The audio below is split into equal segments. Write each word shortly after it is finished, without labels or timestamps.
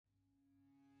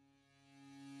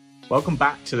Welcome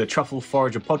back to the Truffle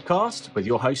Forager Podcast with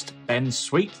your host, Ben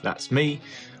Sweet. That's me.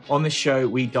 On this show,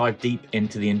 we dive deep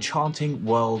into the enchanting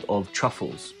world of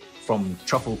truffles. From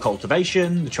truffle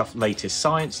cultivation, the truffle latest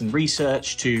science and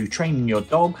research, to training your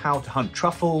dog how to hunt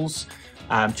truffles,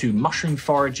 to mushroom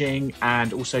foraging,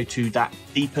 and also to that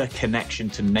deeper connection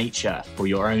to nature for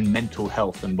your own mental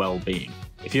health and well-being.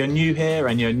 If you're new here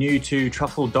and you're new to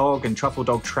truffle dog and truffle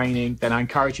dog training, then I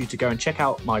encourage you to go and check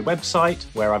out my website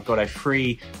where I've got a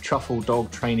free truffle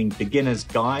dog training beginner's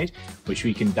guide, which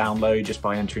we can download just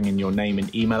by entering in your name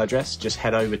and email address. Just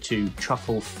head over to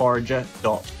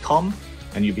truffleforager.com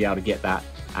and you'll be able to get that,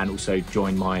 and also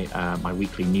join my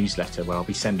weekly newsletter where I'll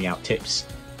be sending out tips,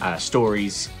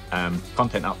 stories,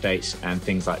 content updates and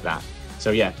things like that. So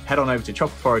yeah, head on over to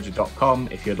truffleforager.com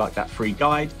if you'd like that free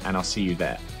guide, and I'll see you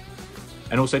there.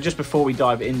 And also, just before we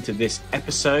dive into this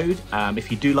episode,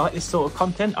 if you do like this sort of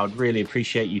content, I would really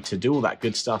appreciate you to do all that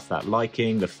good stuff, that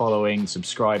liking, the following,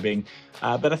 subscribing.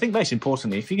 But I think most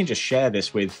importantly, if you can just share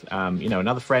this with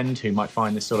another friend who might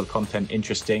find this sort of content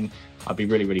interesting, I'd be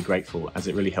really, really grateful, as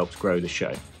it really helps grow the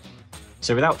show.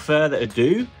 So without further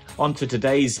ado, on to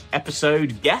today's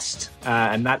episode guest,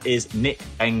 and that is Nick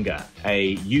Benger,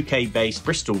 a UK-based,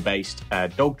 Bristol-based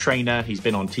dog trainer. He's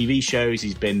been on TV shows,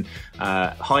 he's been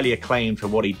highly acclaimed for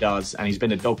what he does, and he's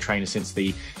been a dog trainer since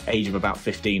the age of about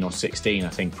 15 or 16, I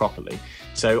think, properly.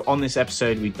 So on this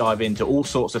episode, we dive into all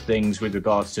sorts of things with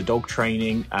regards to dog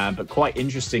training, but quite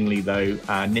interestingly though,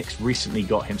 Nick's recently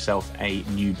got himself a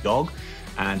new dog,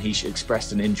 and he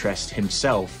expressed an interest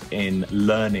himself in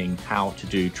learning how to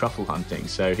do truffle hunting.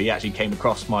 So he actually came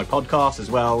across my podcast as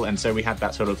well, and so we had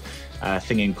that sort of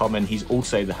thing in common. He's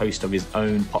also the host of his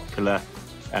own popular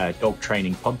dog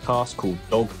training podcast called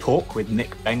Dog Talk with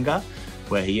Nick Benger,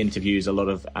 where he interviews a lot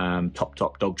of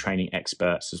top dog training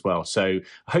experts as well. So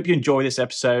I hope you enjoy this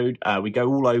episode. We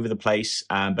go all over the place,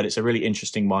 but it's a really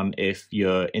interesting one if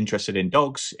you're interested in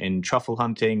dogs, in truffle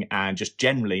hunting, and just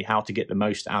generally how to get the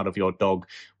most out of your dog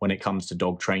when it comes to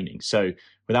dog training. So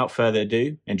without further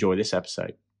ado, enjoy this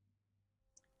episode.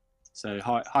 So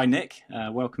hi Nick.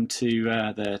 Welcome to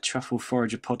the Truffle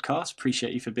Forager Podcast.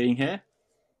 Appreciate you for being here.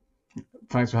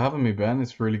 Thanks for having me, Ben.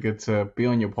 It's really good to be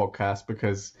on your podcast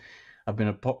because I've been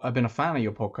a fan of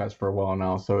your podcast for a while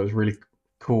now, so it was really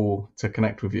cool to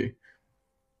connect with you.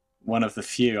 One of the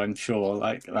few, I'm sure.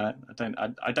 I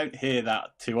don't hear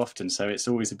that too often, so it's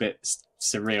always a bit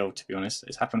surreal, to be honest.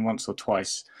 It's happened once or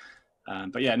twice,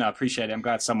 but yeah, no, I appreciate it. I'm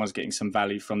glad someone's getting some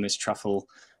value from this truffle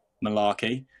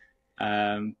malarkey.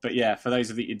 But yeah, for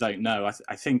those of you who don't know,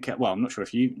 I think, well, I'm not sure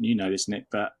if you know this, Nick,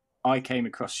 but I came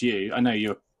across you. I know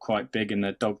you're quite big in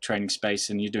the dog training space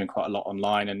and you're doing quite a lot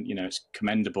online, and it's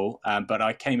commendable, but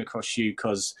I came across you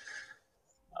because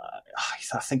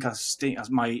I think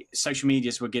my social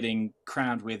medias were getting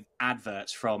crammed with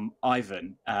adverts from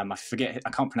Ivan. I forget, I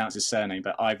can't pronounce his surname,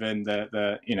 but Ivan,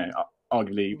 the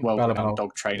arguably world-renowned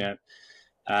dog trainer,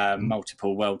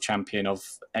 multiple world champion of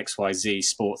XYZ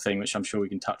sport thing, which I'm sure we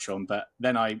can touch on. But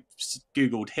then I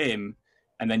googled him,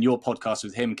 and then your podcast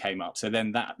with him came up. So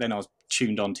then I was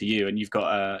tuned on to you, and you've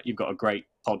got a great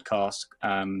podcast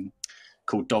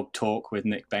called Dog Talk with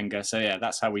Nick Benger. So yeah,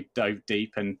 that's how we dove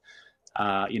deep, and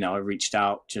I reached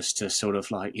out just to sort of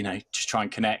just try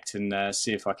and connect and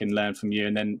see if I can learn from you,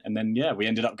 and then yeah, we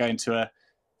ended up going to a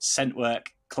scent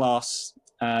work class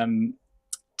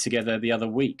together the other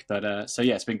week. But so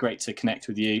yeah, it's been great to connect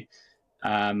with you,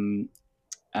 and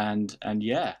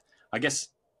yeah, I guess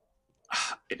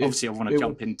obviously I want to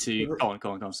jump into. Go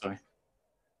on. Sorry.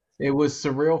 It was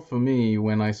surreal for me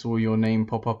when I saw your name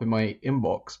pop up in my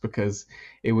inbox, because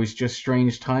it was just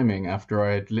strange timing after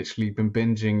I had literally been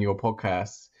binging your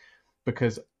podcasts.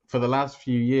 Because for the last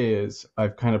few years,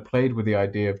 I've kind of played with the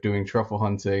idea of doing truffle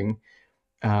hunting.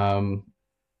 I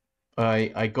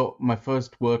got my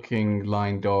first working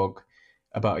line dog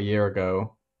about a year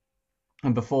ago,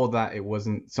 and before that, it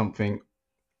wasn't something.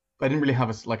 I didn't really have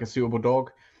a suitable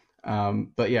dog.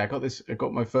 But yeah, I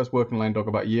got my first working line dog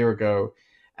about a year ago.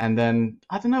 And then,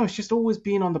 I don't know, it's just always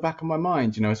been on the back of my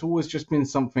mind. It's always just been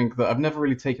something that I've never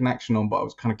really taken action on, but I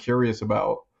was kind of curious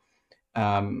about.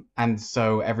 And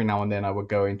so every now and then I would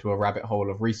go into a rabbit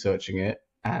hole of researching it.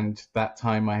 And that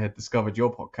time I had discovered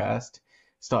your podcast,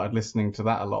 started listening to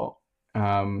that a lot.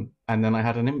 And then I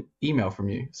had an email from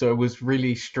you. So it was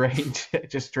really strange,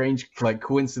 just strange,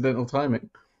 coincidental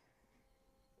timing.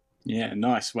 Yeah,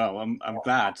 nice. Well, I'm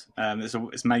glad.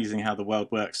 It's amazing how the world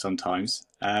works sometimes.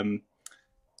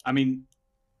 I mean,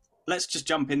 let's just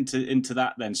jump into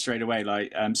that then straight away.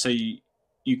 So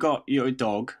you're a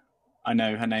dog. I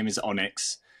know her name is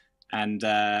Onyx, and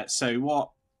so what?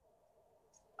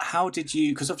 how did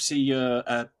you? Because obviously you're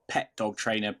a pet dog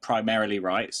trainer primarily,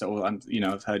 right? So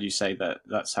I've heard you say that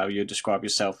that's how you describe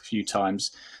yourself a few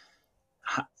times.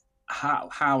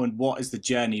 How and what has the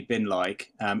journey been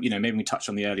like? Maybe we touch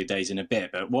on the early days in a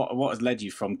bit, but what has led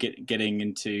you from getting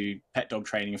into pet dog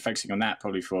training and focusing on that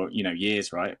probably for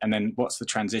years, right? And then what's the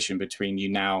transition between you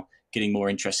now getting more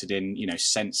interested in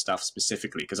scent stuff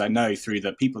specifically? Because I know through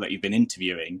the people that you've been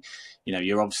interviewing,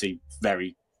 you're obviously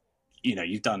very,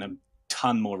 you've done a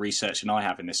ton more research than I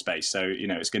have in this space. So,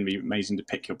 it's going to be amazing to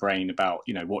pick your brain about,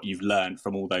 what you've learned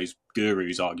from all those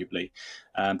gurus, arguably.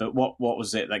 But what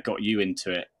was it that got you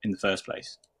into it in the first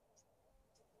place?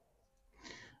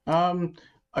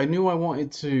 I knew I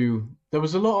wanted to.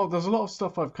 There's a lot of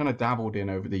stuff I've kind of dabbled in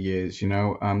over the years.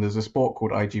 There's a sport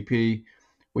called IGP,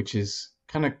 which is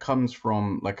kind of comes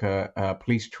from like a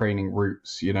police training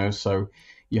roots. So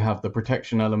you have the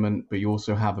protection element, but you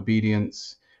also have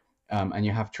obedience. And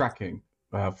you have tracking,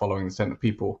 following the scent of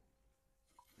people.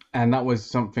 And that was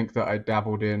something that I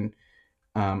dabbled in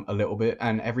a little bit.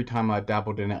 And every time I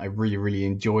dabbled in it, I really, really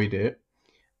enjoyed it.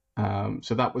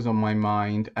 So that was on my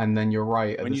mind. And then you're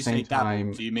right. At when the you same say dabbled,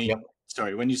 time, do you mean, yep.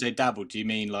 Sorry, when you say dabbled, do you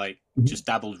mean like just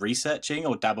dabbled researching,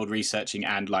 or dabbled researching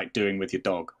and like doing with your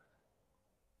dog?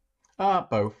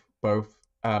 Both.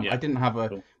 I didn't have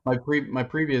cool. my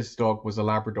previous dog was a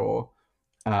Labrador.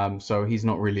 So he's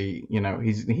not really,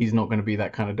 he's not going to be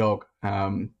that kind of dog.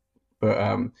 It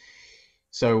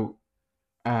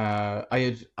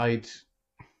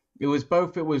was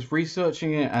both. It was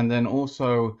researching it, and then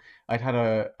also I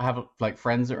have like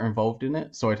friends that are involved in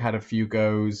it. So I'd had a few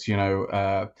goes,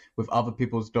 with other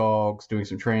people's dogs, doing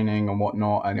some training and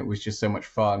whatnot, and it was just so much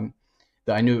fun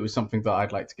that I knew it was something that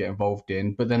I'd like to get involved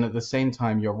in. But then at the same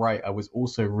time, you're right, I was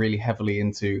also really heavily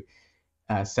into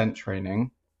scent training.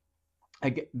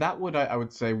 I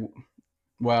would say,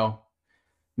 well,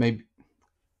 maybe.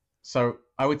 So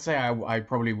I would say I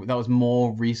probably, that was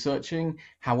more researching.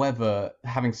 However,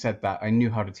 having said that, I knew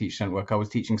how to teach scent work. I was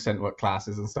teaching scent work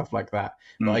classes and stuff like that.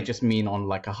 But I just mean on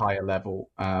like a higher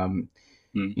level.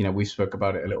 We spoke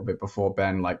about it a little bit before,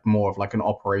 Ben, like more of like an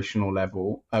operational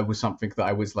level. It was something that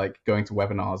I was like going to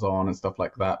webinars on and stuff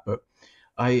like that. But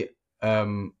I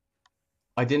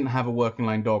didn't have a working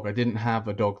line dog. I didn't have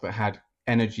a dog that had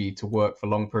energy to work for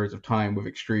long periods of time with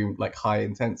extreme like high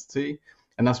intensity,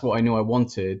 and that's what I knew I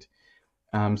wanted.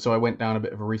 So I went down a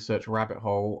bit of a research rabbit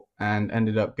hole and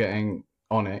ended up getting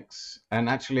Onyx. And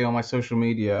actually on my social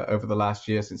media over the last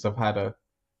year since I've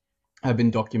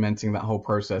been documenting that whole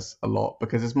process a lot,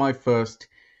 because it's my first,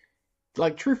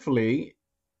 like truthfully,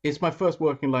 it's my first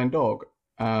working line dog.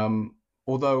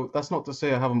 Although that's not to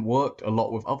say I haven't worked a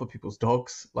lot with other people's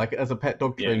dogs. Like as a pet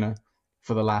dog trainer,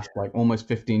 for the last like almost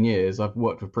 15 years, I've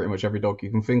worked with pretty much every dog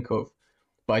you can think of,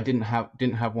 but I didn't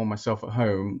have one myself at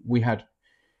home.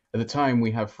 At the time we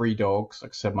had 3 dogs.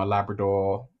 Like I said, my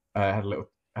Labrador, I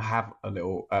have a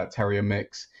little terrier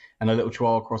mix and a little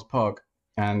Chihuahua cross pug,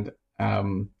 and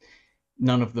none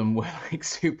of them were like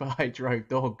super high drive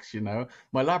dogs.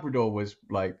 My Labrador was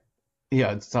like,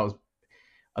 I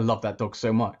love that dog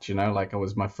so much. Like it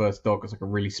was my first dog. It was like a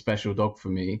really special dog for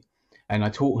me. And I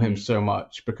taught him so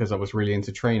much because I was really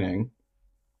into training,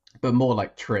 but more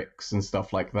like tricks and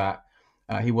stuff like that.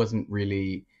 He wasn't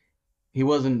made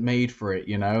for it,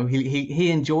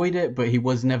 He enjoyed it, but he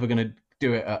was never going to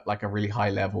do it at like a really high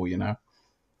level,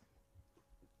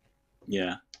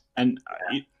 Yeah. And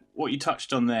what you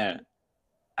touched on there,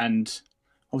 and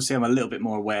obviously I'm a little bit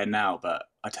more aware now, but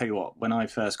I tell you what, when I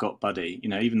first got Buddy,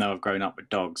 even though I've grown up with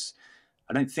dogs,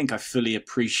 I don't think I fully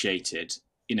appreciated,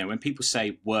 when people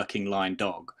say working line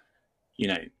dog,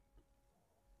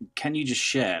 can you just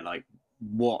share like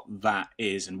what that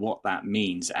is and what that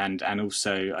means? And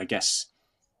also, I guess,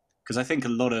 because I think a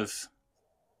lot of,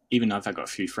 even I've got a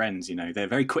few friends, they're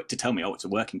very quick to tell me, oh, it's a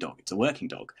working dog. It's a working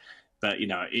dog. But,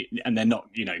 and they're not,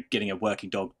 getting a working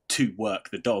dog to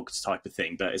work the dogs type of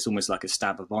thing, but it's almost like a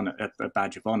stab of honor, a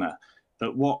badge of honor.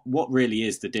 But what really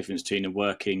is the difference between a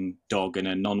working dog and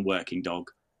a non-working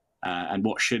dog? And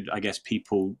what should, I guess,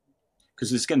 people, because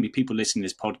there's going to be people listening to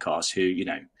this podcast who,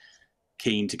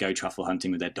 keen to go truffle hunting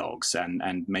with their dogs,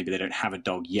 and maybe they don't have a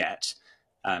dog yet.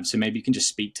 So maybe you can just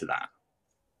speak to that.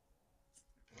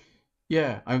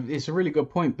 Yeah, it's a really good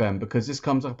point, Ben, because this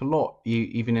comes up a lot,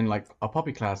 even in like our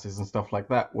puppy classes and stuff like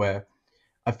that, where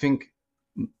I think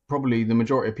probably the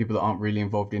majority of people that aren't really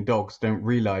involved in dogs don't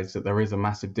realize that there is a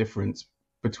massive difference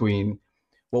between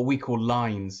what we call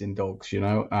lines in dogs,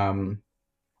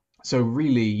 So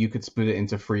really, you could split it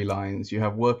into three lines. You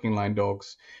have working line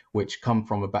dogs, which come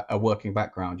from a working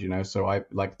background, you know. So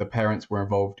like the parents were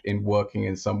involved in working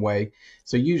in some way.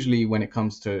 So usually, when it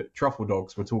comes to truffle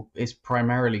dogs, it's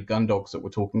primarily gun dogs that we're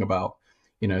talking about,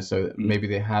 you know. So maybe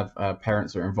they have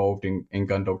parents that are involved in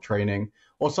gun dog training,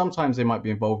 or sometimes they might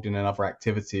be involved in another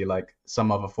activity, like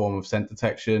some other form of scent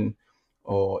detection,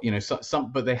 or you know,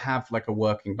 some. But they have like a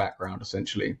working background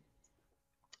essentially.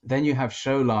 Then you have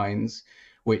show lines,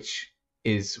 which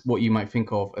is what you might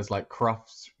think of as like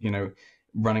crufts, you know,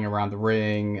 running around the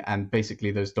ring. And basically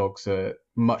those dogs are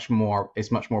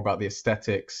it's much more about the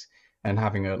aesthetics and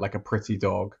having a pretty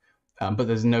dog. But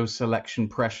there's no selection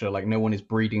pressure, like no one is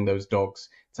breeding those dogs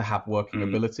to have working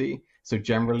ability. So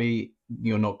generally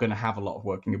you're not going to have a lot of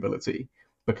working ability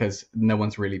because no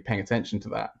one's really paying attention to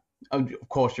that. Of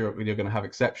course you're going to have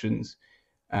exceptions,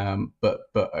 but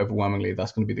overwhelmingly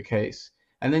that's going to be the case.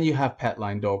 And then you have pet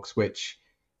line dogs, which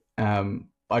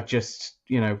are just,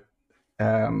 you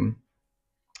know,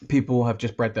 people have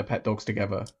just bred their pet dogs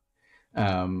together.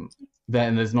 Then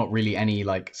there's not really any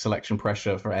like selection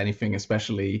pressure for anything,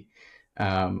 especially,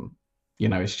 you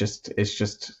know, it's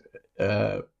just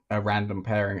a random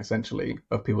pairing essentially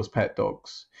of people's pet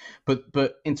dogs.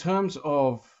 But in terms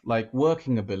of like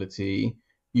working ability,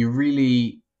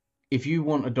 if you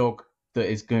want a dog that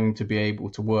is going to be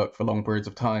able to work for long periods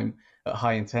of time at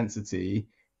high intensity,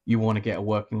 you want to get a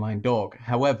working line dog.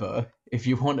 However, if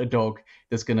you want a dog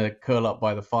that's going to curl up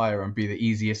by the fire and be the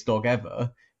easiest dog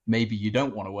ever, maybe you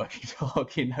don't want a working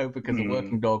dog, you know, because a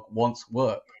working dog wants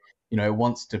work, you know,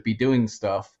 wants to be doing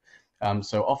stuff.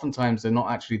 So oftentimes they're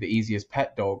not actually the easiest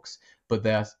pet dogs, but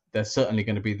they're certainly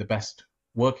going to be the best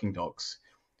working dogs.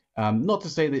 Not to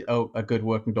say that a good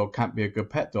working dog can't be a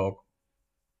good pet dog,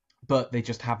 but they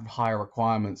just have higher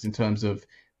requirements in terms of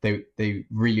they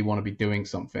really want to be doing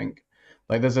something.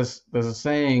 Like there's a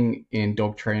saying in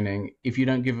dog training: if you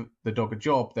don't give the dog a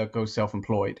job, they'll go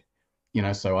self-employed. You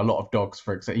know, so a lot of dogs,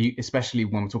 for example, especially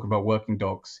when we're talking about working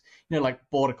dogs, you know, like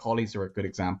border collies are a good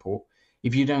example.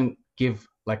 If you don't give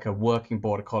like a working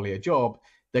border collie a job,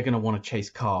 they're going to want to chase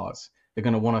cars. They're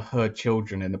going to want to herd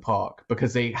children in the park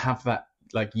because they have that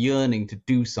like yearning to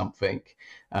do something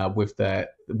with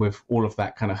all of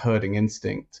that kind of herding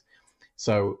instinct.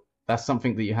 So that's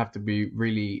something that you have to be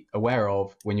really aware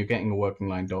of when you're getting a working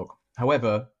line dog.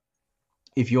 However,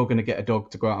 if you're going to get a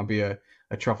dog to go out and be a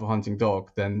truffle hunting dog,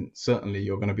 then certainly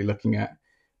you're going to be looking at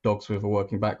dogs with a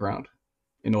working background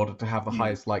in order to have the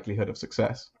highest likelihood of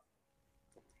success.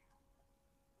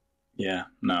 Yeah,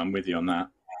 no, I'm with you on that.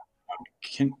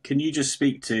 Can you just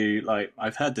speak to, like,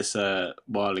 I've heard this a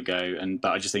while ago,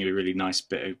 but I just think it'd be a really nice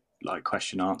bit of like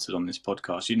question answered on this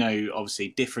podcast. You know, obviously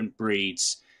different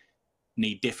breeds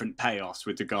need different payoffs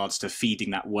with regards to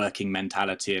feeding that working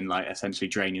mentality and like essentially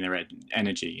draining their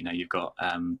energy. You know, you've got,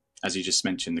 as you just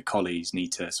mentioned, the collies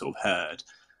need to sort of herd.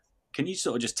 Can you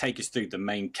sort of just take us through the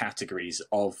main categories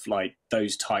of like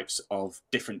those types of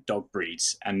different dog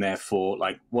breeds, and therefore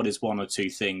like what is one or two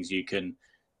things you can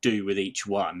do with each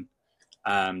one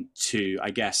to,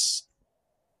 I guess,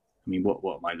 I mean, what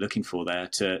am I looking for there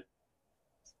to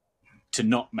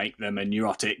not make them a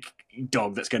neurotic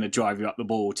dog that's going to drive you up the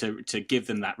wall, to give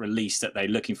them that release that they're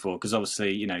looking for? Because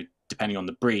obviously, you know, depending on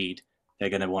the breed, they're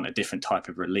going to want a different type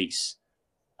of release.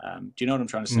 Do you know what I'm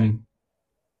trying to say?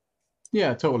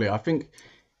 Yeah, totally. I think,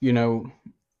 you know,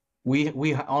 we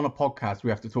on a podcast, we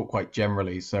have to talk quite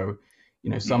generally. So, you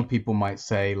know, some people might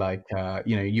say like,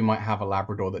 you know, you might have a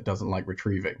Labrador that doesn't like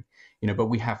retrieving, you know, but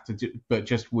we have to do, but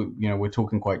just, you know, we're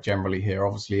talking quite generally here.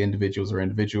 Obviously, individuals are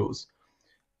individuals.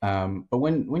 But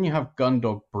when you have gun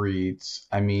dog breeds,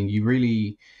 I mean,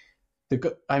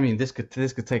 this could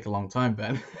take a long time,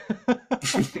 Ben.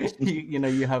 you know,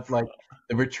 you have like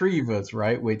the retrievers,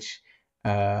 right, which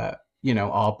you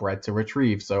know, are bred to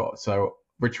retrieve. So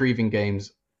retrieving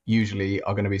games usually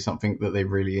are going to be something that they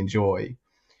really enjoy.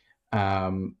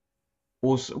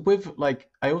 Also with like,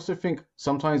 I also think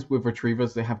sometimes with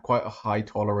retrievers they have quite a high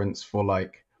tolerance for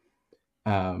like,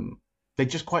 they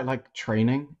just quite like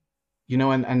training, you know,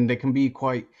 and they can be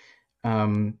quite,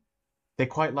 they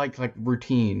quite like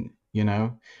routine, you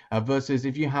know, versus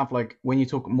if you have like, when you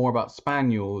talk more about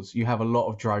spaniels, you have a lot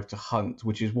of drive to hunt,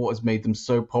 which is what has made them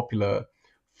so popular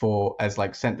as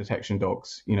like scent detection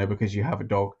dogs, you know, because you have a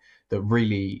dog that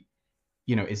really,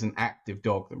 you know, is an active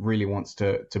dog that really wants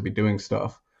to be doing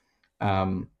stuff.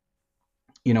 You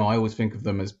know, I always think of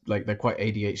them as like, they're quite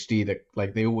ADHD, that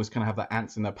like they always kind of have that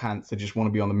ants in their pants. They just want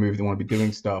to be on the move. They want to be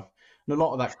doing stuff. And a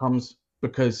lot of that comes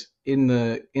because in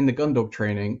the gun dog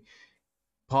training,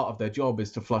 part of their job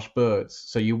is to flush birds.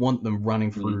 So you want them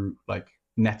running through like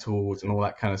nettles and all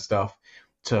that kind of stuff.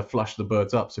 to flush the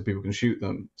birds up so people can shoot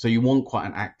them. So you want quite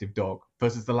an active dog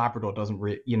versus the Labrador doesn't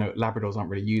really, Labradors aren't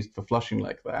really used for flushing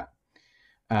like that.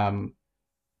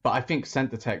 But I think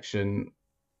scent detection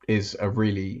is a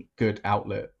really good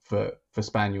outlet for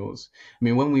spaniels. I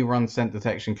mean, when we run scent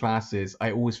detection classes,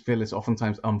 I always feel it's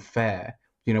oftentimes unfair.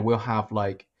 We'll have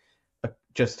like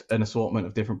just an assortment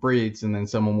of different breeds, and then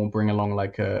someone will bring along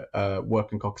like a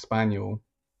working cocker spaniel.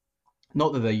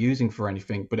 Not that they're using for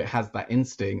anything, but it has that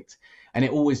instinct. And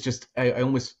it always just, I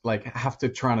almost like have to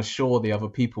try and assure the other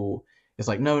people, it's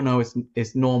like, no,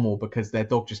 it's normal because their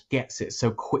dog just gets it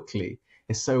so quickly.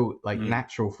 It's so like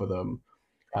natural for them.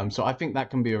 So I think that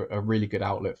can be a really good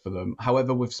outlet for them.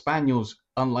 However, with spaniels,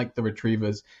 unlike the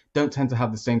retrievers, don't tend to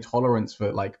have the same tolerance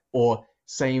for the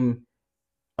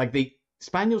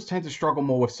spaniels tend to struggle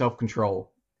more with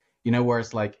self-control,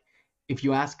 whereas like if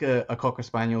you ask a cocker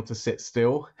spaniel to sit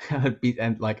still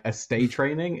and like a stay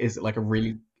training is like a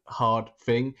really hard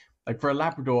thing. Like for a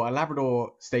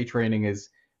Labrador stay training is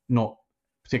not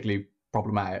particularly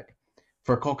problematic.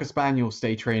 For a cocker spaniel,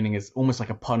 stay training is almost like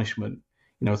a punishment.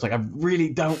 It's like, I really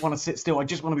don't want to sit still. I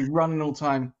just want to be running all the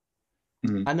time.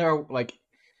 And there are like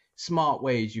smart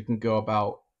ways you can go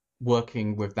about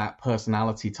working with that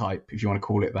personality type, if you want to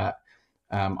call it that.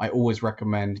 I always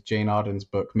recommend Jane Arden's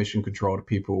book, Mission Control, to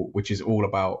people, which is all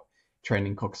about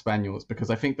training cocker spaniels, because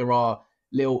I think there are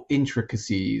little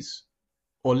intricacies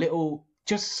or little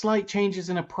just slight changes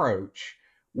in approach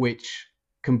which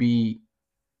can be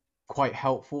quite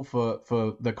helpful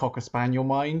for the cocker spaniel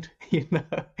mind.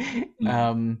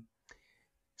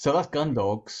 So that's gun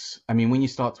dogs. I mean, when you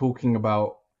start talking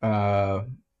about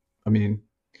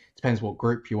depends what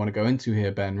group you want to go into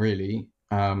here, Ben, really.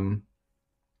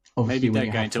 Maybe don't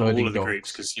go into all of the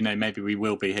groups, because maybe we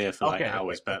will be here for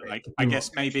hours. But I guess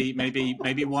maybe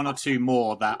one or two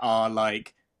more that are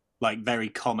like very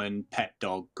common pet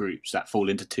dog groups that fall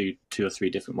into two or three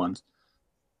different ones.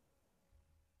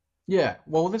 Yeah,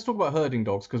 well, let's talk about herding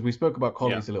dogs, because we spoke about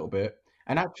collies a little bit.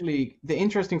 And actually, the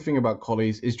interesting thing about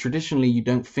collies is traditionally you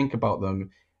don't think about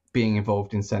them being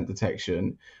involved in scent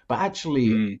detection. But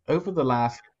actually, over the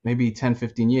last maybe 10,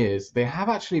 15 years, they have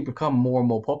actually become more and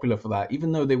more popular for that,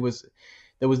 even though there was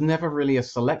never really a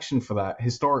selection for that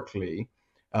historically.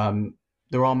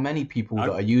 There are many people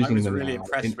that are using them now. I was really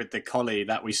impressed with the collie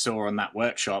that we saw on that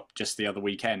workshop just the other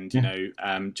weekend,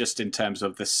 just in terms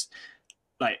of this,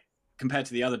 like, compared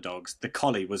to the other dogs, the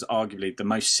collie was arguably the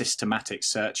most systematic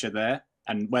searcher there.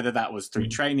 And whether that was through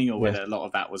training or whether a lot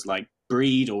of that was like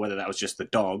breed or whether that was just the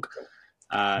dog,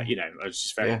 I was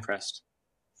just very impressed.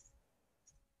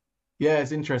 Yeah,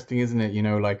 it's interesting, isn't it?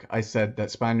 Like I said, that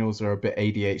spaniels are a bit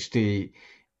ADHD.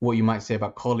 What you might say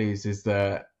about collies is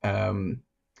that a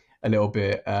little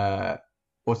bit,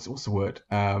 what's the word?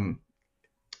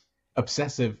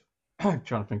 Obsessive. I'm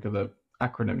trying to think of the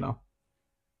acronym now.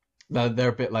 They're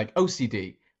a bit like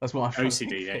OCD. That's what I'm trying to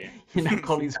think. Yeah.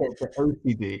 Collies are a bit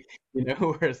OCD,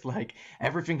 where it's like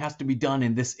everything has to be done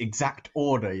in this exact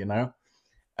order,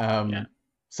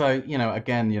 So,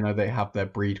 again, they have their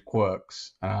breed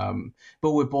quirks.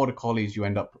 But with border collies, you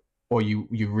end up, or you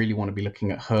really want to be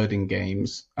looking at herding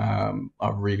games,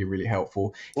 are really, really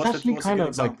helpful. What's a good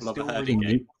example of a herding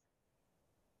game?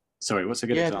 Sorry, what's a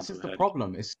good example? Yeah, this is the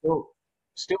problem. It's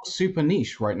still super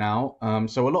niche right now.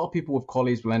 So a lot of people with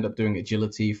collies will end up doing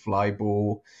agility, fly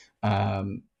ball,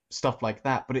 stuff like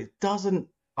that. But it doesn't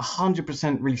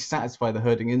 100% really satisfy the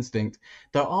herding instinct.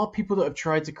 There are people that have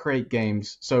tried to create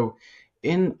games. So I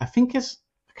can't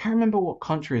remember what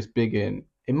country it's big in.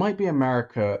 It might be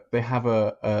America. They have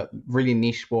a really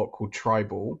niche sport called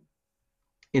tribal.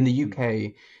 In the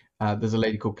UK, there's a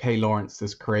lady called Kay Lawrence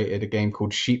that's created a game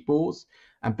called Sheep Balls.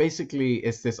 And basically,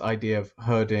 it's this idea of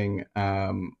herding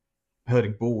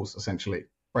bulls, essentially,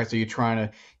 right? So you're trying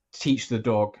to teach the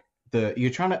dog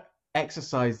you're trying to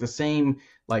exercise the same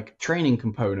like training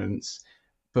components,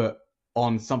 but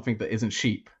on something that isn't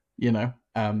sheep,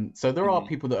 So there are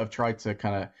people that have tried to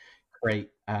kind of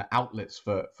create outlets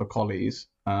for collies,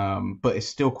 but it's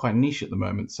still quite niche at the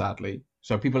moment, sadly.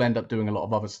 So people end up doing a lot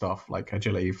of other stuff like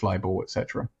agility, fly ball,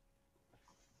 etc.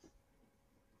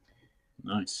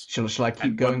 Nice. Shall I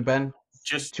keep going, Ben?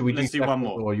 Let's do one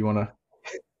more. Or you want to?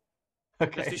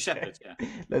 Okay. Let's do shepherds. Yeah.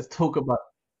 Let's talk about.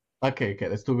 Okay.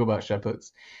 Let's talk about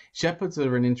shepherds. Shepherds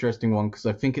are an interesting one because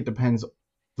I think it depends.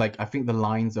 Like I think the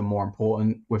lines are more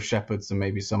important with shepherds than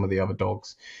maybe some of the other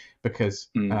dogs, because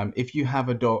if you have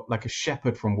a dog like a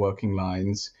shepherd from working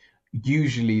lines,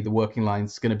 usually the working line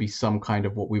is going to be some kind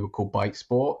of what we would call bite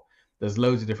sport. There's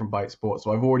loads of different bite sports.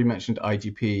 So I've already mentioned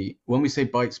IGP. When we say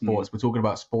bite sports, we're talking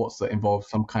about sports that involve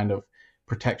some kind of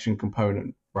protection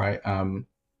component, right?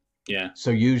 Yeah. So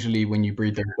usually when you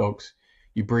breed those dogs,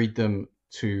 you breed them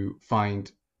to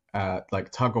find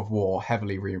like tug of war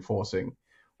heavily reinforcing,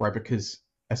 right? Because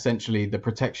essentially the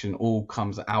protection all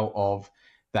comes out of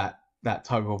that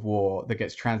tug of war that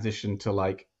gets transitioned to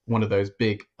like one of those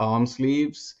big arm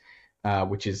sleeves,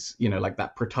 which is, you know, like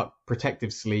that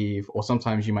protective sleeve, or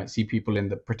sometimes you might see people in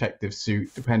the protective suit,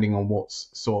 depending on what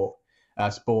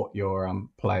sport you're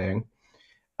playing.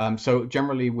 So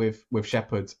generally with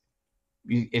shepherds,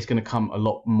 it's going to come a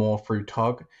lot more through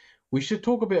tug. We should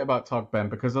talk a bit about tug, Ben,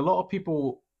 because a lot of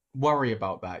people worry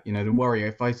about that. You know, they worry,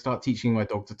 if I start teaching my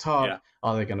dog to tug,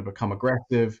 are they going to become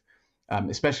aggressive?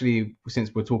 Especially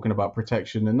since we're talking about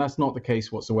protection, and that's not the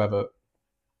case whatsoever.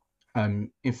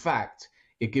 In fact,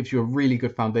 it gives you a really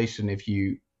good foundation if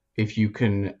you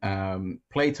can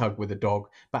play tug with a dog,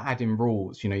 but add in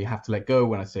rules. You know, you have to let go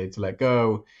when I say to let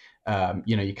go.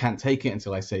 You know, you can't take it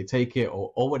until I say take it,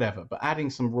 or whatever. But adding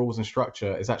some rules and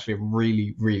structure is actually a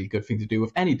really, really good thing to do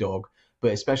with any dog,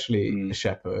 but especially a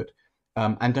shepherd.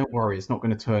 And don't worry, it's not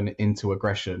going to turn into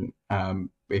aggression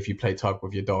if you play tug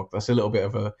with your dog. That's a little bit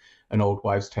of an old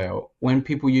wives' tale. When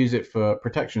people use it for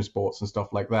protection sports and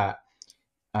stuff like that,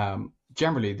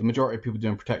 generally the majority of people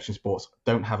doing protection sports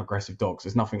don't have aggressive dogs.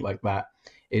 There's nothing like that.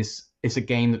 It's a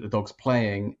game that the dog's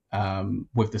playing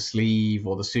with the sleeve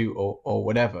or the suit or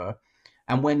whatever.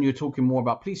 And when you're talking more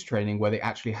about police training, where they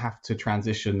actually have to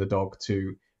transition the dog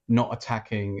to not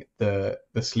attacking the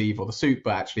sleeve or the suit,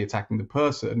 but actually attacking the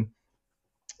person,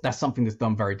 that's something that's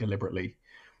done very deliberately.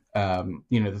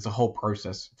 You know, there's a whole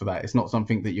process for that. It's not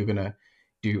something that you're going to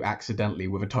do accidentally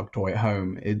with a tug toy at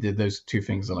home. Those two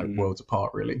things are like worlds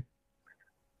apart, really.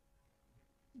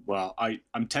 Well,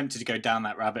 I'm tempted to go down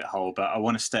that rabbit hole, but I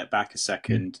want to step back a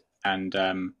second. And,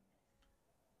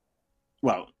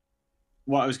 well,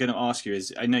 what I was going to ask you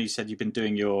is, I know you said you've been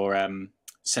doing your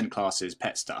scent classes,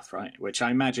 pet stuff, right? Which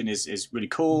I imagine is really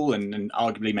cool and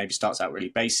arguably maybe starts out really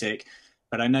basic.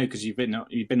 But I know because you've been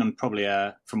on probably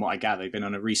from what I gather, you've been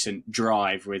on a recent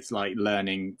drive with like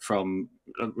learning from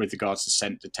with regards to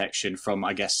scent detection from,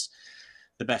 I guess,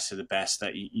 the best of the best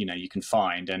that you can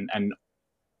find. And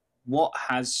what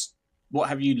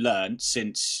have you learned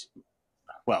since?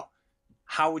 Well,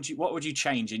 what would you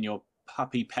change in your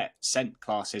puppy pet scent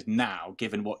classes now,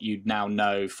 given what you now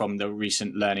know from the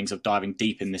recent learnings of diving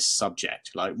deep in this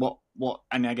subject? Like what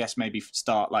and I guess maybe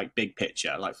start like big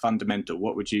picture, like fundamental.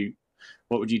 What would you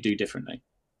do differently,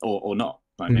 or not?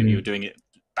 Like maybe you're doing it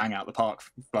bang out the park,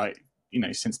 like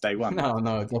since day one.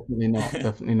 No, definitely not.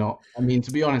 Definitely not. I mean,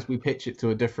 to be honest, we pitch it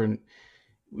to a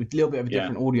little bit of a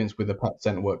different audience with the pet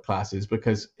center work classes,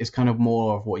 because it's kind of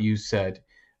more of what you said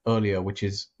earlier, which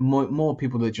is more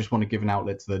people that just want to give an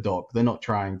outlet to their dog. They're not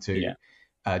trying to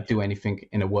do anything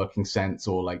in a working sense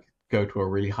or like go to a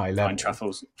really high level. Find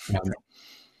truffles.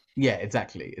 Yeah,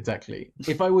 exactly.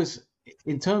 If I was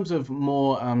in terms of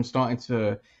more starting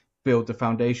to build the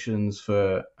foundations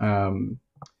for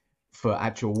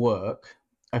actual work,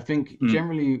 I think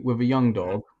generally with a young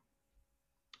dog,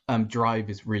 drive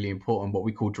is really important. What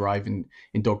we call drive in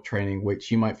dog training,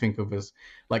 which you might think of as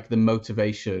like the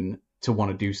motivation to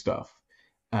want to do stuff,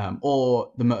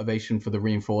 or the motivation for the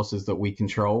reinforcers that we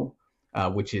control,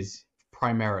 which is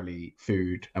primarily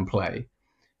food and play.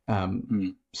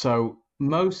 So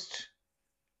most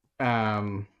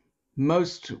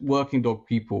working dog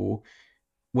people,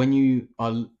 when you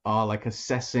are like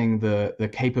assessing the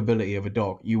capability of a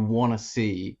dog, you want to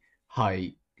see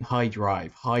high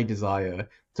drive, high desire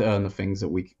to earn the things that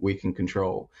we can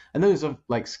control. And those are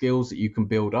like skills that you can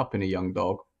build up in a young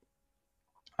dog.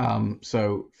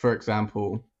 So for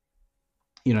example,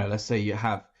 let's say you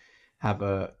have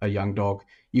a young dog,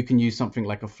 you can use something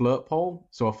like a flirt pole.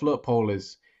 So a flirt pole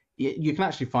is, you can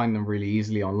actually find them really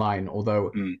easily online,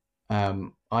 although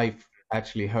I've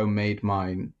actually homemade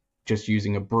mine just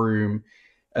using a broom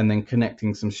and then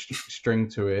connecting some string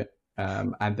to it,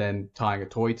 and then tying a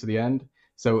toy to the end.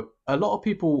 So a lot of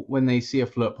people, when they see a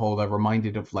flirt pole, they're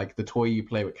reminded of like the toy you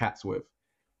play with cats with.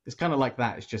 It's kind of like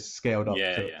that. It's just scaled up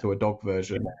to a dog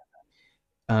version.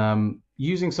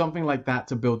 Using something like that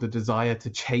to build the desire to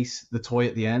chase the toy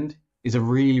at the end is a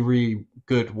really, really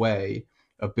good way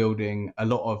of building a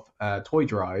lot of toy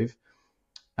drive.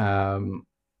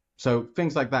 So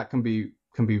things like that can be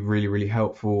really, really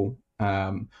helpful.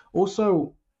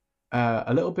 Also,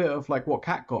 a little bit of like what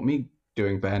Kat got me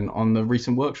doing, Ben, on the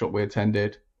recent workshop we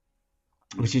attended,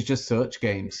 which is just search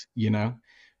games,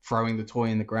 throwing the toy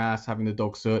in the grass, having the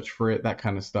dog search for it, that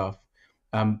kind of stuff.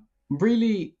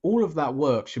 Really, all of that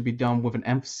work should be done with an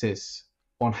emphasis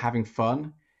on having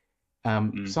fun.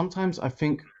 Sometimes I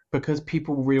think because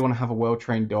people really want to have a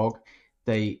well-trained dog,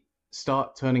 they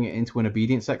start turning it into an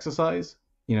obedience exercise.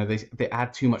 They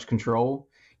add too much control.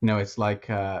 It's like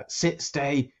sit,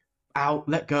 stay, out,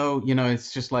 let go.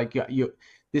 It's just like you.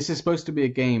 This is supposed to be a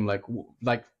game. Like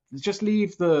just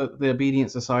leave the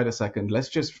obedience aside a second. Let's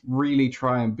just really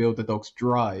try and build the dog's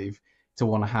drive to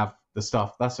want to have the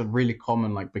stuff. That's a really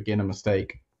common like beginner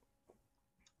mistake.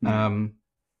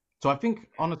 So I think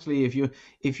honestly,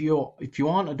 if you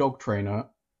aren't a dog trainer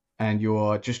and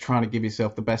you're just trying to give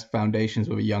yourself the best foundations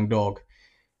with a young dog,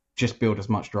 just build as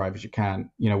much drive as you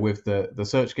can, with the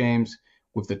search games,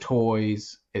 with the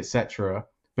toys, etc.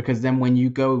 Because then when you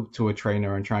go to a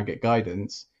trainer and try and get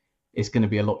guidance, it's going to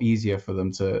be a lot easier for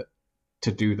them to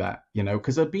do that,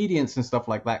 because obedience and stuff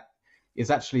like that is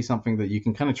actually something that you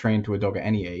can kind of train to a dog at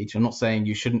any age. I'm not saying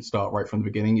you shouldn't start right from the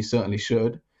beginning. You certainly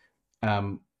should.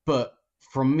 But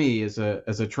from me as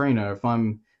a trainer, if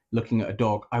I'm looking at a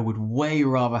dog, I would way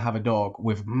rather have a dog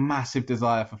with massive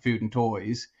desire for food and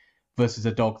toys versus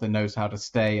a dog that knows how to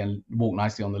stay and walk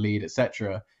nicely on the lead,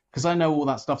 etc. Because I know all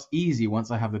that stuff's easy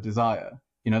once I have the desire.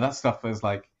 That stuff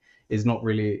is not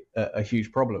really a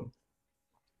huge problem.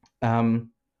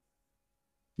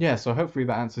 Yeah, so hopefully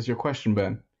that answers your question,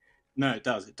 Ben. No, it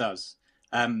does.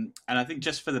 And I think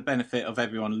just for the benefit of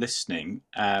everyone listening,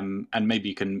 and maybe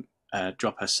you can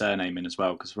drop her surname in as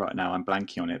well, because right now I'm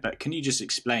blanking on it. But can you just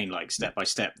explain, like, step by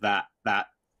step that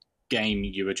game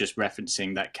you were just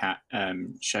referencing that Kat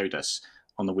showed us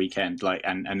on the weekend, like,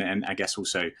 and I guess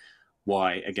also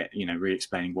why, again,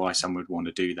 re-explaining why someone would want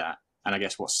to do that, and I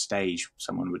guess what stage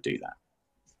someone would do that.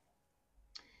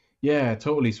 Yeah,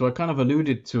 totally. So I kind of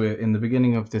alluded to it in the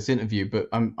beginning of this interview, but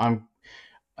I'm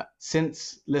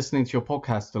since listening to your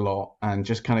podcast a lot and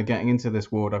just kind of getting into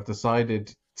this world, I've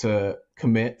decided to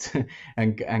commit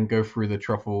and go through the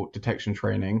truffle detection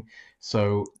training.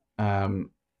 So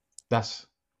that's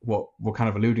what we're kind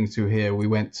of alluding to here. We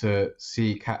went to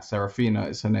see Kat Serafina,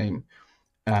 is her name,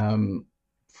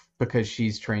 because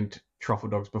she's trained truffle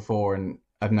dogs before, and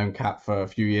I've known Kat for a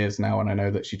few years now, and I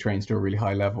know that she trains to a really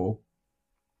high level.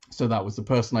 So that was the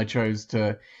person I chose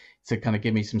to kind of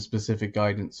give me some specific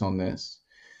guidance on this.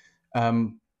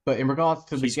 But in regards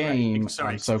to the game,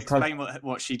 explain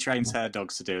what she trains her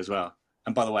dogs to do as well.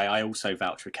 And by the way, I also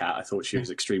vouch for Kat. I thought she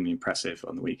was extremely impressive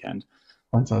on the weekend.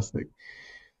 Fantastic.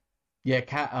 Yeah,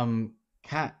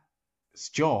 Kat's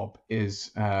job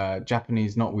is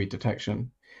Japanese knotweed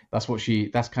detection.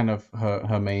 That's kind of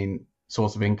her main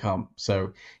source of income.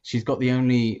 So she's got the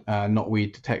only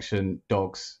knotweed detection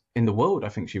dogs in the world, I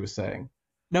think she was saying.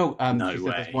 No, no she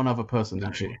way. said there's one other person,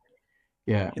 didn't she?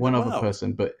 Yeah, one other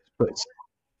person, but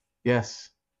yes,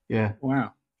 yeah.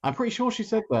 Wow. I'm pretty sure she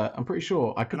said that. I'm pretty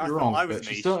sure. I could be wrong, but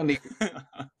she's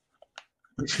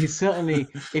certainly,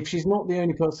 if she's not the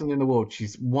only person in the world,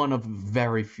 she's one of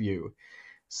very few.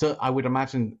 So I would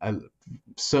imagine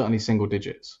certainly single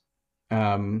digits.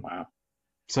 Wow.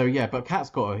 So yeah, but Kat's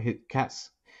got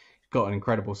an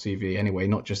incredible CV anyway.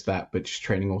 Not just that, but just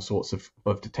training all sorts of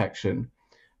detection.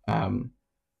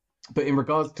 But in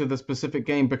regards to the specific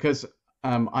game, because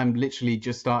I'm literally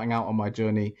just starting out on my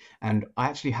journey, and I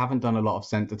actually haven't done a lot of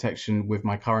scent detection with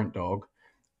my current dog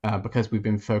because we've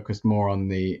been focused more on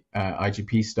the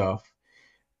IGP stuff.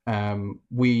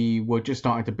 We were just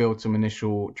starting to build some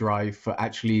initial drive for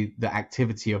actually the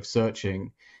activity of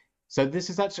searching. So this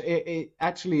is it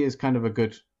actually is kind of a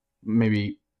good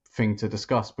maybe thing to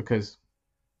discuss, because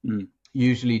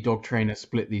usually dog trainers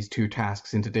split these two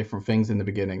tasks into different things in the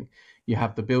beginning. You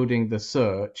have the building, the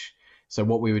search. So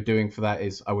what we were doing for that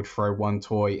is I would throw one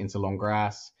toy into long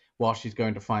grass. While she's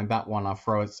going to find that one, I'll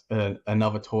throw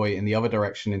another toy in the other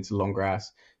direction into long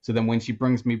grass. So then when she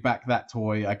brings me back that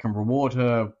toy, I can reward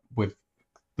her with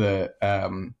the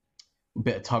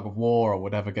bit of tug of war or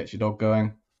whatever gets your dog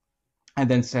going, and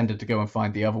then send her to go and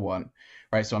find the other one,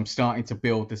 right? So I'm starting to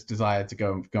build this desire to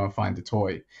go and find the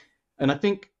toy. And I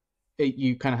think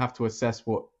you kind of have to assess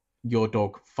what your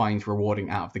dog finds rewarding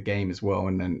out of the game as well,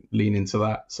 and then lean into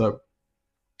that. So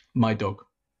my dog,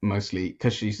 mostly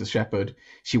because she's a shepherd,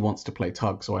 she wants to play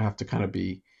tug, so I have to kind of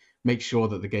make sure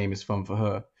that the game is fun for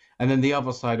her. And then the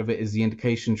other side of it is the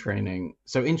indication training.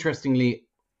 So interestingly,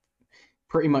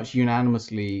 pretty much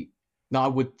unanimously, now I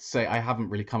would say I haven't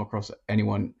really come across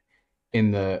anyone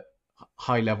in the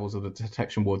high levels of the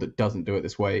detection world that doesn't do it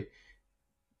this way.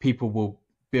 People will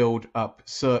build up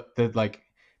the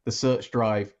search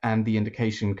drive and the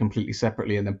indication completely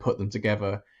separately, and then put them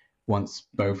together once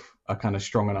both are kind of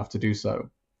strong enough to do so.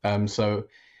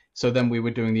 So then we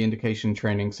were doing the indication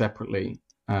training separately.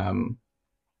 And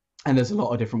there's a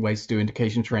lot of different ways to do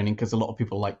indication training, because a lot of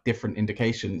people like different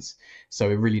indications. So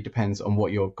it really depends on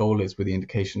what your goal is with the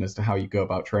indication as to how you go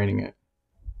about training it.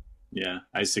 Yeah,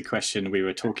 it's the question we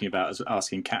were talking about, as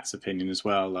asking Kat's opinion as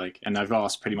well. Like, and I've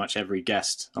asked pretty much every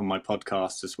guest on my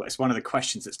podcast as well. It's one of the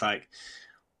questions that's like,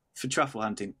 for truffle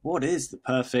hunting, what is the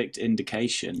perfect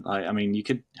indication? Like, I mean, you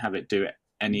could have it do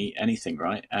anything,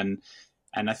 right? And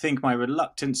I think my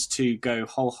reluctance to go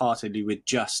wholeheartedly with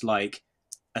just like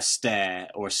a stare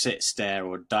or a sit stare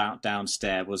or down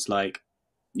stare was like,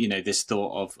 you know, this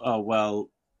thought of, oh well,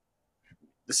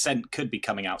 the scent could be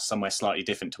coming out somewhere slightly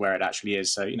different to where it actually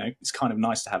is. So, you know, it's kind of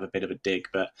nice to have a bit of a dig.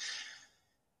 But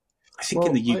I think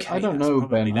in the UK, I don't that's know,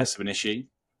 probably Ben. less of an issue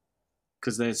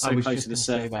because they're so close to the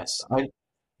surface.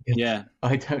 Yeah,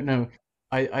 I don't know.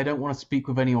 I don't want to speak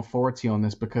with any authority on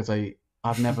this because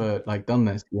I've never like done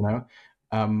this, you know.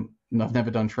 And I've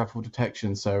never done truffle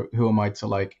detection, so who am I to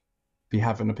like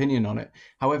have an opinion on it?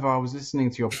 However, I was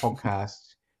listening to your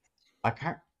podcast.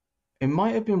 It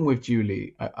might have been with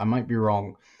Julie. I might be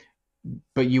wrong,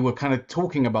 but you were kind of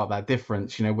talking about that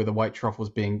difference, you know, with the white truffles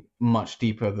being much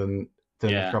deeper than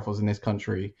the truffles in this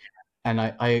country, and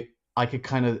I could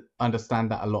kind of understand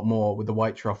that a lot more with the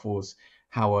white truffles,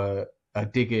 how a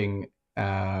digging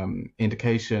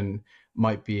indication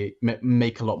might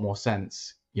make a lot more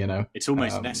sense. You know, it's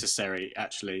almost necessary.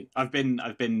 Actually, I've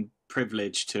been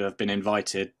privileged to have been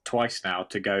invited twice now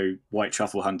to go white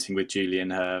truffle hunting with Julie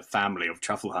and her family of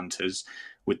truffle hunters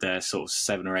with their sort of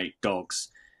 7 or 8 dogs.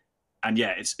 And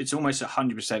yeah, it's almost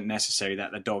 100% necessary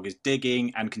that the dog is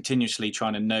digging and continuously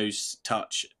trying to nose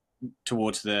touch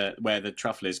towards where the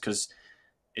truffle is, because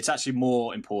it's actually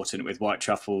more important with white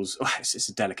truffles. It's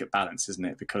a delicate balance, isn't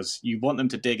it? Because you want them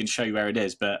to dig and show you where it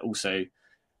is, but also,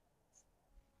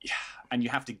 yeah, and you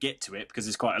have to get to it because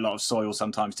there's quite a lot of soil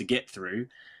sometimes to get through.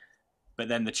 But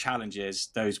then the challenge is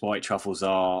those white truffles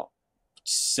are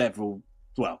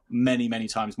many, many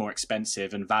times more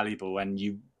expensive and valuable, and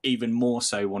you even more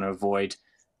so want to avoid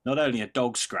not only a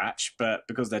dog scratch, but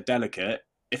because they're delicate,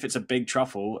 if it's a big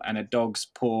truffle and a dog's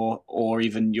paw or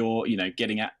even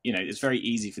getting at, it's very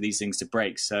easy for these things to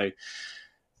break. So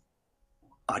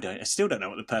I still don't know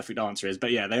what the perfect answer is,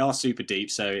 but yeah, they are super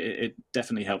deep. So it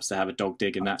definitely helps to have a dog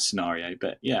dig in that scenario.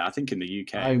 But yeah, I think in the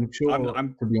UK, I'm sure,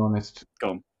 to be honest, go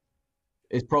on.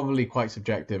 It's probably quite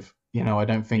subjective. You know, I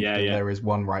don't think there is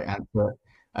one right answer.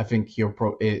 I think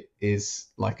it is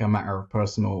like a matter of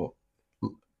personal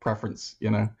preference, you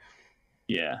know?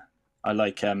 Yeah. I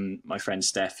like my friend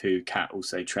Steph, who Kat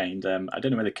also trained. I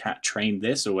don't know whether Kat trained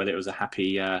this or whether it was a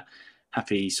happy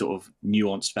sort of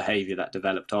nuanced behaviour that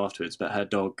developed afterwards. But her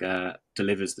dog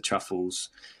delivers the truffles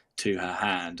to her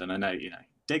hand, and I know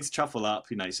digs the truffle up.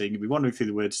 So you can be wandering through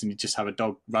the woods and you just have a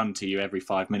dog run to you every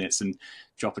 5 minutes and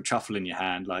drop a truffle in your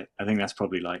hand. Like, I think that's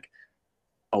probably like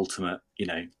ultimate,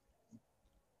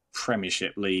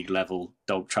 Premiership League level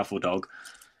truffle dog.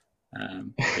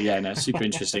 But yeah, no, super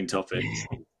interesting topic.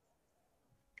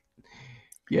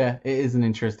 Yeah, it is an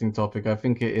interesting topic. I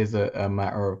think it is a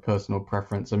matter of personal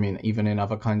preference. I mean, even in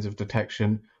other kinds of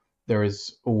detection, there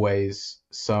is always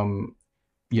some,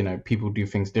 people do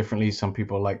things differently. Some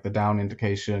people like the down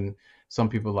indication. Some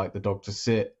people like the dog to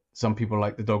sit. Some people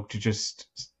like the dog to just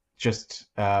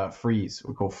freeze.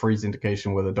 We call freeze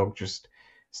indication, where the dog just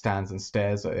stands and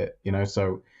stares at it.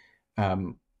 So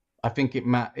I think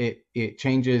it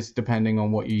changes depending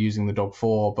on what you're using the dog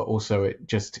for, but also it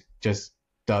just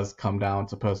does come down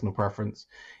to personal preference.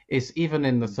 It's even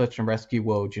in the search and rescue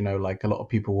world, like a lot of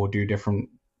people will do different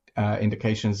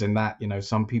indications in that.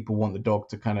 Some people want the dog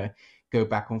to kind of go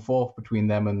back and forth between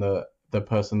them and the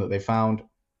person that they found.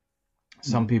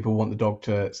 Some people want the dog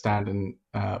to stand and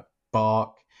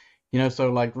bark.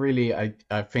 So like really, I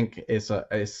think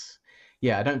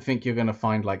I don't think you're going to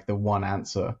find like the one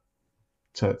answer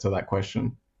to that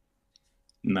question.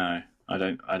 No, I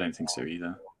don't think so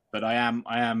either. But I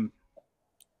am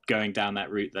going down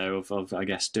that route though of I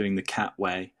guess doing the cat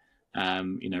way,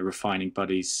 refining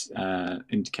Buddy's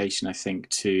indication. I think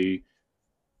I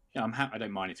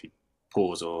don't mind if he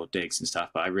paws or digs and stuff,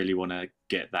 but I really want to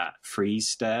get that freeze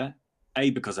stare.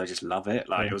 Because I just love it.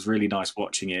 Like, it was really nice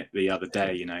watching it the other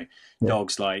day.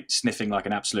 Dogs like sniffing like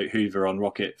an absolute Hoover on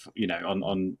Rocket,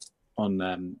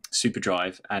 on Super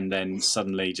Drive, and then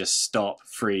suddenly just stop,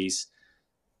 freeze.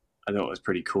 I thought it was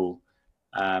pretty cool.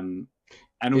 And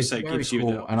also gives you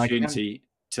the opportunity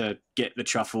to get the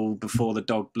truffle before the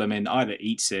dog either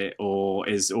eats it or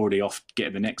is already off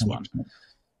getting the next one.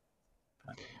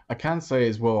 I can say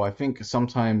as well, I think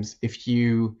sometimes if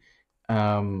you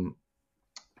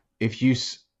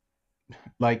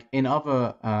like in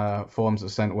other forms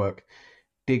of scent work,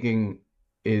 digging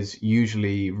is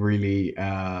usually really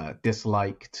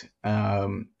disliked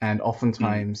and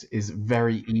oftentimes is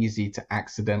very easy to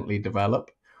accidentally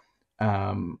develop.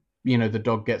 the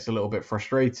dog gets a little bit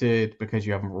frustrated because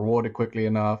you haven't rewarded quickly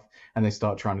enough, and they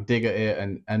start trying to dig at it,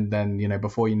 and then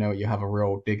before you know it, you have a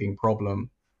real digging problem.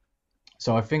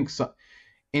 So I think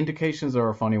indications are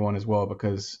a funny one as well,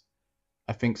 because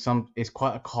I think it's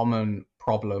quite a common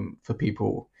problem for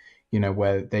people,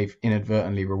 where they've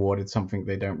inadvertently rewarded something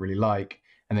they don't really like,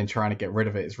 and then trying to get rid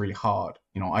of it is really hard.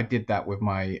 I did that with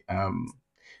my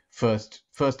first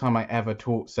time I ever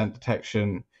taught scent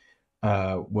detection.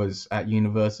 Was at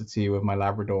university with my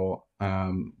Labrador.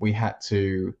 We had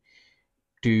to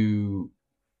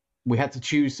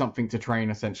choose something to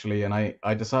train, essentially, and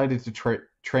I decided to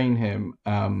train him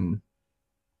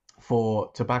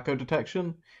for tobacco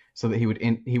detection, so that he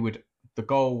would the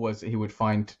goal was he would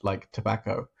find like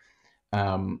tobacco.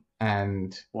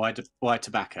 And why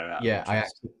tobacco? Yeah,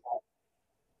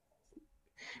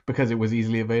 because it was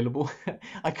easily available.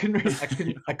 I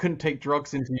couldn't take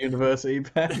drugs into university,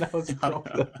 but that was a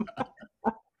problem.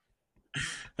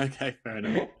 Okay, fair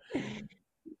enough.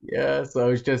 Yeah, so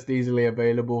it was just easily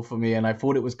available for me, and I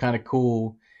thought it was kind of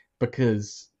cool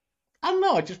because I don't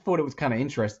know, I just thought it was kind of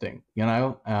interesting,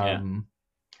 Yeah.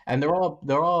 And there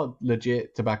are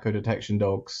legit tobacco detection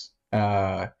dogs, they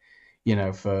are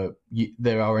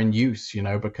in use,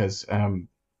 because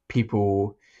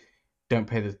people don't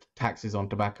pay the taxes on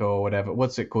tobacco or whatever.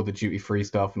 What's it called? The duty-free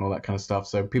stuff and all that kind of stuff.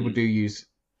 So people do use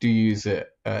it.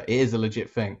 It is a legit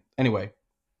thing. Anyway,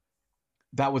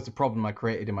 that was the problem I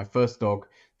created in my first dog.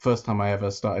 First time I ever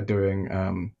started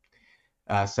doing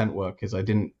scent work, is I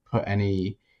didn't put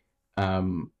any.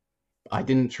 I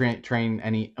didn't train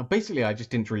any. Basically, I just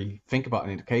didn't really think about an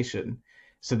indication.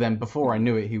 So then, before I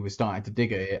knew it, he was starting to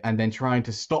dig at it, and then trying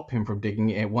to stop him from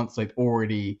digging it once I'd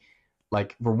already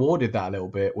rewarded that a little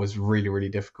bit was really, really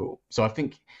difficult. So I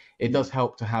think it does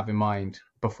help to have in mind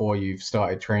before you've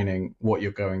started training what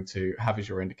you're going to have as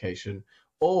your indication,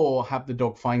 or have the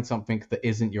dog find something that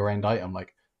isn't your end item.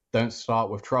 Like, don't start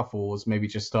with truffles, maybe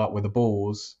just start with the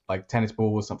balls, like tennis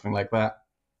balls, something like that.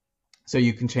 So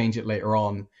you can change it later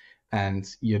on, and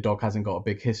your dog hasn't got a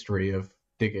big history of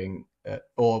digging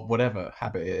or whatever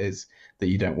habit it is that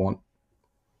you don't want.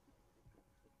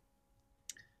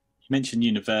 Mentioned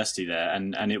university there,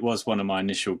 and it was one of my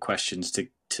initial questions to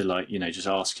just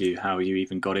ask you how you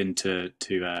even got into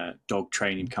dog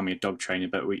training, becoming a dog trainer.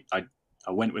 But I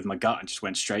went with my gut and just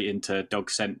went straight into dog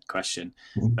scent question.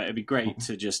 But it'd be great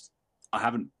to I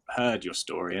haven't heard your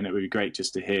story, and it would be great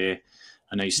just to hear.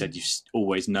 I know you said you've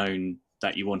always known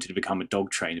that you wanted to become a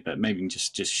dog trainer, but maybe you can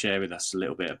just share with us a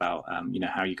little bit about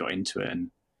how you got into it.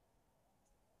 And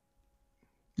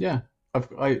yeah.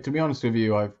 To be honest with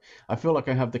you, I feel like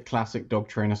I have the classic dog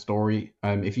trainer story.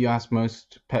 If you ask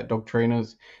most pet dog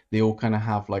trainers, they all kind of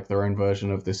have their own version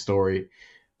of this story,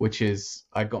 which is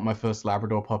I got my first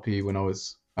Labrador puppy when I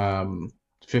was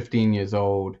 15 years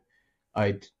old.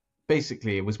 It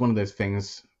was one of those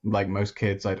things, like most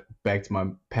kids, I'd begged my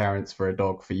parents for a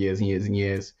dog for years and years and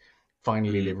years.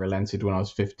 Finally, they relented when I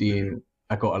was 15.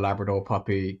 I got a Labrador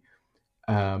puppy.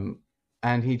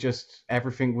 And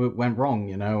everything went wrong,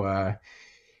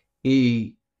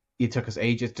 He took us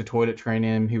ages to toilet train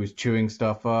him. He was chewing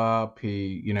stuff up.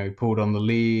 He, pulled on the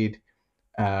lead.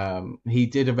 He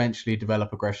did eventually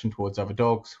develop aggression towards other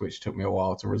dogs, which took me a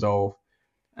while to resolve.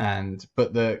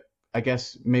 But I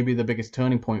guess maybe the biggest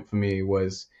turning point for me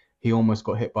was he almost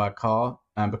got hit by a car,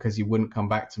 because he wouldn't come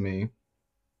back to me.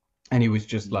 And he was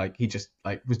just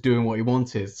was doing what he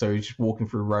wanted. So he was just walking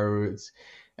through roads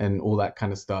and all that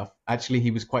kind of stuff. Actually,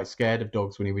 he was quite scared of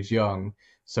dogs when he was young.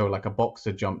 So a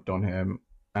boxer jumped on him,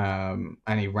 and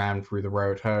he ran through the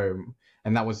road home.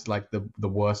 And that was the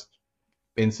worst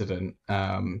incident.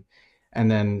 And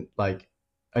then I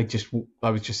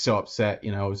was just so upset,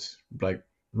 I was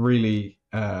really,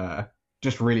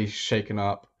 just really shaken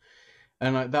up.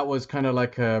 And that was kind of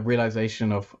a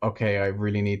realization of, okay, I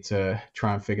really need to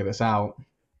try and figure this out.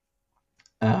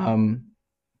 And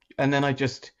then I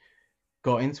just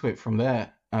got into it from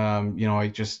there.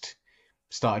 I just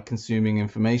started consuming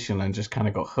information and just kind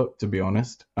of got hooked, to be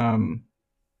honest.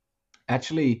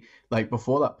 Actually,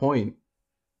 before that point,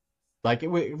 it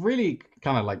really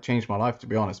kind of changed my life, to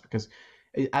be honest, because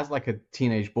as a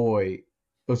teenage boy,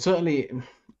 well, certainly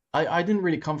I didn't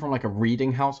really come from a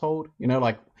reading household,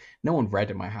 no one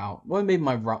read in my house. Well, maybe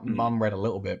my mum read a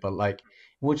little bit, but it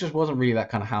just wasn't really that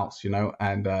kind of house,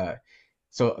 and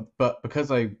but because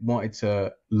I wanted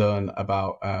to learn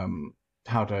about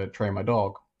how to train my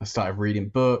dog, I started reading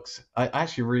books. I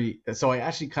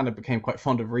actually kind of became quite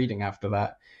fond of reading after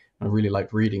that. I really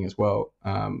liked reading as well.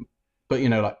 But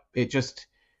it's just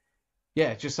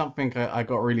something I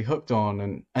got really hooked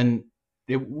on, and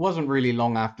it wasn't really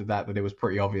long after that it was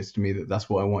pretty obvious to me that that's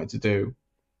what I wanted to do.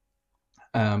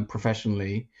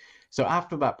 professionally. So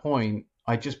after that point,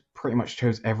 I just pretty much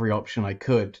chose every option I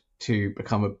could to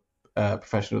become a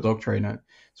professional dog trainer.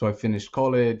 So I finished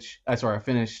college. I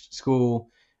finished school.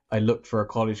 I looked for a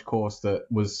college course that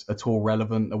was at all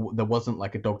relevant. There wasn't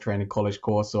like a dog training college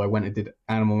course, so I went and did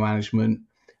animal management,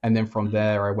 and then from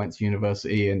there I went to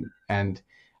university, and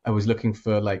I was looking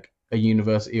for like a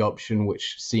university option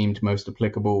which seemed most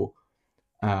applicable.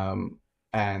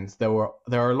 And there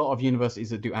are a lot of universities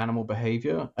that do animal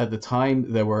behavior. At the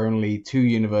time, there were only 2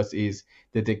 universities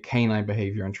that did canine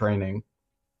behavior and training.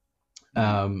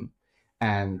 And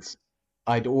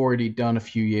I'd already done a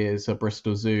few years at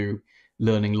Bristol Zoo,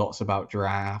 learning lots about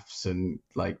giraffes and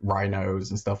like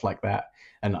rhinos and stuff like that.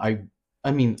 And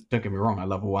I mean, don't get me wrong, I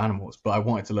love all animals, but I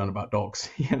wanted to learn about dogs,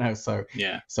 you know. So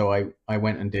so I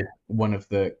went and did one of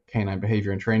the canine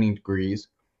behavior and training degrees.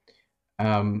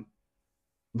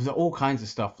 There's all kinds of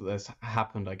stuff that's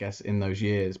happened, I guess, in those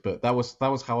years, but that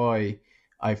was how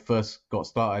I first got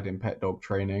started in pet dog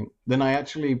training. Then I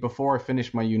actually, before I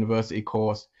finished my university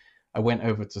course, I went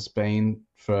over to Spain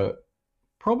for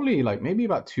probably like maybe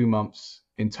about 2 months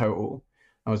in total.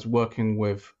 I was working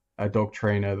with a dog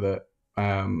trainer that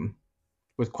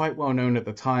was quite well known at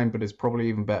the time, but is probably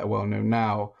even better well known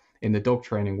now in the dog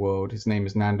training world. His name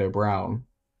is Nando Brown.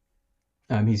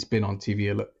 He's been on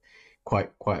TV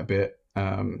quite a bit.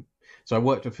 So I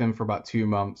worked with him for about 2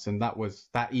 months, and there was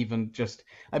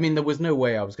no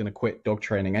way I was going to quit dog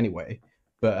training anyway,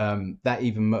 but that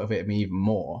even motivated me even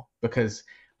more, because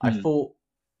I thought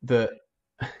that,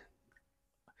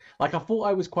 like, I thought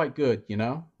I was quite good, you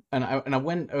know, and I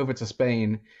went over to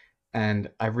Spain, and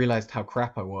I realized how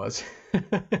crap I was.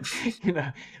 You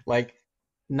know, like,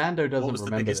 Nando doesn't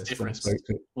remember this when I spoke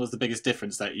to him. What was the biggest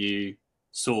difference that you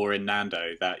saw in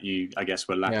Nando that you, I guess,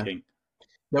 were lacking? Yeah.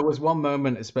 There was one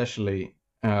moment especially,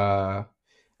 and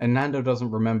Nando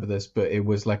doesn't remember this, but it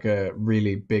was like a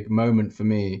really big moment for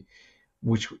me,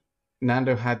 which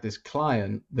Nando had this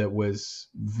client that was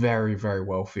very, very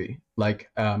wealthy. Like,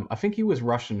 I think he was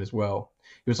Russian as well.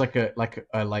 He was like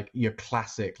your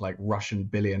classic like Russian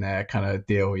billionaire kind of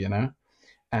deal, you know.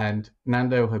 And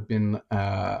Nando had been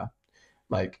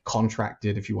like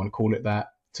contracted, if you want to call it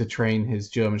that, to train his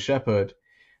German Shepherd,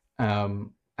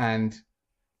 and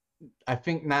I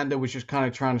think Nando was just kind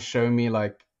of trying to show me,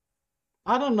 like,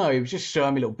 I don't know, he was just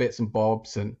showing me little bits and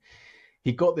bobs, and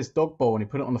he got this dog bowl and he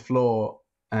put it on the floor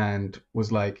and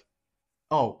was like,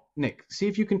 oh, Nick, see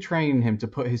if you can train him to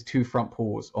put his 2 front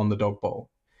paws on the dog bowl.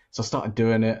 So I started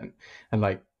doing it, and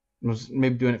like, was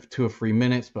maybe doing it for 2 or 3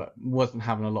 minutes, but wasn't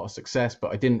having a lot of success.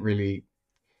 But I didn't really,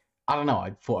 I don't know,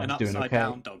 I thought I was doing okay. An upside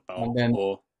down dog bowl, and then,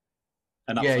 or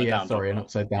an upside down dog bowl? An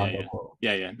upside down dog bowl.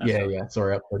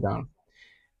 Sorry, upside down.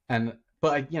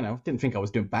 But I, you know, didn't think I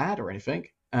was doing bad or anything.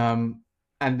 And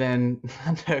then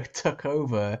Nando took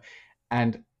over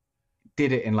and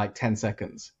did it in like 10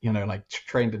 seconds, you know, like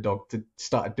trained a dog to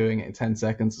start doing it in 10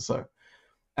 seconds or so.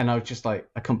 And I was just like,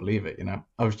 I couldn't believe it, you know.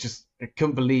 I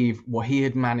couldn't believe what he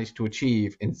had managed to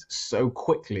achieve in so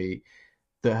quickly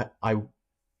that I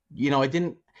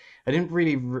didn't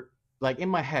really, like, in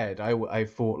my head, I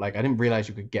thought, like, I didn't realize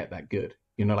you could get that good,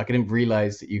 you know, like, I didn't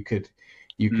realize that you could,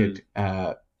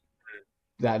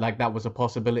 that like that was a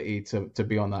possibility to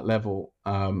be on that level.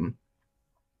 So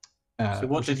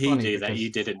what did he do that you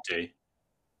didn't do?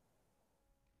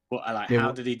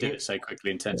 How did he do it so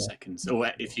quickly in 10 seconds?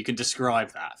 Or if you can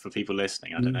describe that for people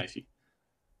listening, I don't know if you.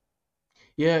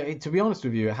 Yeah, to be honest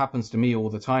with you, it happens to me all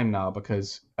the time now,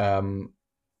 because when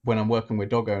I'm working with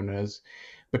dog owners,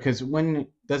 because when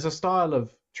there's a style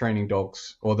of training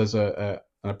dogs, or there's an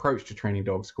approach to training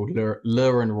dogs called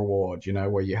lure and reward, you know,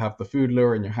 where you have the food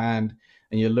lure in your hand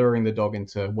and you're luring the dog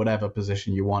into whatever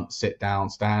position you want, sit down,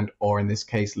 stand, or in this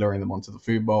case, luring them onto the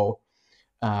food bowl.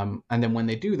 And then when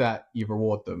they do that, you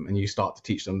reward them and you start to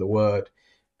teach them the word.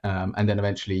 And then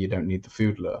eventually you don't need the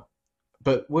food lure.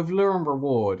 But with lure and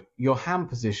reward, your hand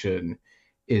position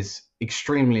is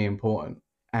extremely important.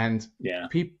 And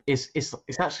it's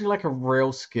actually like a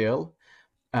real skill.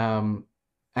 And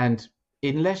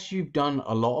unless you've done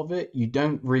a lot of it, you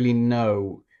don't really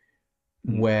know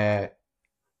where,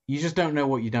 you just don't know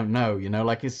what you don't know, you know,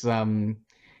 like it's, and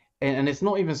it's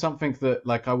not even something that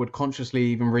like I would consciously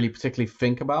even really particularly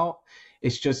think about.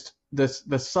 It's just the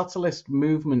subtlest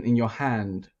movement in your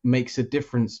hand makes a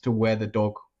difference to where the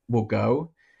dog will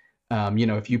go. You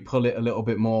know, if you pull it a little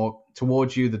bit more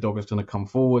towards you, the dog is going to come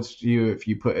forwards to you. If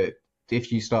you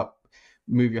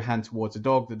move your hand towards the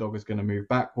dog is going to move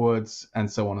backwards,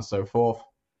 and so on and so forth.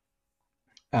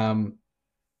 And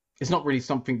it's not really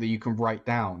something that you can write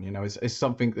down. It's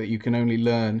something that you can only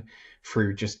learn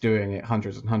through just doing it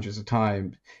hundreds and hundreds of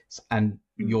times, and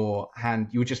you'll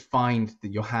just find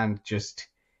that your hand just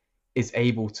is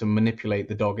able to manipulate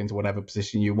the dog into whatever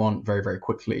position you want very, very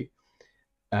quickly.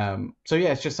 So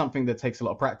yeah, it's just something that takes a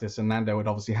lot of practice, and Nando had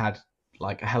obviously had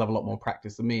like a hell of a lot more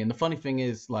practice than me. And the funny thing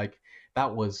is, like,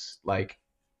 that was like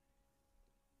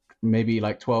maybe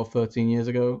like 12, 13 years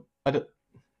ago,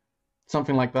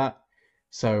 something like that.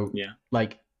 So yeah,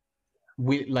 like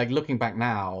looking back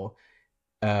now,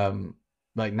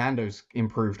 like Nando's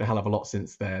improved a hell of a lot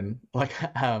since then. Like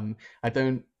I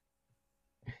don't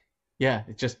yeah,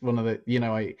 it's just one of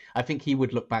the, I think he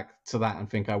would look back to that and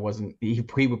think I wasn't,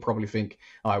 he would probably think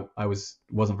I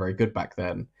wasn't very good back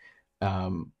then.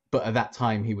 But at that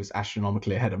time he was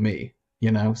astronomically ahead of me,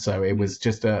 so it was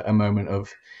just a moment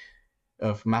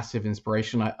of massive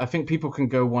inspiration. I think people can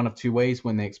go one of two ways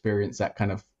when they experience that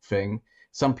kind of thing.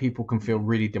 Some people can feel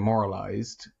really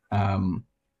demoralized,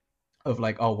 of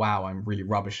like, oh wow, I'm really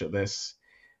rubbish at this.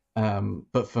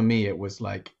 But for me, it was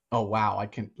like, oh wow, I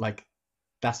can, like,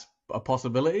 that's a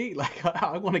possibility. Like,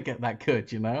 I want to get that good,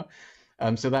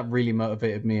 So that really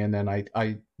motivated me. And then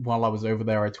I while I was over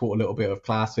there, I taught a little bit of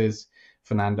classes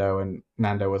for Nando, and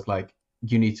Nando was like,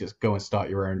 you need to go and start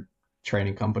your own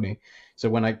training company. So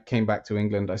when I came back to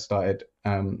England, I started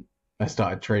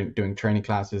doing training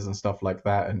classes and stuff like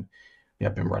that. And yeah,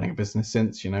 I've been running a business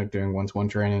since, doing one-to-one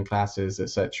training classes,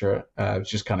 etc. It's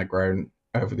just kind of grown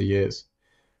over the years.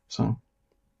 So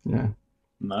yeah.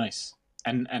 Nice.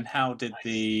 And how did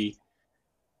the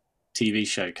TV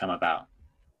show come about?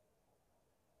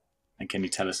 And can you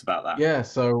tell us about that? Yeah,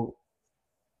 so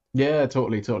yeah,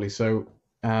 totally. So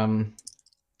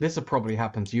this will probably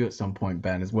happen to you at some point,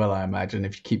 Ben, as well, I imagine,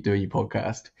 if you keep doing your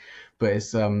podcast. But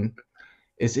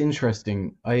it's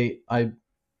interesting. I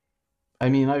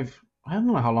mean, I don't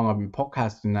know how long I've been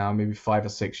podcasting now, maybe 5 or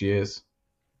 6 years,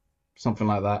 something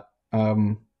like that.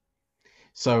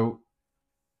 So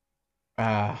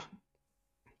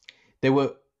they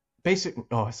were basically,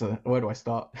 so where do I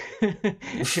start? I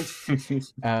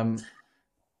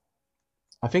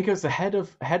think it was the head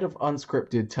of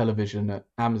unscripted television at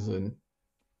Amazon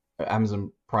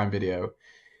Prime Video,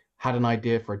 had an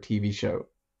idea for a TV show.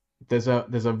 There's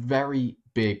a very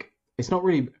big, it's not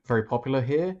really very popular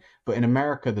here, but in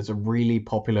America there's a really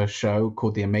popular show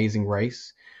called The Amazing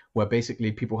Race, where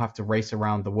basically people have to race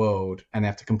around the world and they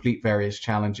have to complete various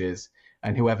challenges,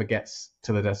 and whoever gets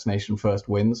to the destination first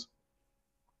wins.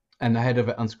 And the head of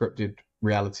unscripted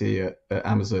reality at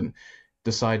Amazon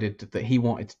decided that he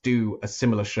wanted to do a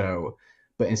similar show,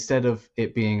 but instead of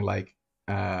it being like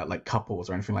couples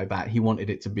or anything like that, he wanted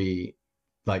it to be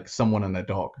like someone and their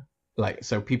dog. Like,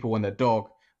 so people and their dog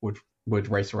would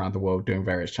race around the world doing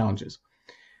various challenges.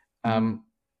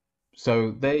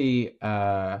 So they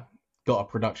got a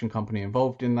production company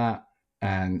involved in that,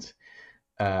 and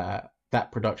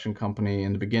that production company,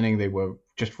 in the beginning, they were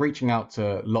just reaching out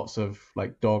to lots of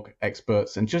like dog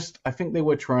experts, and just, I think they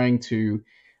were trying to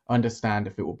understand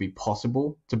if it would be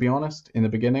possible, to be honest, in the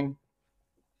beginning.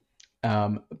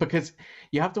 Because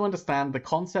you have to understand, the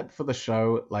concept for the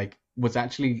show like was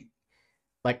actually,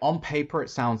 like, on paper it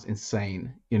sounds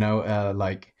insane,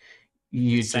 like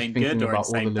you're just thinking about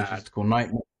all the logistical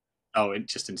nightmares. Oh,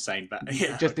 it's just insane, but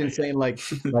yeah, just okay, insane, yeah.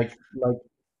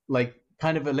 like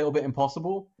kind of a little bit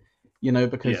impossible,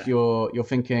 because you're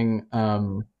thinking,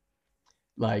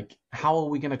 like, how are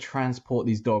we going to transport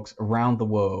these dogs around the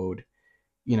world?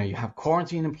 You have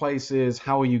quarantine in places.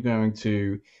 How are you going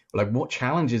to, like, what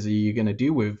challenges are you going to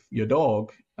do with your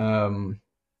dog?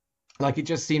 Like, it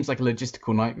just seems like a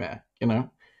logistical nightmare,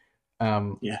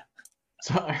 Yeah.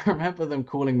 So I remember them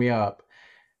calling me up,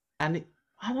 and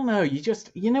I don't know,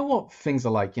 you know what things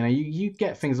are like, you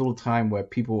get things all the time where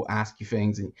people ask you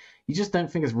things and you just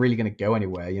don't think it's really going to go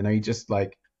anywhere, you just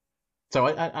like, so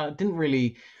I didn't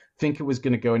really think it was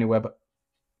going to go anywhere,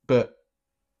 but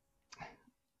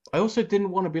I also didn't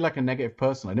want to be like a negative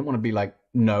person. I didn't want to be like,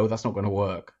 no, that's not going to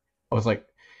work. I was like,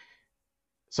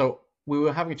 so we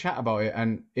were having a chat about it,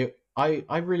 and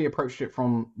I really approached it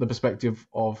from the perspective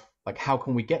of like, how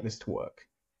can we get this to work?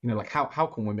 Like, how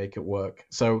can we make it work?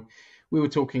 So we were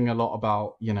talking a lot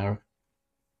about,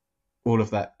 all of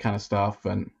that kind of stuff,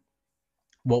 and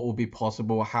what will be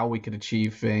possible, how we could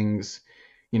achieve things,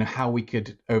 how we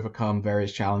could overcome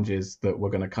various challenges that were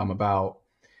going to come about.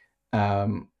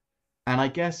 And I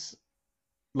guess,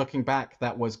 looking back,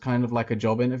 that was kind of like a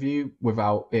job interview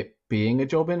without it being a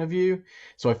job interview.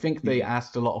 So I think they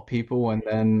asked a lot of people, and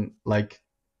then like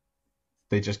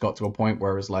they just got to a point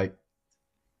where it was like,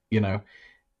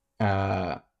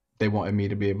 they wanted me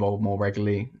to be involved more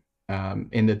regularly.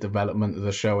 in the development of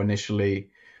the show initially.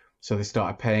 So they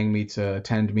started paying me to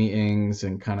attend meetings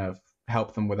and kind of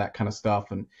help them with that kind of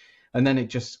stuff. And then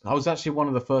I was actually one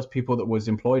of the first people that was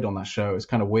employed on that show. It's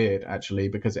kind of weird, actually,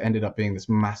 because it ended up being this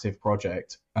massive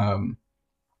project.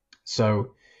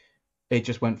 So it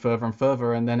just went further and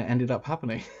further, and then it ended up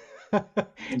happening.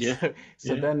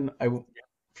 So then I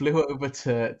flew over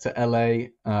to LA.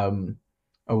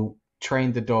 I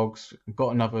trained the dogs,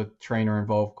 got another trainer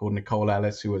involved called Nicole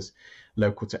Ellis, who was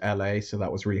local to LA. So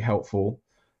that was really helpful.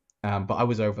 But I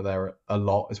was over there a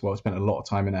lot as well. I spent a lot of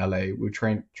time in LA. We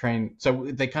trained. So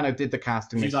they kind of did the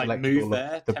casting. Did you like move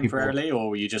there temporarily, or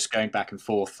were you just going back and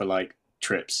forth for like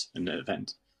trips and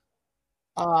events?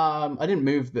 I didn't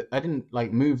move. I didn't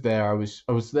like move there. I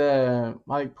was there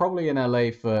like probably in LA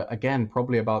for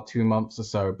probably about 2 months or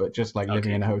so, but just like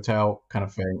living in a hotel kind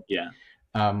of thing. Yeah.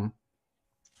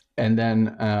 And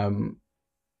then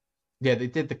they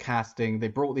did the casting. They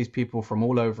brought these people from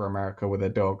all over America with their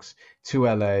dogs to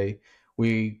LA.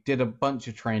 We did a bunch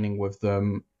of training with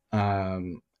them,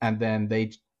 and then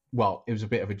it was a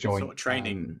bit of a joint. What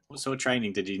sort of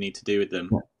training did you need to do with them?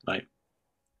 Like,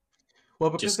 well,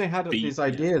 because they had these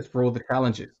ideas for all the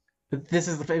challenges.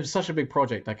 It was such a big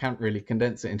project. I can't really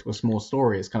condense it into a small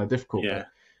story. It's kind of difficult. Yeah.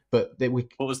 But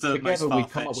what was the most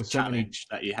far-fetched challenge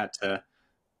that you had to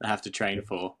have to train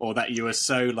for, or that you were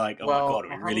so like, oh my god,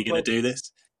 are we really going to do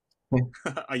this?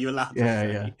 Are you allowed to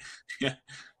say? Yeah.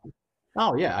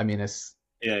 Oh yeah, I mean it's.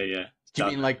 Yeah. Do you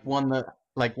mean like one that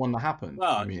happened?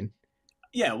 Well, I mean.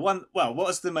 Yeah, one. Well, what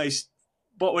was the most?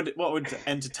 What would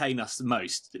entertain us the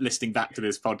most listening back to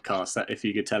this podcast? That if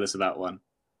you could tell us about one.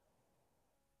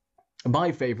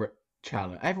 My favorite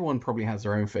challenge. Everyone probably has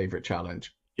their own favorite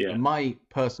challenge. Yeah. My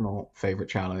personal favorite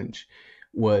challenge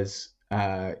was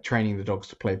training the dogs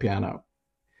to play piano.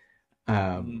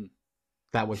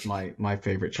 That was my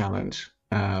favorite challenge,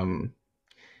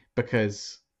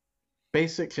 because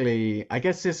basically, I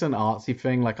guess it's an artsy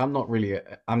thing. Like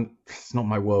it's not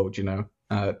my world,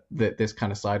 this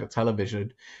kind of side of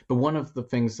television. But one of the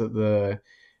things that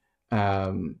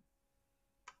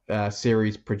the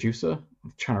series producer,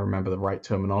 I'm trying to remember the right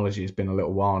terminology, it's been a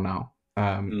little while now,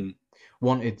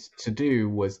 wanted to do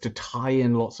was to tie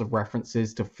in lots of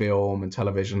references to film and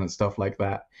television and stuff like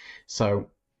that. So,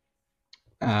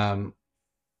 and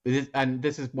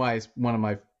this is why it's one of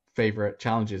my favorite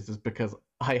challenges, is because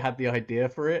I had the idea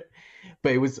for it,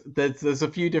 but there's a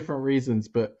few different reasons.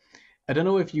 But I don't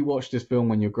know if you watched this film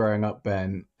when you're growing up,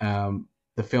 Ben,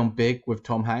 the film Big with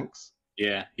Tom Hanks.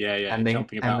 Yeah. And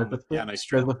jumping about the piano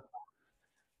string.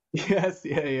 Yes,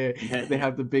 yeah. They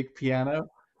have the big piano.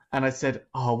 And I said,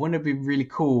 oh, wouldn't it be really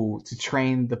cool to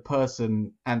train the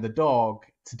person and the dog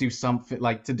to do something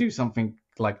like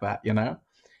that,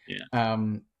 Yeah.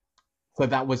 So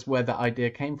that was where the idea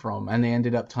came from, and they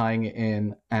ended up tying it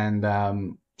in, and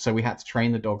so we had to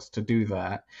train the dogs to do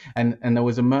that. And there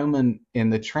was a moment in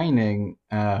the training,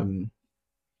 I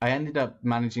ended up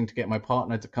managing to get my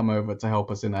partner to come over to help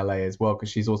us in LA as well, because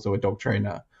she's also a dog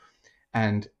trainer,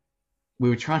 and we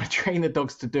were trying to train the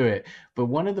dogs to do it. But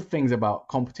one of the things about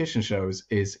competition shows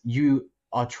is you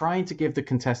are trying to give the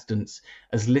contestants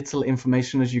as little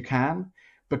information as you can,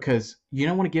 because you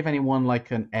don't want to give anyone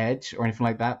like an edge or anything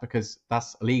like that, because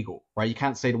that's illegal, right? You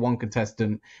can't say to one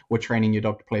contestant, we're training your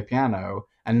dog to play piano,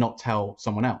 and not tell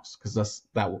someone else, because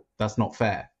that's not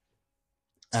fair.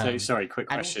 So sorry, quick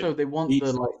question. And also they want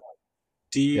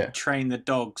do you train the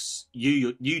dogs?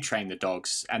 You train the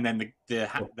dogs, and then the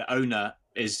owner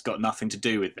is got nothing to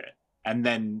do with it, and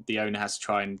then the owner has to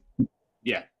try and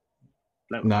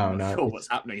No, sure what's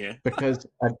happening here, because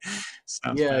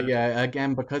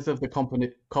again, because of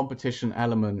the competition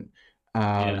element,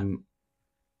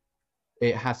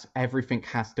 everything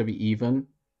has to be even.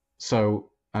 So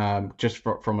just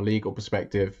from a legal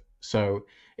perspective, so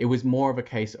it was more of a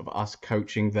case of us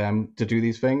coaching them to do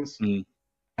these things.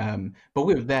 But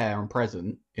we were there and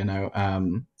present,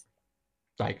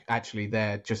 like actually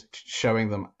there, just showing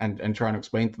them and trying to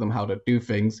explain to them how to do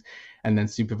things, and then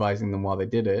supervising them while they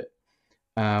did it.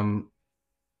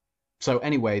 So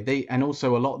anyway, they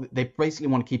basically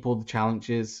want to keep all the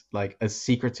challenges like as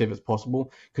secretive as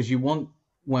possible, because you want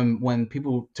when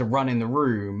people to run in the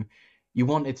room, you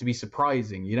want it to be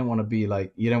surprising. You don't want to be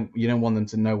like you don't want them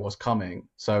to know what's coming.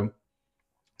 So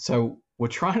we're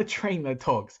trying to train their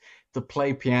dogs to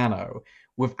play piano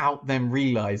without them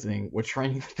realizing we're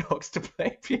training the dogs to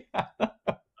play piano.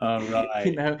 Oh,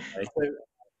 right.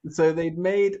 So they'd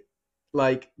made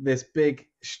like this big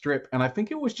strip, and I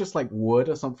think it was just like wood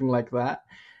or something like that.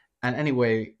 And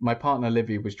anyway, my partner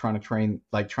Livy was trying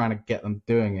to get them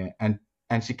doing it, and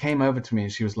she came over to me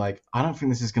and she was like, I don't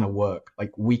think this is gonna work.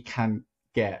 Like, we can't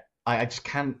get I just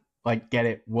can't like get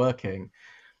it working.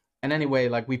 And anyway,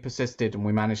 like we persisted and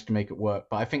we managed to make it work.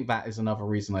 But I think that is another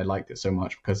reason I liked it so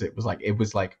much, because it was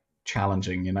like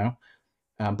challenging, you know.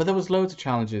 But there was loads of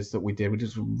challenges that we did. We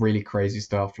did some really crazy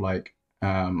stuff, like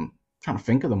trying to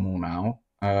think of them all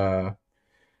now.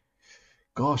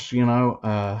 Gosh, you know,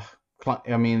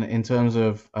 I mean, in terms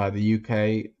of the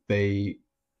UK, they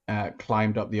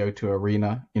climbed up the O2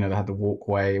 Arena. You know, they had the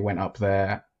walkway, went up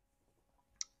there.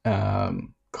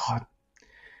 God,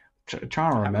 trying to I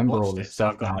haven't remember all watched this it, so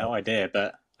stuff I've got now. no idea.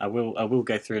 But I will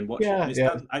go through and watch it. Yeah, And it's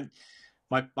yeah.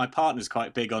 my partner's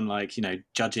quite big on, like, you know,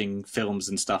 judging films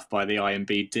and stuff by the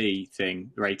IMDb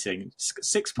rating.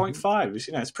 6.5.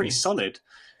 You know, it's pretty solid.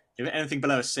 If anything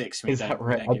below a 6, we Is that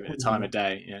right? don't give it a time of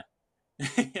day. Yeah,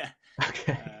 yeah.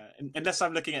 Okay. Unless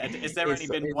I'm looking at it, has there It's-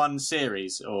 only been one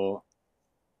series, or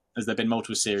has there been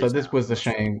multiple series? So this now? was the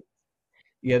shame.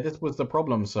 Yeah, this was the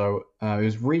problem. So it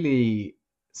was really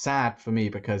sad for me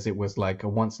because it was like a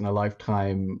once in a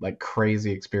lifetime, like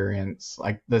crazy experience.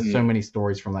 Like there's so many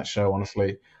stories from that show,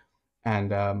 honestly. And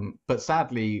but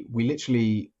sadly, we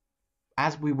literally,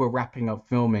 as we were wrapping up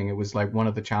filming, it was like one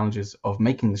of the challenges of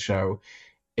making the show.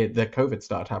 The COVID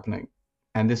started happening,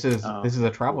 and this is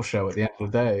a travel show at the end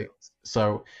of the day.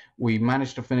 So we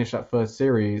managed to finish that first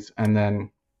series, and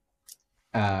then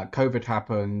COVID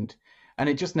happened, and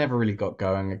it just never really got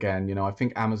going again. You know, I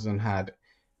think Amazon had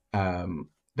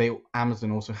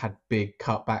Amazon also had big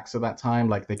cutbacks at that time.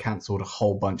 Like they cancelled a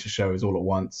whole bunch of shows all at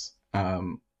once.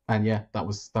 And yeah, that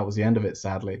was the end of it,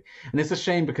 sadly. And it's a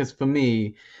shame because for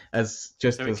me, as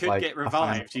just so as it could like get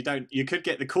revived. You could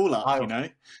get the call up. You know,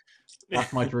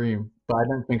 that's my dream, but I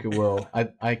don't think it will.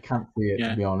 I can't see it,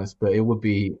 to be honest, but it would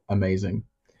be amazing.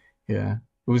 Yeah,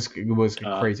 it was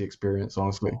a crazy experience,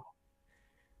 honestly.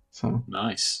 So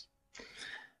nice.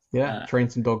 Yeah,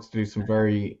 trained some dogs to do some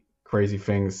very crazy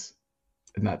things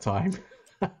in that time.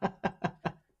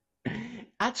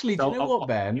 Actually, do you know what,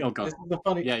 Ben? This is the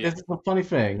funny. This is the funny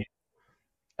thing.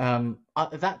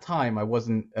 At that time, I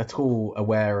wasn't at all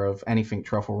aware of anything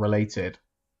truffle related.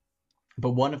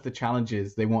 But one of the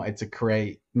challenges they wanted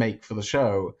to make for the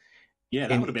show, that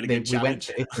would have been a good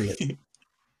challenge.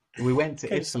 We went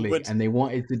to Italy, and they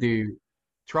wanted to do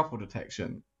truffle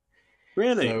detection.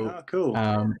 Really? So, cool.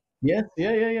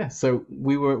 Yeah. So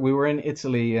we were in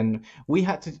Italy, and we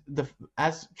had to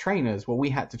as trainers, what we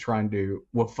had to try and do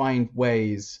was find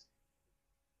ways.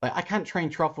 Like I can't train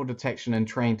truffle detection and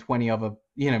train 20 other,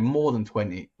 more than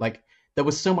 20. Like there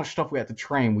was so much stuff we had to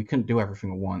train, we couldn't do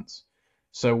everything at once.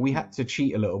 So we had to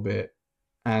cheat a little bit,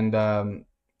 and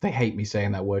they hate me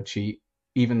saying that word cheat,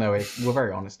 even though we're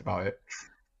very honest about it.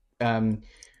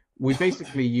 We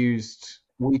basically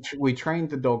we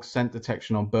trained the dog scent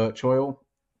detection on birch oil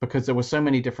because there were so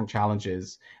many different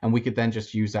challenges, and we could then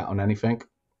just use that on anything.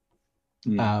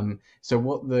 So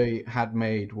what they had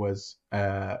made was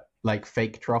like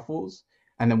fake truffles,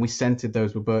 and then we scented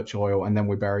those with birch oil, and then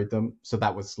we buried them. So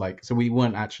that was so we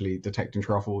weren't actually detecting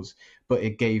truffles, but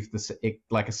it gave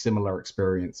like a similar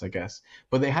experience, I guess.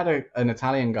 But they had an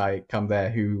Italian guy come there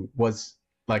who was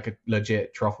like a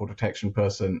legit truffle detection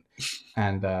person,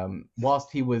 and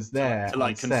whilst he was there to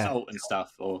like consult and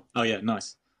stuff, or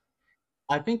nice.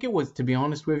 I think it was, to be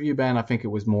honest with you, Ben, I think it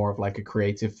was more of like a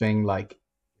creative thing, like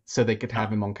so they could have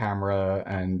him on camera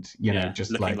and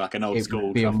just looking like an old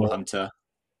school truffle hunter.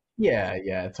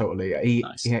 Yeah, totally.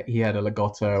 He had a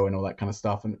legato and all that kind of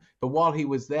stuff, but while he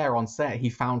was there on set, he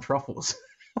found truffles.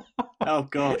 Oh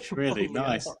gosh, really?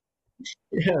 Nice.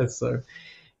 Yeah, so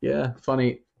yeah,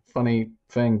 funny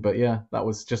thing, but yeah, that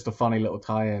was just a funny little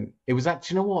tie-in. It was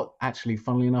actually, you know what? Actually,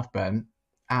 funnily enough, Ben,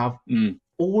 out of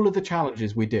all of the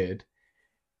challenges we did,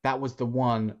 that was the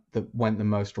one that went the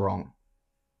most wrong.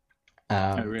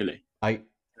 Oh really? I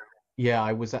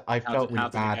felt really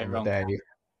bad on the day.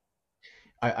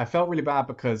 I felt really bad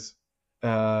because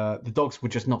the dogs were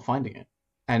just not finding it.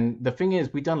 And the thing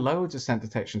is, we'd done loads of scent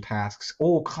detection tasks,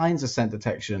 all kinds of scent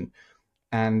detection,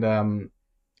 and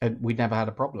we'd never had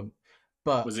a problem.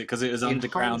 But was it because it was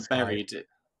underground buried?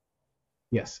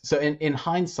 Yes. So in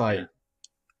hindsight,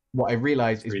 what I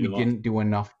realized is we didn't do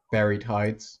enough buried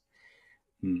hides,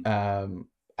 and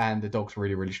the dogs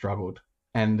really, really struggled.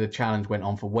 And the challenge went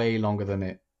on for way longer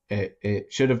than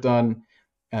it should have done.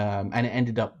 And it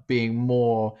ended up being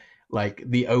more like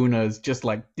the owners just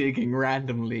like digging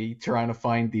randomly trying to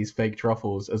find these fake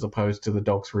truffles, as opposed to the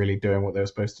dogs really doing what they were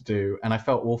supposed to do. And I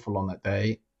felt awful on that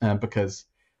day because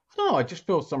I don't know, I just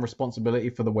feel some responsibility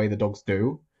for the way the dogs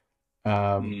do.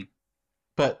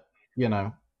 But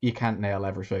you can't nail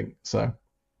everything. So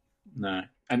no,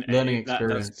 and learning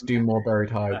experience, do more buried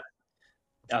hide.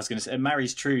 I was going to say, it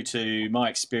marries true to my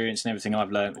experience and everything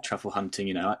I've learned with truffle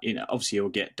hunting. Obviously you'll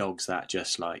get dogs that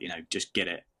just like, just get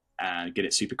it and get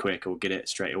it super quick or get it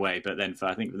straight away. But then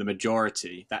I think for the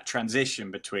majority, that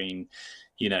transition between,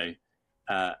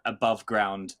 above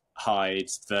ground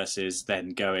hides versus then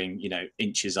going,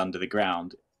 inches under the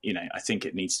ground, I think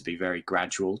it needs to be very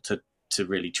gradual to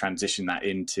really transition that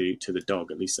into the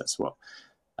dog. At least that's what.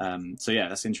 So yeah,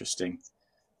 that's interesting.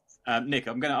 Nick,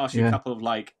 I'm going to ask you a couple of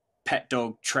like pet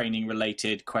dog training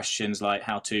related questions, like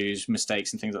how to's,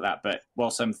 mistakes, and things like that. But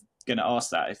whilst I'm going to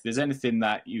ask that, if there's anything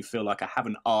that you feel like I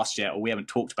haven't asked yet or we haven't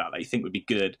talked about that you think would be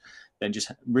good, then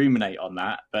just ruminate on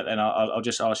that. But then I'll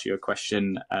just ask you a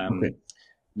question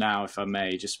now, if I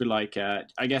may. Just be like,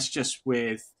 I guess just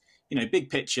with, big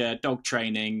picture, dog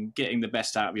training, getting the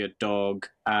best out of your dog.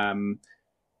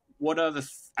 What are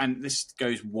and this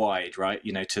goes wide, right?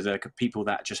 To the people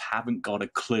that just haven't got a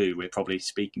clue, we're probably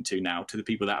speaking to now, to the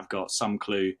people that have got some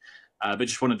clue, but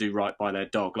just want to do right by their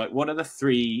dog. Like, what are the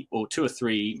two or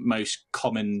three most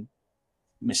common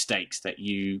mistakes that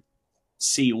you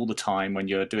see all the time when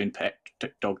you're doing pet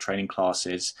dog training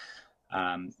classes?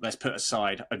 Let's put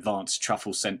aside advanced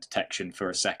truffle scent detection for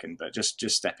a second, but just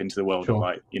step into the world of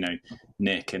like,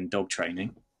 Nick and dog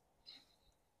training.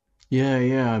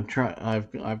 Yeah.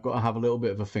 I've got to have a little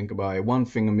bit of a think about it. One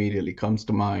thing immediately comes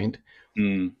to mind.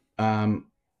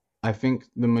 I think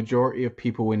the majority of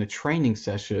people in a training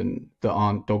session that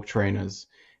aren't dog trainers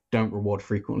don't reward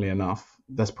frequently enough.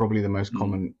 That's probably the most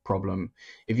common problem.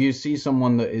 If you see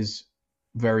someone that is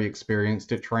very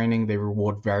experienced at training, they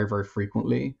reward very, very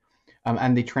frequently.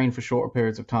 And they train for shorter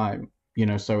periods of time,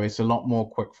 so it's a lot more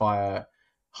quick fire,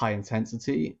 high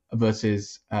intensity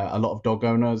versus a lot of dog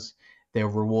owners. They'll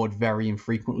reward very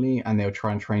infrequently and they'll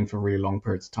try and train for really long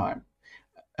periods of time.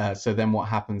 So then what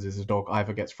happens is the dog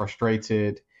either gets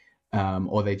frustrated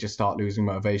or they just start losing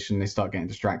motivation. They start getting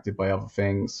distracted by other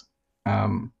things.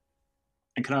 And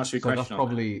can I ask you a question? That's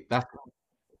probably that.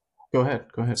 Go ahead.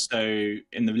 So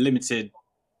in the limited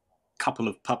couple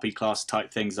of puppy class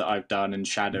type things that I've done and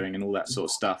shadowing and all that sort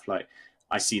of stuff, like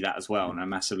I see that as well, and I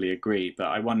massively agree. But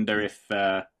I wonder if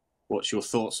what's your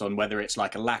thoughts on whether it's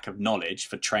like a lack of knowledge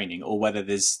for training or whether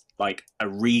there's like a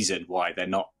reason why they're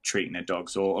not treating their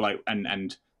dogs, or like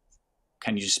and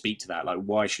can you just speak to that? Like,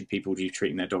 why should people be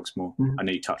treating their dogs more? I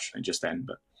know you touched on it just then,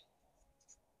 but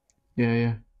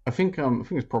yeah. I think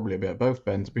it's probably a bit of both,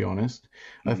 Ben, to be honest.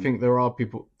 I think there are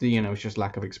people, it's just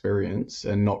lack of experience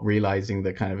and not realizing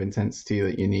the kind of intensity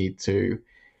that you need to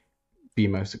be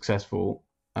most successful.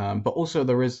 But also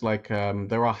there is like,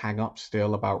 there are hang-ups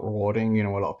still about rewarding.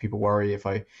 A lot of people worry if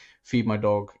I feed my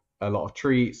dog a lot of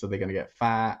treats, are they going to get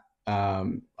fat?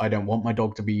 I don't want my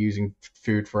dog to be using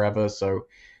food forever, so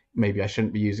maybe I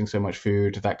shouldn't be using so much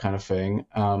food, that kind of thing.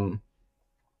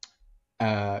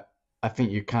 I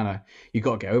think you got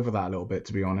to get over that a little bit,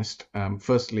 to be honest.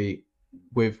 Firstly,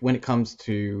 when it comes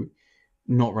to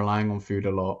not relying on food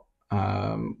a lot,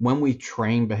 when we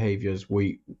train behaviors,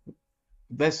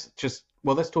 let's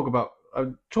talk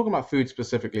about food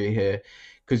specifically here,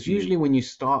 because usually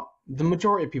the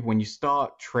majority of people, when you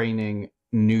start training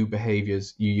new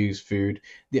behaviors, you use food.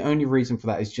 The only reason for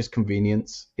that is just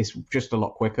convenience. It's just a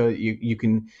lot quicker. You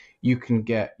can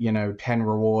get 10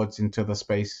 rewards into the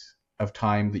space of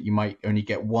time that you might only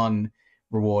get one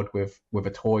reward with a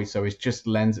toy. So it just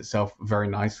lends itself very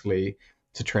nicely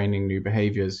to training new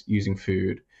behaviors using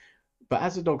food. But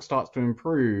as the dog starts to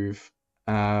improve,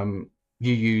 you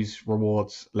use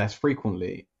rewards less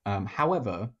frequently.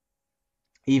 However,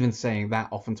 even saying that,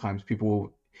 oftentimes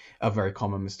a very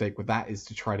common mistake with that is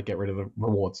to try to get rid of the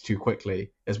rewards too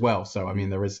quickly as well. So I mean,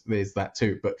 there's that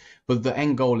too. But the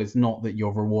end goal is not that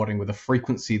you're rewarding with a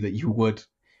frequency that you would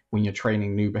when you're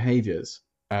training new behaviors.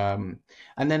 And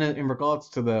then in regards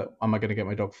to the am I going to get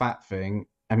my dog fat thing,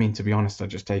 I mean, to be honest, I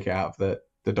just take it out of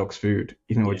the dog's food,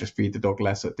 or just feed the dog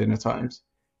less at dinner times,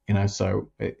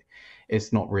 so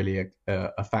it's not really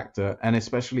a factor. And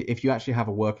especially if you actually have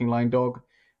a working line dog,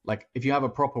 like if you have a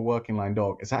proper working line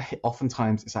dog,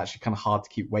 oftentimes it's actually kind of hard to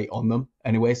keep weight on them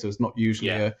anyway, so it's not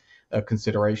usually a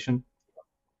consideration.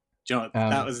 John,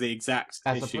 that was the exact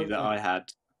issue that I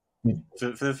had. For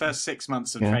the first 6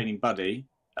 months of training Buddy,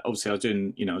 obviously I was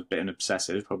doing, a bit of an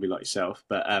obsessive, probably like yourself,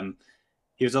 but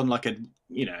he was on like a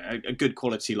good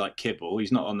quality like kibble.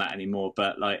 He's not on that anymore,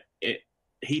 but like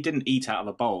he didn't eat out of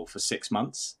a bowl for 6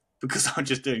 months because I'm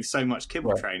just doing so much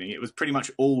kibble training. It was pretty much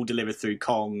all delivered through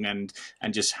Kong and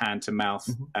just hand to mouth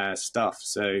stuff.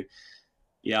 So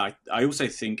yeah, I also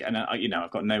think, and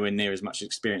I've got nowhere near as much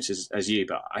experience as you,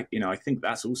 but I think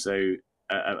that's also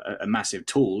a massive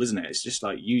tool, isn't it? It's just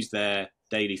like use their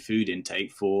daily food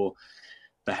intake for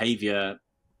behavior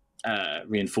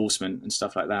reinforcement and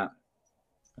stuff like that.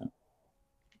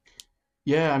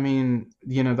 Yeah, I mean,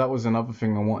 that was another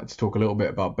thing I wanted to talk a little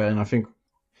bit about, Ben. I think,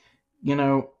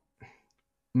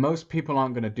 most people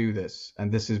aren't going to do this,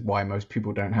 and this is why most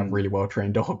people don't have really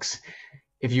well-trained dogs.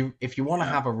 If you want to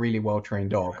have a really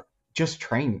well-trained dog, just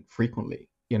train frequently.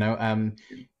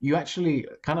 You actually,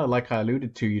 kind of like I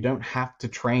alluded to, you don't have to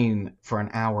train for an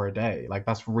hour a day. Like,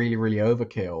 that's really, really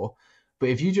overkill. But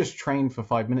if you just train for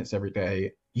 5 minutes every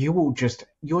day, your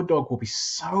dog will be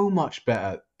so much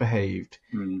better behaved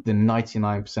than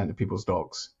 99% of people's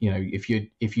dogs.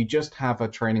 If you just have a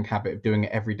training habit of doing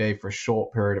it every day for a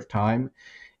short period of time,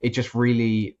 it just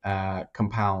really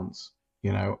compounds.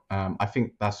 I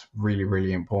think that's really,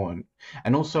 really important.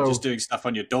 And also just doing stuff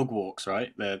on your dog walks,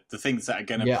 right? The things that are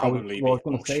going to probably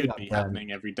should be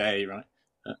happening every day, right?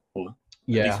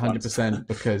 Yeah, 100%.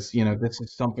 Because this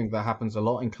is something that happens a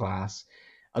lot in class.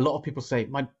 A lot of people say,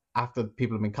 after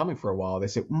people have been coming for a while, they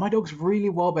say, my dog's really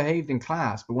well behaved in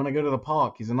class, but when I go to the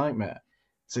park, he's a nightmare.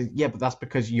 So yeah, but that's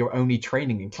because you're only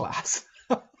training in class.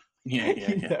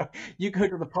 Yeah. You go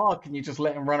to the park and you just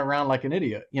let him run around like an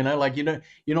idiot. You're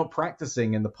not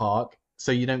practicing in the park,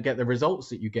 so you don't get the results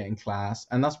that you get in class.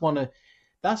 And that's one of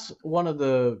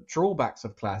the drawbacks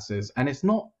of classes. And it's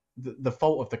not the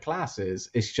fault of the classes.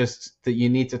 It's just that you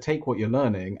need to take what you're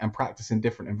learning and practice in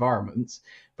different environments,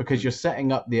 because you're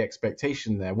setting up the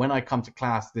expectation there. When I come to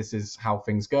class, this is how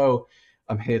things go.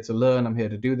 I'm here to learn. I'm here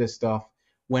to do this stuff.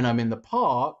 When I'm in the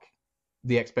park,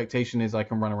 the expectation is I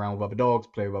can run around with other dogs,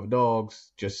 play with other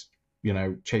dogs, just,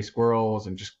 chase squirrels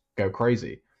and just go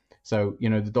crazy. So,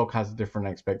 the dog has a different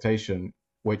expectation,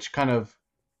 which kind of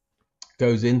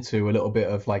goes into a little bit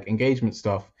of like engagement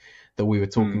stuff that we were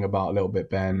talking about a little bit,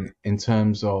 Ben, in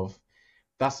terms of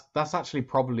that's actually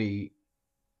probably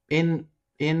in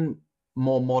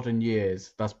more modern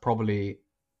years, that's probably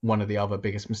one of the other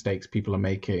biggest mistakes people are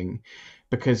making,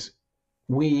 because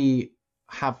we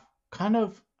have kind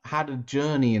of had a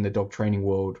journey in the dog training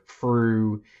world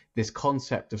through this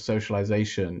concept of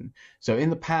socialization. So in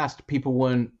the past, people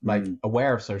weren't like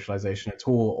aware of socialization at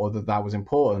all, or that was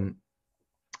important.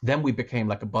 Then we became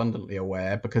like abundantly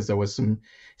aware, because there was some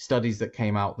studies that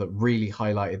came out that really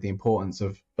highlighted the importance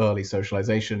of early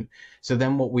socialization. So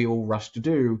then what we all rushed to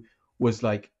do was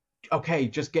like, okay,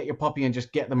 just get your puppy and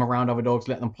just get them around other dogs,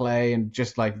 let them play, and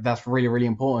just like, that's really, really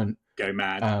important. Go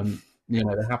mad. They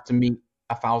have to meet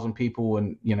 1,000 people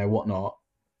and whatnot.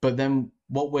 But then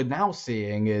what we're now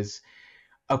seeing is,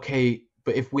 okay,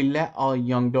 but if we let our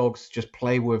young dogs just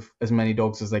play with as many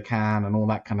dogs as they can and all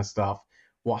that kind of stuff,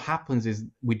 what happens is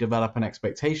we develop an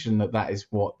expectation that is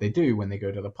what they do when they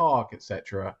go to the park,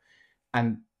 etc.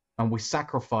 And we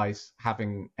sacrifice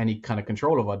having any kind of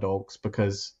control of our dogs,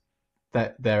 because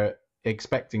they're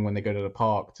expecting when they go to the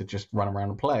park to just run around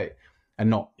and play and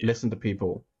not listen to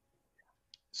people.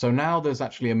 So now there's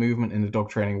actually a movement in the dog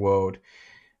training world,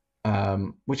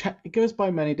 which it goes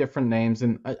by many different names.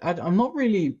 And I'm not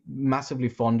really massively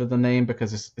fond of the name,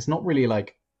 because it's not really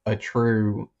like a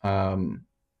true,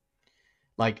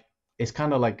 like, it's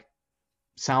kind of like,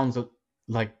 sounds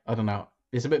like, I don't know,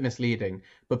 it's a bit misleading,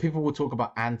 but people will talk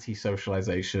about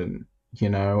anti-socialization,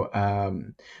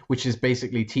 which is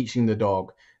basically teaching the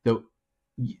dog that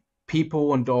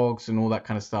people and dogs and all that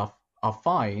kind of stuff are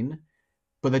fine,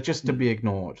 but they're just to be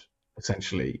ignored,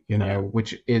 essentially,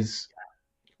 which is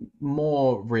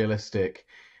more realistic.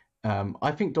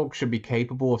 I think dogs should be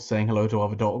capable of saying hello to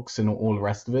other dogs and all the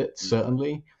rest of it,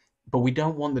 certainly. But we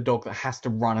don't want the dog that has to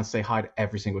run and say hi to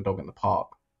every single dog in the park.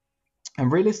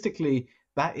 And realistically,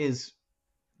 that is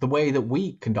the way that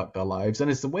we conduct our lives,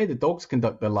 and it's the way the dogs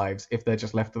conduct their lives if they're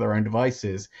just left to their own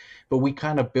devices. But we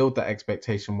kind of build that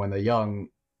expectation when they're young,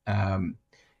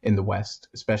 in the West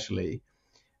especially.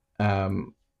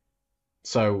 Losing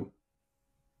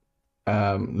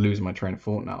my train of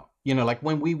thought now. Like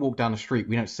when we walk down the street,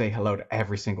 we don't say hello to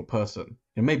every single person.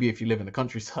 Maybe if you live in the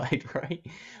countryside, right?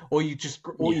 Or you just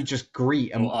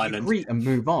greet and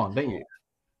move on, don't you?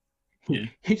 Yeah.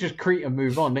 You just greet and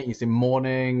move on, don't you? Say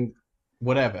morning,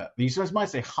 whatever. You just might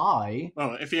say hi.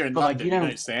 Well, if you're in London, you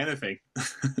don't say anything.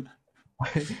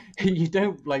 You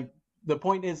don't, like, the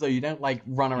point is though, you don't like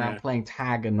run around playing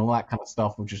tag and all that kind of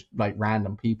stuff with just like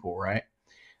random people, right?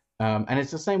 And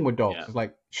it's the same with dogs. It's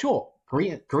like, sure,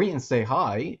 greet and say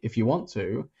hi if you want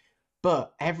to,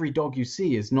 but every dog you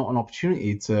see is not an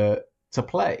opportunity to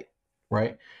play,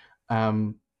 right?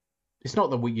 It's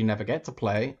not that you never get to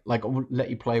play. Like, I'll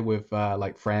let you play with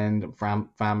like friend and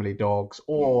family dogs,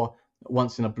 or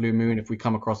once in a blue moon, if we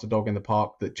come across a dog in the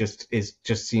park that just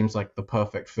seems like the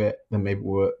perfect fit, then maybe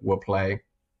we'll play.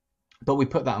 But we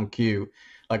put that on cue.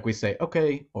 like we say,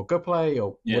 okay, or go play,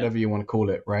 or whatever you want to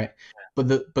call it, right? But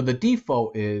the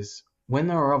default is when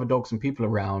there are other dogs and people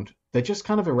around, they're just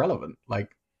kind of irrelevant.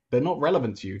 Like they're not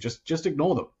relevant to you. Just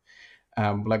ignore them.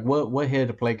 Like we're here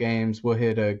to play games. We're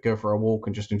here to go for a walk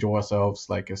and just enjoy ourselves.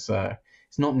 Like it's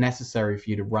not necessary for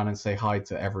you to run and say hi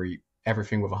to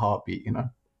everything with a heartbeat, you know?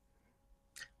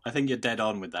 I think you're dead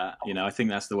on with that. You know, I think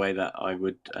that's the way that I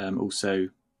would also,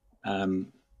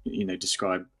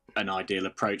 describe an ideal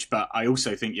approach. But I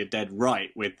also think you're dead right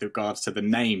with regards to the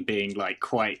name being like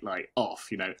quite like off.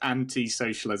 You know,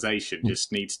 anti-socialization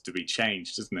just needs to be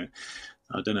changed, doesn't it?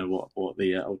 I don't know what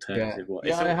the alternative was.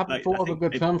 Yeah, I haven't thought of a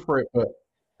good term for it, but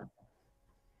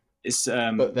it's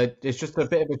it's just a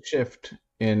bit of a shift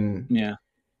in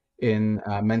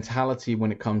mentality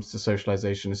when it comes to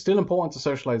socialization. It's still important to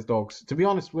socialize dogs. To be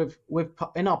honest, with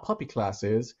in our puppy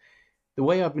classes, the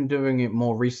way I've been doing it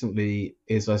more recently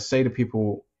is I say to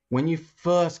people, when you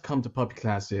first come to puppy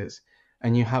classes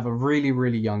and you have a really,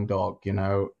 really young dog, you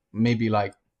know, maybe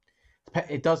like,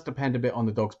 it does depend a bit on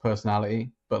the dog's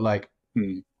personality, but like,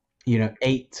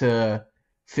 8 to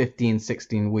 15,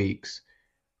 16 weeks,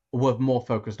 we're more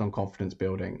focused on confidence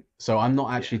building. So I'm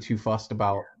not actually too fussed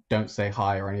about don't say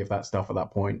hi or any of that stuff at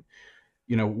that point.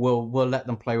 You know, we'll let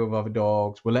them play with other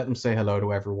dogs. We'll let them say hello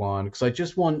to everyone, because I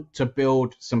just want to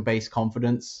build some base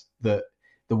confidence that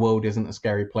the world isn't a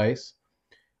scary place.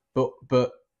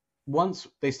 But once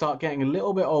they start getting a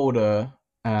little bit older,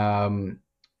 then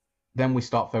we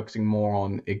start focusing more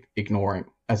on ignoring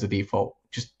as a default.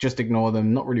 Just ignore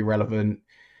them, not really relevant,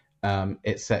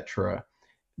 etc.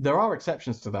 There are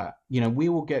exceptions to that. You know, we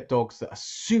will get dogs that are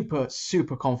super,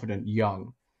 super confident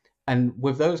young. And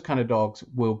with those kind of dogs,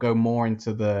 we'll go more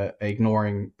into the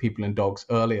ignoring people and dogs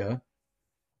earlier.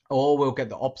 Or we'll get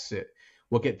the opposite.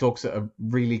 We'll get dogs that are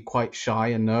really quite shy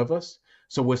and nervous.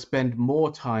 So we'll spend more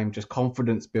time just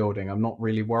confidence building. I'm not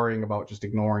really worrying about just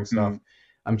ignoring stuff.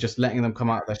 I'm just letting them come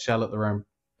out of their shell at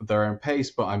their own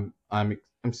pace, but I'm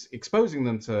exposing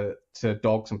them to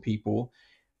dogs and people,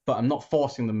 but I'm not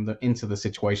forcing them into the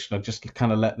situation. I just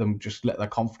kind of let their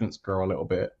confidence grow a little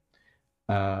bit.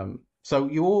 So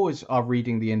you always are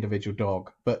reading the individual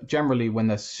dog, but generally when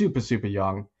they're super, super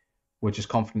young, we're just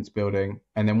confidence building.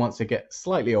 And then once they get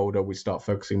slightly older, we start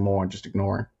focusing more on just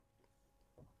ignoring.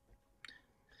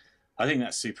 I think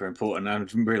that's super important.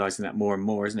 I'm realizing that more and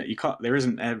more, isn't it? There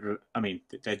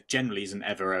generally isn't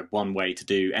ever a one way to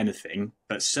do anything,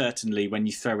 but certainly when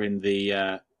you throw in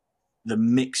the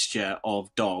mixture of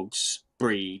dogs,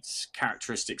 breeds,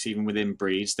 characteristics, even within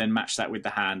breeds, then match that with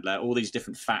the handler, all these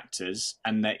different factors,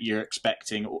 and that you're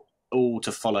expecting all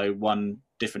to follow one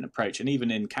different approach. And even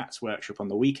in Kat's workshop on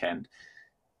the weekend,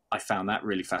 I found that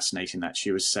really fascinating, that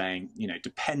she was saying, you know,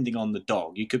 depending on the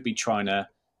dog, you could be trying to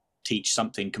teach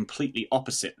something completely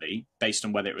oppositely based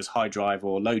on whether it was high drive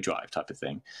or low drive type of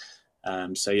thing. I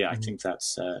think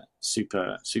that's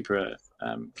super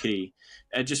key.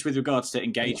 Just with regards to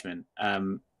engagement, I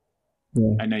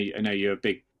know you're a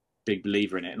big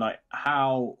believer in it. Like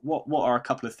what are a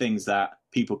couple of things that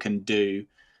people can do?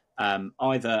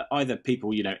 Either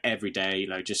people, you know, every day, you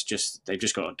know, just they've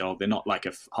just got a dog. They're not like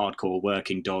a hardcore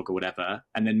working dog or whatever.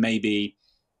 And then maybe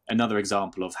another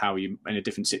example of how you, in a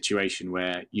different situation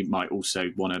where you might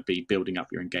also want to be building up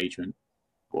your engagement.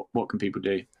 What can people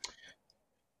do?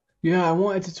 Yeah, I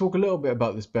wanted to talk a little bit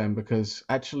about this, Ben, because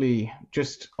actually,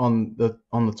 just on the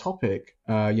topic,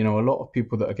 you know, a lot of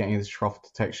people that are getting this truffle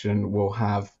detection will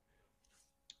have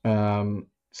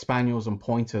spaniels and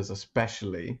pointers,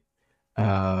 especially.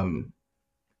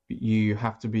 You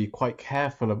have to be quite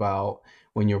careful about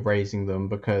when you're raising them,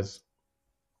 because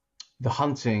the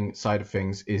hunting side of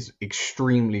things is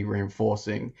extremely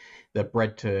reinforcing. They're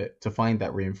bred to find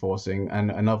that reinforcing.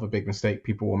 And another big mistake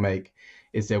people will make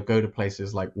is they'll go to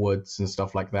places like woods and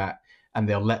stuff like that, and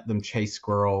they'll let them chase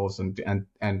squirrels and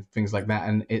things like that.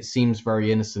 And it seems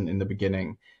very innocent in the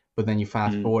beginning, but then you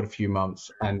fast forward a few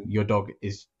months and your dog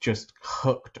is just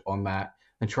hooked on that,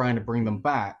 and trying to bring them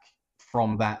back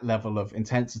from that level of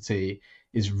intensity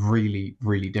is really,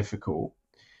 really difficult.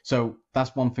 So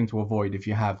that's one thing to avoid if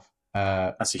you have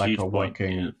that's a huge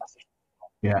working point.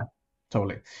 Yeah,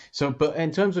 totally. So, but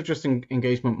in terms of just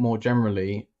engagement more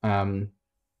generally,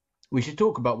 we should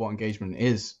talk about what engagement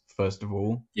is, first of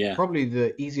all. Yeah. Probably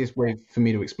the easiest way for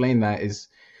me to explain that is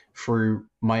through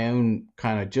my own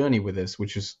kind of journey with this,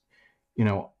 which is, you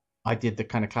know, I did the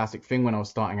kind of classic thing when I was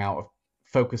starting out of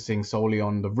focusing solely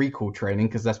on the recall training,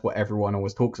 because that's what everyone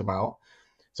always talks about.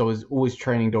 So I was always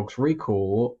training dogs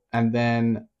recall. And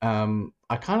then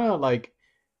I kind of like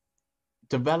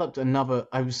developed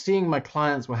I was seeing my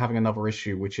clients were having another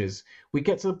issue, which is we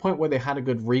get to the point where they had a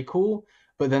good recall,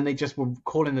 but then they just were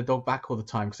calling the dog back all the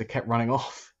time because it kept running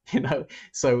off,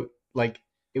 So like,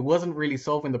 it wasn't really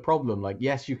solving the problem. Like,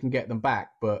 yes, you can get them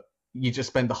back, but you just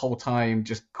spend the whole time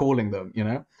just calling them,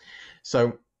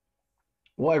 So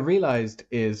what I realized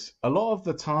is a lot of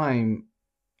the time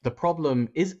the problem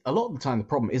isn't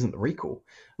the recall.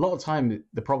 A lot of the time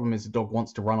the problem is the dog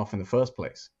wants to run off in the first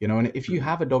place, and if you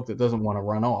have a dog that doesn't want to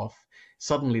run off,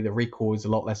 suddenly the recall is a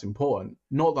lot less important.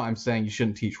 Not that I'm saying you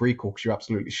shouldn't teach recall, because you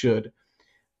absolutely should.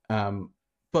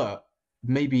 But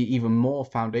maybe even more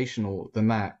foundational than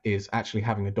that is actually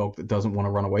having a dog that doesn't want to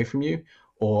run away from you,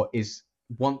 or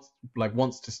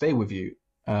wants to stay with you.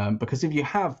 Because if you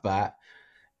have that,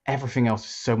 everything else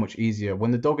is so much easier.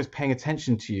 When the dog is paying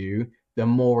attention to you, they're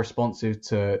more responsive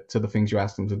to the things you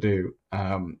ask them to do.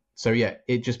 So yeah,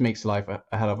 it just makes life a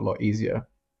hell of a lot easier.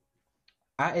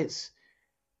 At its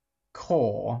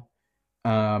core,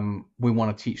 we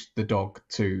want to teach the dog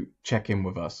to check in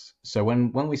with us. So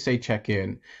when we say check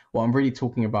in, what I'm really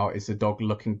talking about is the dog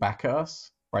looking back at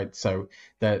us, right? So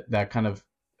they're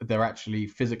actually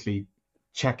physically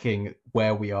checking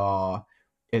where we are,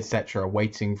 etc.,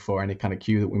 waiting for any kind of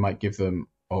cue that we might give them,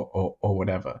 or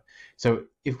whatever. So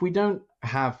if we don't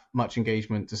have much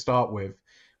engagement to start with,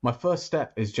 my first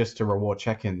step is just to reward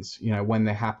check-ins, when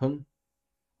they happen.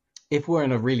 If we're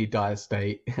in a really dire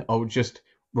state, I'll just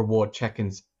reward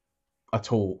check-ins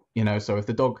at all, So if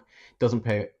the dog doesn't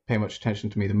pay much attention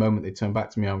to me, the moment they turn back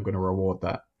to me, I'm going to reward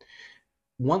that.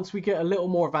 Once we get a little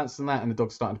more advanced than that and the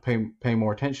dog's starting to pay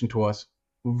more attention to us,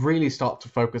 we really start to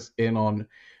focus in on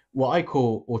what I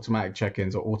call automatic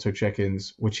check-ins, or auto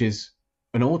check-ins, which is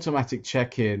an automatic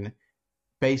check-in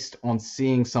based on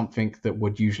seeing something that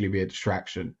would usually be a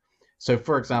distraction. So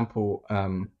for example,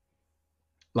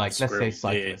 let's say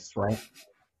cyclists, right?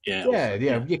 Yeah.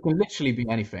 It can literally be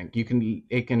anything. It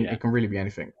can really be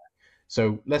anything.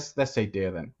 So let's say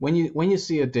deer then. When you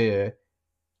see a deer,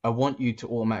 I want you to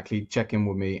automatically check in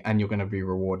with me, and you're going to be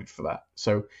rewarded for that.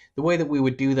 So the way that we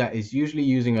would do that is usually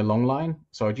using a long line.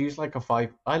 So I'd use a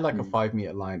 5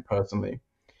 meter line personally.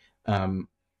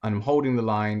 And I'm holding the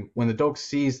line. When the dog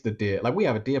sees the deer, we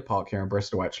have a deer park here in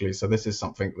Bristol actually, so this is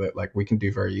something that we can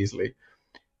do very easily.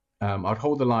 I'd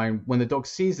hold the line. When the dog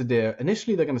sees the deer,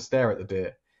 initially they're going to stare at the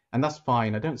deer, and that's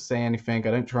fine. I don't say anything.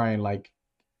 I don't try and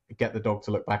get the dog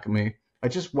to look back at me. I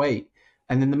just wait.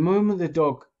 And then the moment the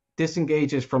dog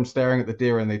disengages from staring at the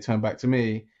deer and they turn back to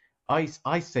me, I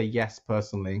say yes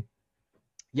personally.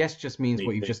 Yes just means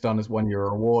what you've just done has won your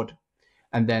reward,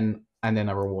 and then I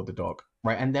reward the dog,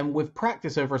 right? And then with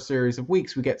practice over a series of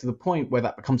weeks, we get to the point where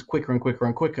that becomes quicker and quicker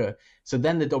and quicker. So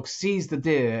then the dog sees the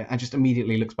deer and just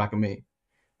immediately looks back at me,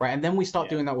 right? And then we start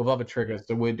doing that with other triggers.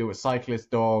 So we'll do it with cyclists,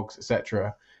 dogs,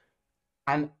 etc.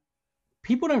 And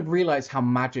people don't realize how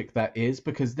magic that is,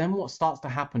 because then what starts to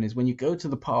happen is when you go to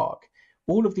the park,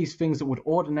 all of these things that would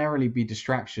ordinarily be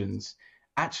distractions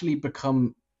actually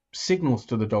become signals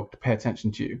to the dog to pay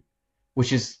attention to you,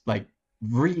 which is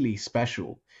really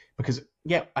special. Because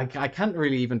I can't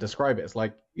really even describe it. It's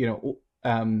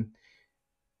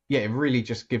it really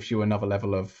just gives you another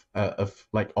level of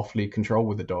off-lead control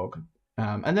with the dog.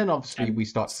 And then obviously we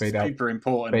start to fade out. Super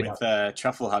important with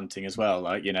truffle hunting as well,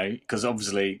 because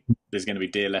obviously there's going to be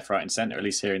deer left, right, and centre, at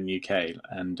least here in the UK.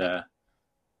 And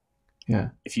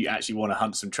if you actually want to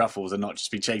hunt some truffles and not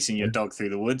just be chasing your dog through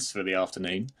the woods for the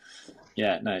afternoon,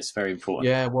 it's very important.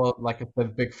 Yeah, well, like I said, the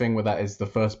big thing with that is the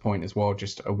first point as well.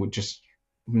 I would just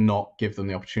not give them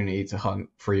the opportunity to hunt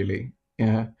freely.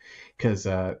 Because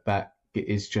that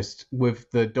is just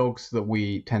with the dogs that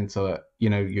we tend to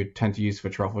use for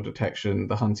truffle detection,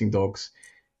 the hunting dogs,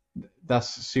 that's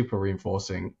super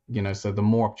reinforcing. So the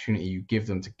more opportunity you give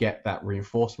them to get that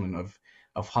reinforcement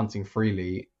of hunting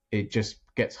freely, it just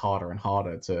gets harder and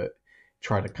harder to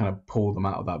try to kind of pull them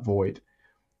out of that void.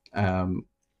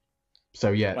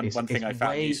 So yeah, one thing I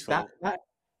found useful.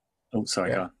 Oh,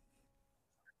 sorry, go on.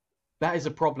 That is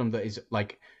a problem that is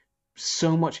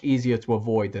so much easier to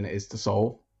avoid than it is to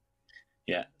solve.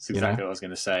 Yeah, that's exactly what I was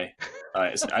going to say.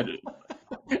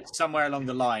 Somewhere along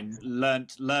the line,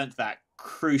 learnt that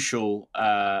crucial,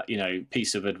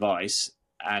 piece of advice.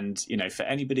 And for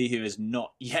anybody who has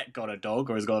not yet got a dog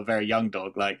or has got a very young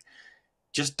dog,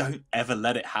 just don't ever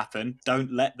let it happen.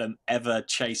 Don't let them ever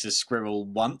chase a squirrel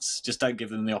once. Just don't give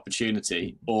them the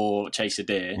opportunity, or chase a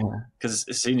deer. Because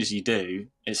as soon as you do,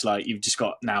 it's we've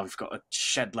got a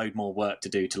shed load more work to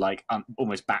do to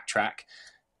almost backtrack.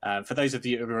 For those of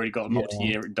you who have already got a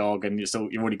multi-year dog and you've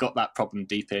already got that problem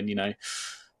deep in,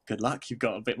 good luck. You've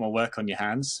got a bit more work on your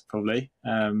hands, probably.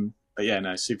 But yeah,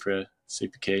 no, super,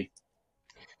 super key.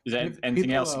 Is there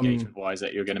anything else engagement-wise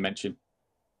that you're going to mention?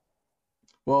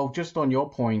 Well, just on your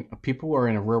point, people were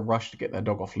in a real rush to get their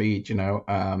dog off lead, you know.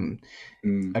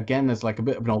 Again, there's like a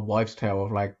bit of an old wives' tale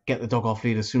of like, get the dog off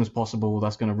lead as soon as possible.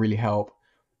 That's going to really help.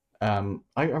 I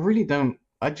really don't,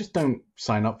 I just don't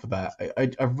sign up for that.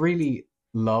 I really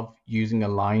love using a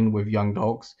line with young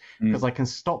dogs because I can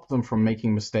stop them from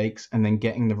making mistakes and then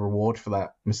getting the reward for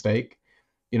that mistake.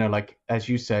 You know, like as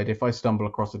you said, if I stumble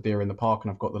across a deer in the park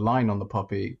and I've got the line on the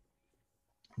puppy,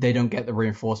 they don't get the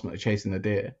reinforcement of chasing the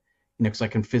deer, you know, because I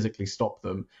can physically stop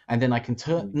them. And then I can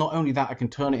turn, not only that, I can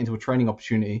turn it into a training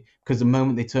opportunity because the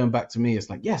moment they turn back to me, it's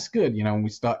like, yes, good, you know, and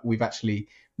we've actually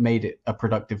made it a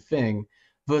productive thing.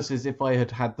 Versus if I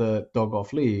had the dog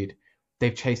off lead,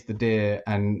 they've chased the deer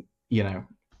and, you know,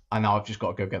 and now I've just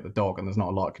got to go get the dog and there's not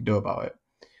a lot I can do about it.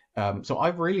 So I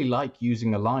really like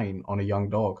using a line on a young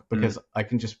dog because I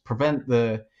can just prevent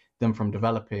them from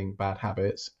developing bad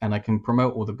habits and I can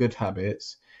promote all the good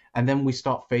habits. And then we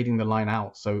start fading the line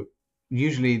out. So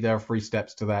usually there are 3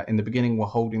 steps to that. In the beginning, we're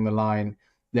holding the line.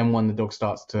 Then when the dog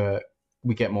starts to,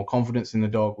 we get more confidence in the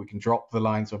dog, we can drop the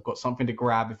line. So I've got something to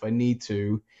grab if I need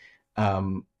to,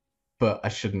 but I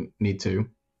shouldn't need to.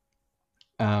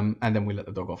 And then we let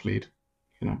the dog off lead,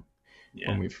 you know,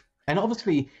 when and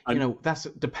obviously, you know, that's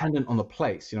dependent on the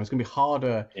place. You know, it's going to be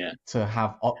harder to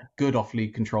have good off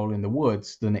lead control in the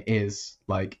woods than it is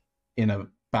like in a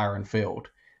barren field.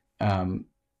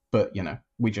 But, you know,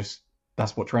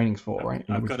 that's what training's for, right?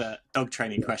 I've got a dog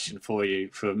training question for you,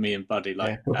 for me and Buddy.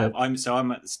 Like,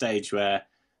 I'm at the stage where,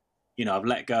 you know, I've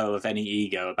let go of any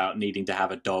ego about needing to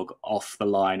have a dog off the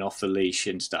line, off the leash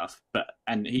and stuff.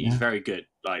 And he's very good,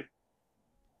 like,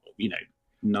 you know,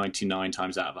 99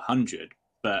 times out of 100.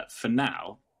 But for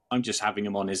now, I'm just having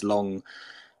him on his long,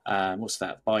 what's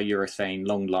that, biurethane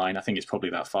long line. I think it's probably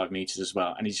about 5 meters as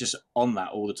well. And he's just on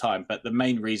that all the time. But the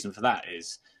main reason for that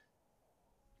is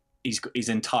he's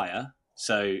entire.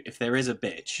 So if there is a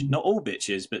bitch, not all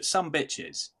bitches, but some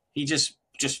bitches, he just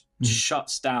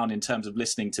shuts down in terms of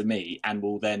listening to me and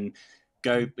will then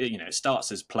go, you know, it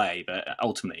starts as play, but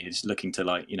ultimately he's looking to,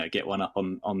 like, you know, get one up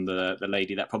on the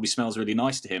lady that probably smells really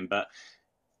nice to him. But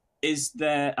is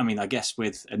there, I mean, I guess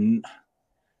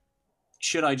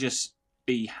should I just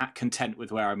be content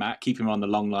with where I'm at, keep him on the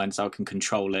long line so I can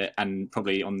control it, and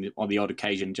probably on the odd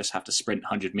occasion just have to sprint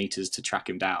 100 meters to track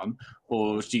him down?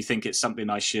 Or do you think it's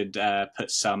something I should put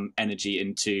some energy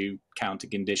into counter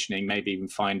conditioning, maybe even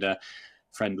find a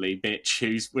friendly bitch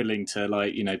who's willing to,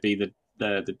 like, you know, be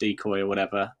the decoy or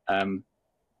whatever?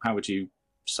 How would you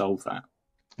solve that?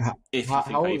 If you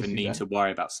think I even need to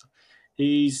worry about stuff.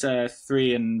 He's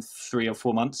 3 and 3 or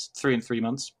 4 months. 3 and 3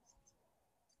 months.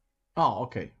 Oh,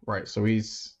 okay, right. So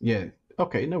he's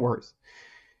okay, no worries.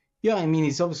 Yeah, I mean,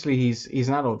 he's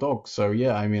an adult dog, so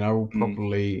yeah. I mean, I will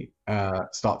probably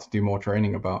start to do more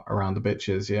training around the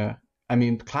bitches. Yeah, I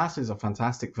mean, classes are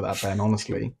fantastic for that, Ben.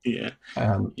 Honestly,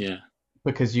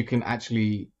 because you can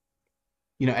actually,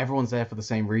 you know, everyone's there for the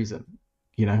same reason.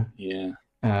 You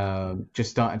know,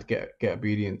 just starting to get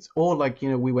obedience, or like, you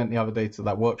know, we went the other day to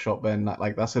that workshop, Ben.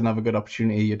 That's another good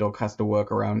opportunity. Your dog has to work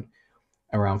around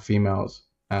females.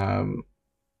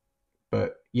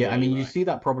 But yeah, I mean, you see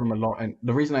that problem a lot. And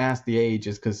the reason I asked the age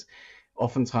is because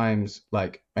oftentimes,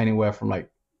 like, anywhere from like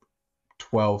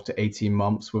 12 to 18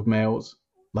 months with males,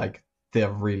 like they've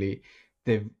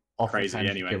crazy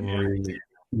anyway.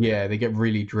 They get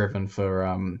really driven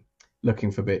for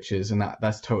looking for bitches, and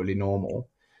that's totally normal.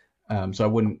 So I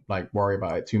wouldn't like worry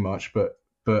about it too much, but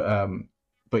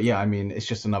yeah, I mean, it's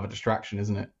just another distraction,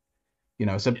 isn't it? You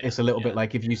know, so it's a little bit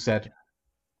like if you said,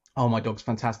 oh, my dog's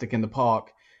fantastic in the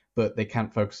park, but they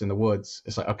can't focus in the woods.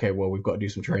 It's like, okay, well, we've got to do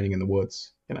some training in the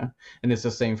woods, you know. And it's the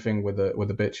same thing with the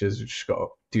bitches. We just got to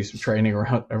do some training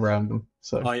around them.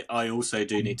 So I also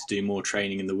do need to do more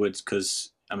training in the woods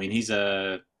because, I mean, he's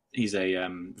a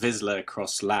Vizsla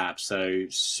cross lab, so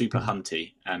super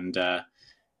hunty, and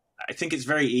I think it's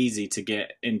very easy to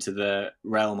get into the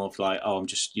realm of like, oh, I'm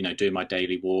just, you know, doing my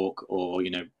daily walk, or,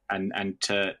 you know, and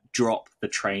to drop the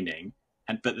training.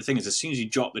 But the thing is, as soon as you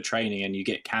drop the training and you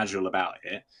get casual about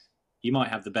it, you might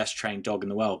have the best trained dog in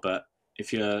the world, but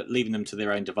if you're leaving them to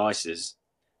their own devices,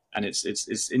 and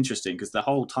it's interesting because the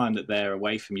whole time that they're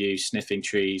away from you, sniffing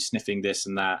trees, sniffing this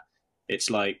and that, it's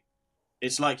like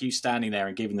you standing there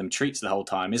and giving them treats the whole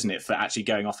time, isn't it? For actually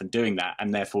going off and doing that,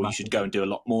 and therefore you should go and do a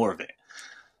lot more of it.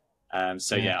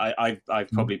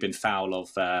 I've probably been foul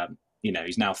of, you know,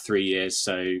 he's now 3 years,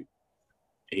 so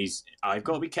I've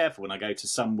got to be careful when I go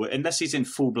to unless he's in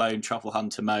full blown truffle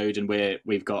hunter mode and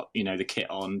we've got, you know, the kit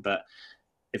on. But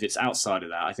if it's outside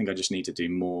of that, I think I just need to do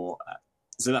more.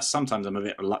 So that's sometimes I'm a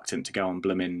bit reluctant to go on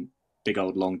blooming big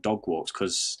old long dog walks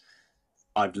because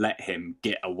I've let him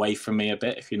get away from me a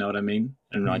bit, if you know what I mean,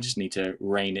 and I just need to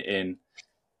rein it in.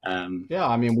 Yeah,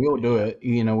 I mean, we all do it.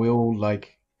 We all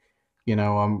like,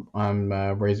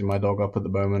 I'm raising my dog up at the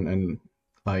moment, and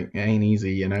like it ain't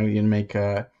easy. You make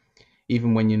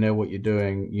even when you know what you're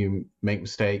doing, you make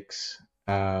mistakes.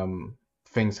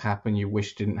 Things happen you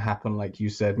wish didn't happen. Like you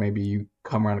said, maybe you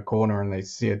come around a corner and they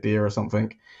see a deer or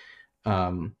something.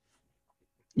 Like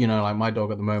my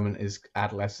dog at the moment is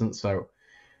adolescent, so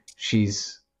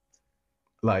she's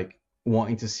like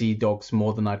wanting to see dogs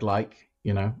more than I'd like,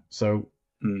 So,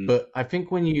 but I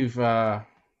think when you've, this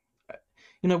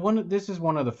is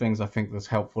one of the things I think that's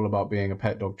helpful about being a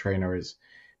pet dog trainer is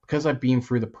because I've been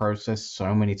through the process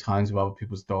so many times with other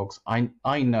people's dogs. I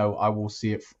know I will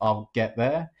see it. I'll get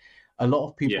there. A lot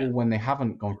of people, when they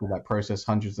haven't gone through that process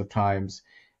hundreds of times,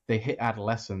 they hit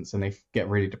adolescence and they get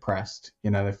really depressed.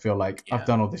 They feel like I've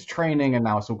done all this training and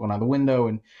now it's all gone out the window,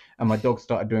 and my dog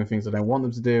started doing things I don't want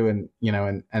them to do, and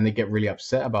and they get really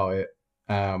upset about it.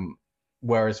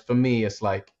 Whereas for me, it's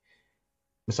like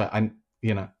I'm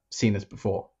seen this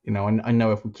before. I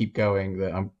know if we keep going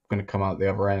that I'm going to come out the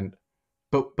other end.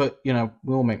 But we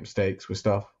all make mistakes with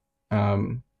stuff.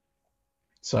 So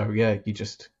yeah, it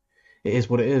is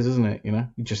what it is, isn't it? You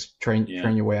just train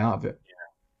your way out of it.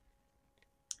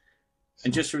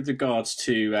 And just with regards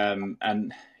to,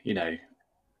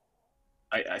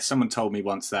 someone told me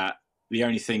once that the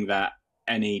only thing that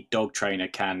any dog trainer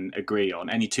can agree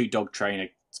on, any two dog trainers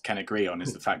can agree on,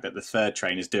 is the fact that the third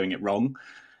trainer is doing it wrong.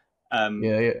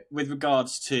 With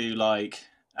regards to like,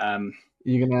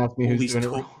 you're gonna ask me who's doing it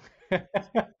wrong.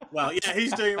 Well, yeah,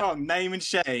 who's doing it wrong? Name and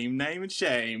shame.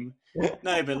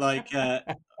 No, but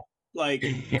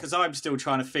because I'm still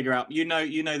trying to figure out,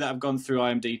 that I've gone through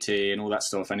IMDT and all that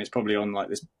stuff, and it's probably on like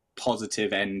this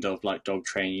positive end of like dog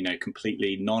training,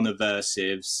 completely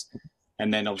non-aversives,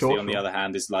 and then obviously on the other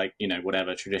hand is like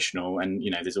whatever traditional, and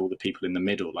there's all the people in the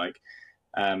middle, like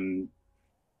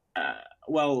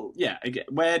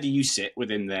where do you sit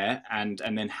within there, and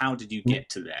then how did you get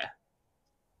to there?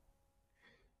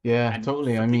 Yeah, and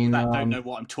totally. I mean, that don't know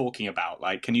what I'm talking about.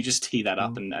 Like, can you just tee that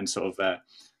up and sort of?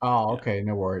 Okay,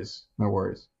 no worries.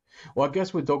 Well, I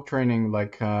guess with dog training,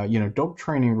 like, dog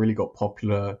training really got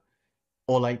popular,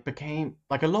 or like became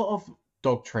like a lot of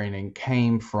dog training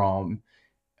came from.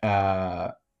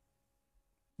 There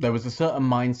was a certain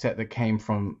mindset that came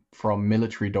from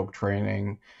military dog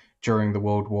training during the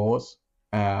World Wars,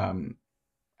 and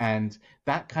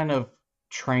that kind of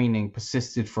training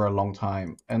persisted for a long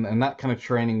time, and that kind of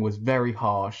training was very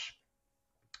harsh,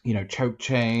 choke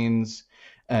chains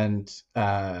and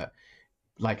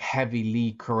like heavy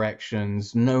lead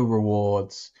corrections, no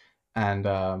rewards, and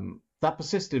that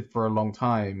persisted for a long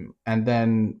time. And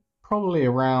then probably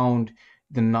around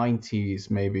the 90s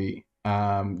maybe,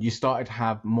 you started to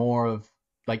have more of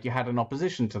like, you had an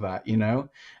opposition to that,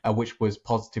 which was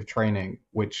positive training,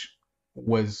 which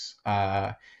was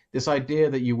this idea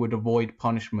that you would avoid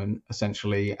punishment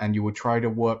essentially, and you would try to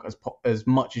work as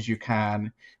much as you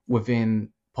can within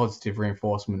positive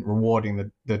reinforcement, rewarding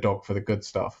the dog for the good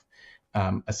stuff,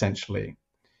 essentially.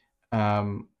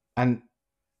 And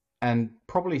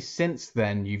probably since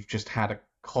then you've just had a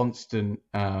constant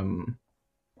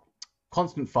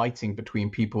fighting between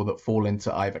people that fall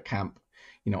into either camp.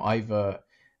 Either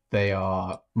they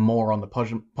are more on the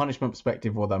punishment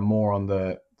perspective, or they're more on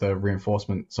the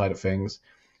reinforcement side of things.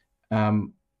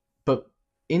 But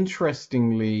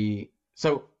interestingly,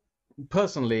 so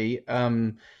personally,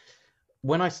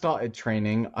 when I started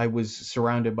training, I was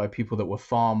surrounded by people that were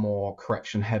far more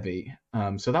correction heavy.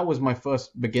 So that was my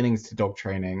first beginnings to dog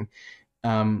training.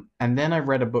 And then I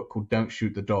read a book called Don't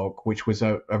Shoot the Dog, which was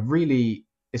a really,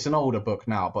 it's an older book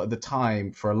now, but at the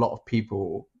time for a lot of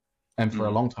people, and for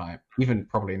a long time, even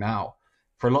probably now,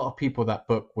 for a lot of people, that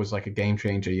book was like a game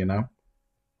changer,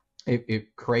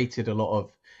 It created a lot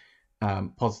of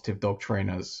positive dog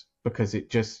trainers, because it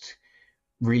just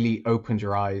really opened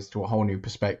your eyes to a whole new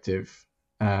perspective.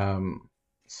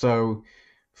 So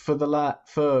for the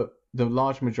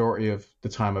large majority of the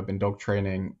time I've been dog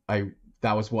training,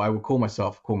 that was what I would call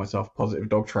myself positive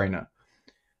dog trainer.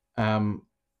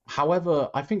 However,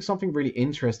 I think something really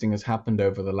interesting has happened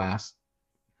over the last,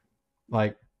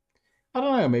 like, I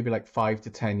don't know, maybe like 5 to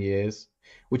 10 years,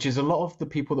 which is a lot of the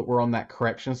people that were on that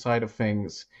correction side of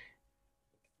things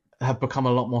have become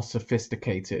a lot more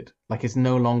sophisticated. Like, it's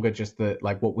no longer just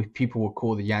what people would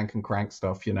call the yank and crank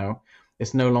stuff,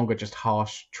 It's no longer just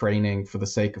harsh training for the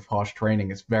sake of harsh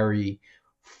training. It's very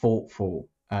thoughtful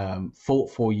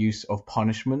use of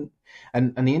punishment.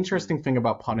 And the interesting thing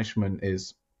about punishment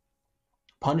is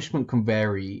punishment can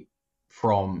vary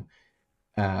from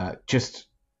just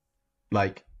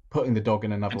like putting the dog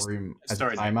in another room as a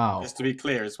timeout. Just to be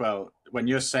clear as well, when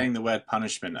you're saying the word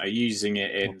punishment, are you using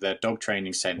it in the dog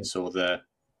training sense or the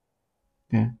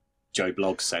Joe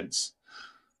Bloggs sense?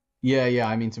 Yeah.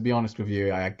 I mean, to be honest with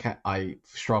you, I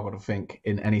struggle to think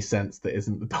in any sense that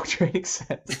isn't the dog training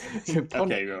sense. So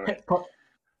right.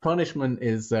 Punishment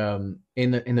is in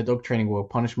the dog training world.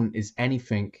 Punishment is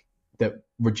anything that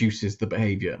reduces the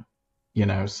behavior.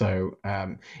 So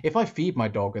if I feed my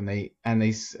dog and they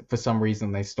for some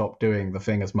reason they stop doing the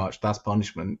thing as much, that's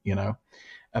punishment.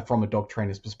 From a dog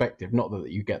trainer's perspective. Not that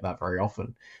you get that very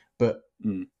often, but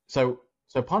so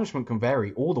punishment can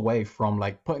vary all the way from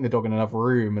like putting the dog in another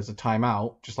room as a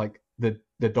timeout, just like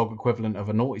the dog equivalent of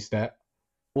a naughty step,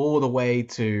 all the way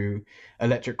to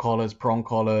electric collars, prong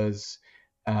collars,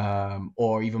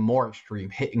 or even more extreme,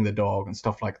 hitting the dog and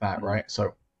stuff like that, right?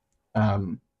 So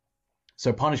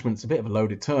punishment's a bit of a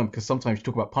loaded term because sometimes you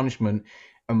talk about punishment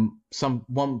and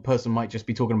one person might just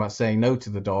be talking about saying no to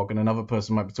the dog and another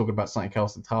person might be talking about something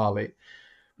else entirely.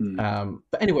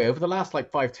 But anyway, over the last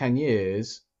like 5-10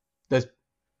 years,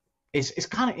 it's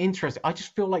kind of interesting. I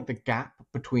just feel like the gap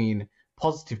between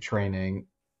positive training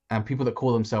and people that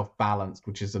call themselves balanced,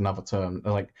 which is another term,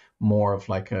 like more of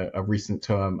like a recent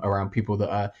term around people that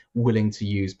are willing to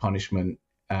use punishment.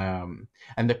 And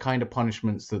the kind of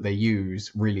punishments that they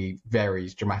use really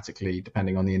varies dramatically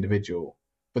depending on the individual.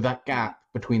 But that gap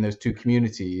between those two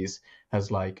communities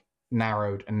has like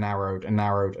narrowed and narrowed and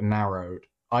narrowed and narrowed,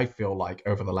 I feel like,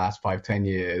 over the last 5-10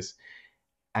 years.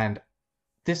 And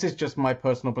this is just my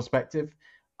personal perspective.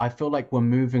 I feel like we're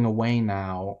moving away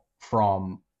now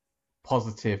from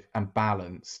positive and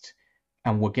balanced,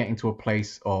 and we're getting to a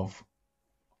place of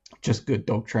just good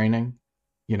dog training.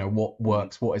 What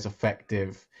works, what is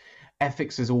effective.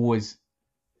 Ethics is always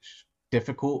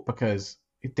difficult because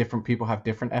different people have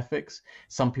different ethics.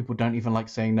 Some people don't even like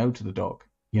saying no to the dog,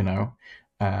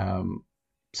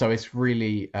 so it's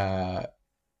really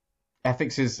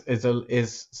ethics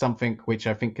is something which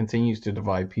I think continues to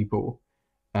divide people,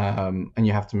 and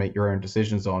you have to make your own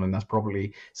decisions on, and that's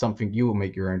probably something you will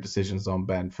make your own decisions on,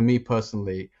 Ben. For me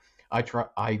personally, I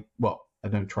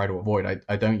don't try to avoid.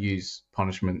 I don't use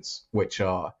punishments which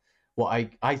are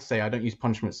I say I don't use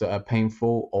punishments that are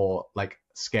painful or like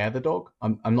scare the dog.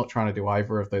 I'm not trying to do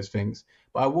either of those things,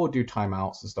 but I will do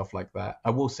timeouts and stuff like that.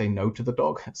 I will say no to the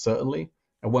dog, certainly.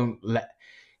 I won't let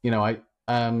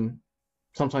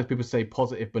sometimes people say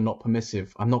positive but not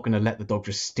permissive. I'm not going to let the dog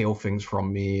just steal things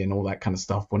from me and all that kind of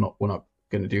stuff. We're not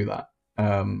going to do that.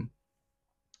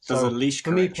 Does a leash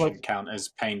correction count as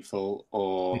painful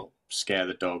or scare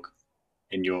the dog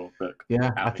in your book?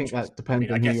 Yeah, I think that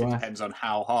depends on who you ask. I guess it depends on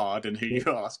how hard and who you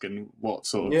ask and what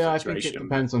sort of situation. I think it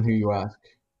depends on who you ask,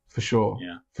 for sure.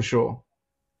 Yeah. For sure.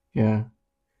 Yeah.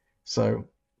 So,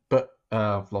 but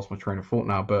I've lost my train of thought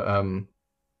now. But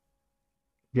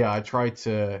yeah, I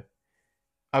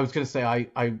was going to say I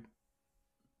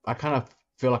kind of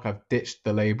feel like I've ditched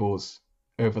the labels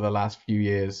over the last few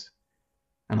years,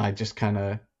 and I just kind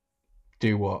of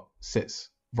do what sits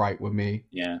right with me.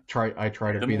 Yeah. I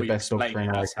try to be the best dog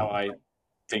trainer. That's how I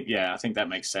think. Yeah, I think that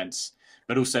makes sense.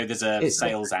 But also, there's a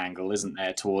sales angle, isn't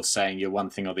there, towards saying you're one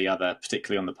thing or the other,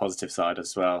 particularly on the positive side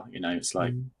as well. It's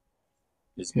like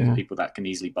there's people that can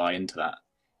easily buy into that.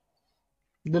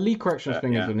 The lead corrections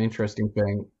thing is an interesting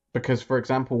thing because, for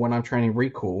example, when I'm training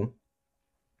recall,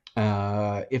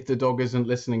 if the dog isn't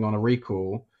listening on a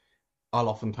recall, I'll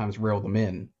oftentimes reel them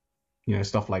in.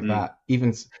 Stuff like that.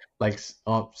 Even like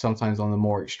sometimes on the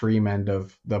more extreme end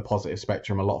of the positive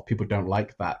spectrum, a lot of people don't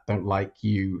like that. Don't like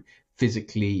you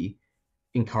physically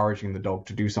encouraging the dog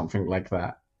to do something like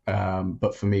that.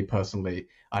 But for me personally,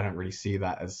 I don't really see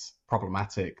that as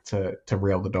problematic to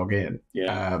reel the dog in.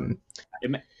 Yeah.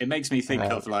 It makes me think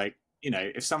of like,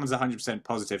 if someone's 100%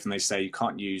 positive and they say you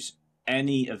can't use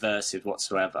any aversive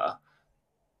whatsoever,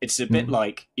 it's a bit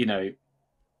like,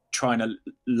 trying to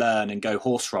learn and go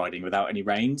horse riding without any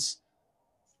reins,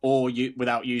 or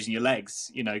without using your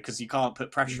legs, because you can't put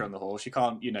pressure on the horse. You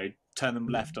can't, turn them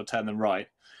left or turn them right.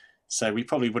 So we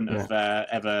probably wouldn't have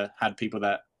ever had people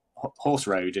that horse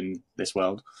rode in this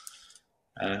world.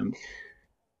 Totally.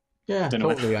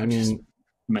 I mean,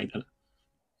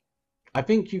 I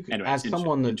think you can, as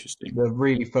someone that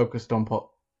really focused on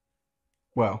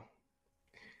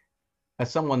as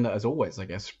someone that has always, I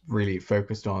guess, really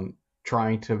focused on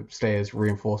trying to stay as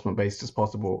reinforcement based as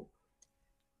possible,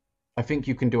 I think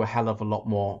you can do a hell of a lot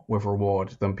more with reward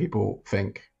than people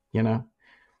think,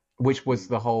 which was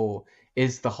the whole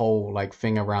like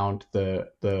thing around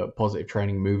the positive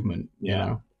training movement.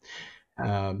 There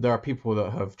are people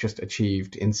that have just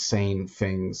achieved insane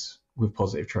things with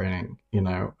positive training,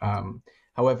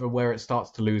 However, where it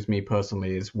starts to lose me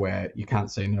personally is where you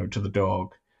can't say no to the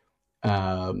dog.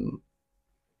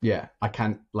 Yeah, I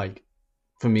can't, like,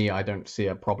 for me, I don't see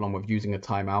a problem with using a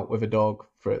timeout with a dog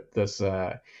for this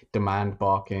demand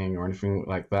barking or anything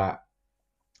like that.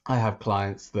 I have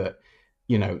clients that,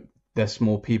 you know, they're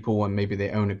small people and maybe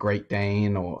they own a Great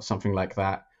Dane or something like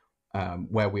that,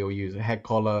 where we'll use a head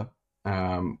collar,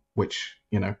 which,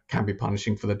 you know, can be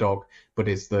punishing for the dog, but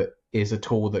is a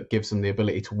tool that gives them the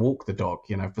ability to walk the dog.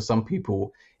 You know, for some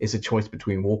people, it's a choice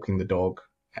between walking the dog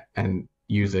and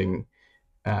using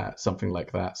something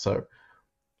like that. So,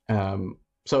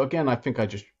 so again, I think I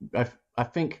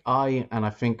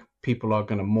think people are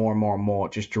going to more and more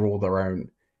just draw their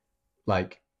own,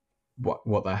 like,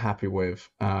 what they're happy with,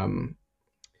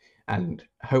 and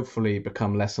hopefully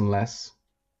become less and less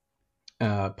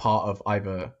part of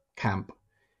either camp,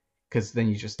 because then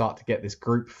you just start to get this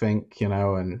group think, you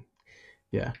know, and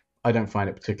yeah, I don't find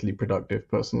it particularly productive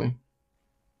personally.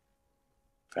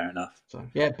 Fair enough. So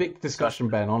yeah, big discussion,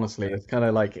 Ben. Honestly, it's kind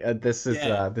of like this is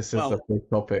a big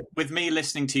topic. With me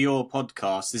listening to your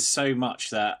podcast, there's so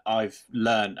much that I've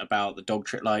learned about the dog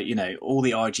trick. Like, you know, all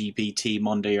the RGBT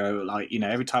Mondo. Like, you know,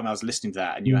 every time I was listening to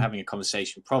that, and you were having a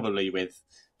conversation, probably with,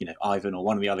 you know, Ivan or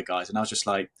one of the other guys, and I was just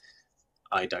like,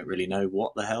 I don't really know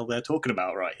what the hell they're talking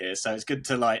about right here. So it's good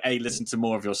to, like, A, listen to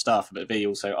more of your stuff, but B,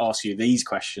 also ask you these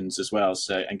questions as well,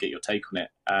 so, and get your take on it.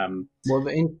 Well,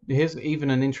 here's even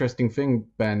an interesting thing,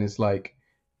 Ben, is like,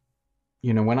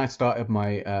 you know, when I started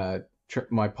my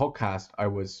my podcast, I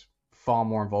was far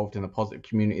more involved in the positive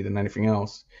community than anything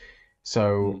else.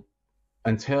 So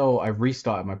until I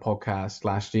restarted my podcast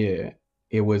last year,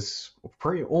 it was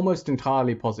almost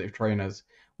entirely positive trainers.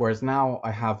 Whereas now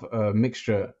I have a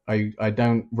mixture. I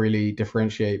don't really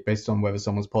differentiate based on whether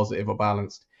someone's positive or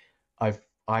balanced.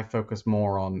 I focus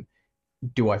more on,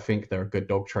 do I think they're a good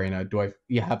dog trainer?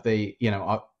 Have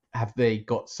they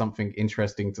got something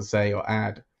interesting to say or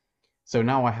add? So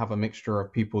now I have a mixture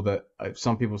of people that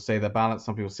some people say they're balanced,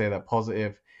 some people say they're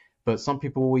positive, but some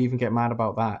people will even get mad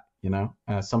about that. You know,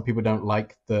 some people don't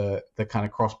like the kind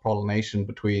of cross pollination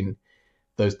between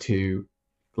those two,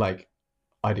 like,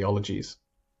 ideologies.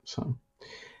 So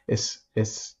it's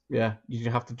yeah,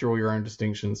 you have to draw your own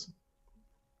distinctions.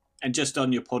 And just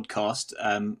on your podcast,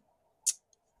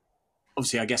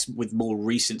 obviously, I guess with more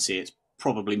recency, it's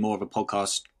probably more of a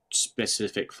podcast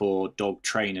specific for dog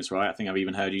trainers, right? I think I've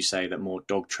even heard you say that more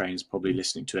dog trainers probably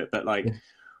listening to it. But, like,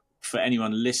 for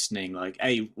anyone listening, like,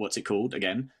 A, what's it called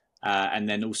again? And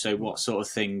then also what sort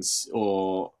of things,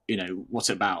 or, you know,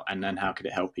 what's it about, and then how could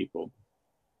it help people?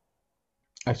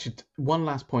 One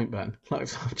last point, Ben. I'm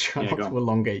trying not to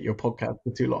elongate your podcast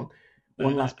for too long.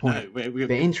 One last point.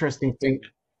 The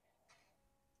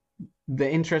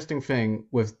interesting thing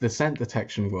with the scent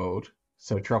detection world,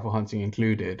 so truffle hunting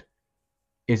included,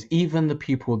 is even the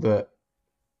people that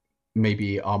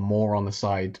maybe are more on the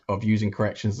side of using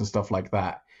corrections and stuff like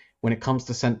that, when it comes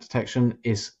to scent detection,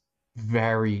 is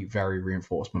very, very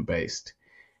reinforcement based.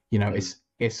 You know,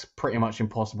 it's pretty much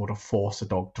impossible to force a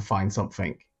dog to find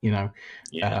something, you know.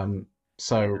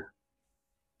 So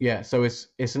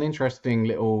it's an interesting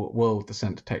little world, the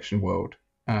scent detection world.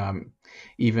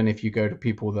 Even if you go to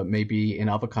people that maybe in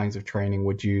other kinds of training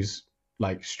would use,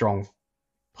 like, strong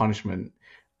punishment,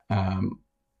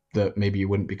 that maybe you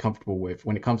wouldn't be comfortable with,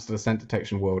 when it comes to the scent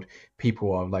detection world,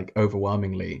 people are, like,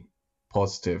 overwhelmingly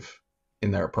positive in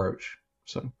their approach.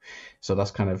 So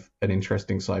that's kind of an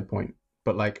interesting side point.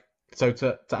 But, like, so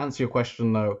to answer your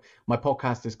question, though, my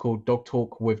podcast is called Dog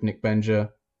Talk with Nick Benja.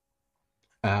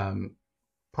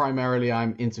 Primarily,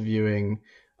 I'm interviewing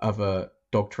other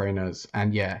dog trainers,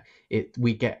 and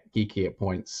we get geeky at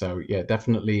points. So yeah,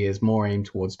 definitely is more aimed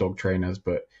towards dog trainers,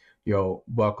 but you're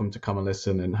welcome to come and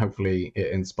listen, and hopefully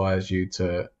it inspires you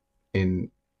to kind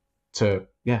of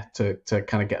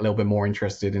get a little bit more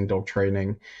interested in dog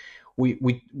training.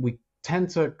 We tend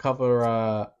to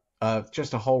cover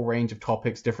just a whole range of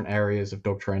topics, different areas of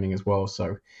dog training as well.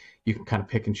 So you can kind of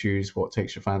pick and choose what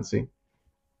takes your fancy.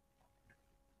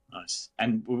 Nice.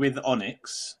 And with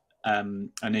Onyx, I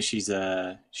know she's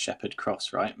a Shepherd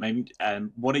Cross, right? Maybe.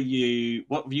 What are you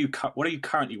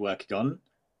currently working on?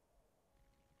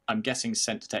 I'm guessing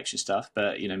scent detection stuff,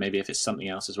 but, you know, maybe if it's something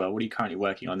else as well. What are you currently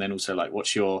working on? Then also, like,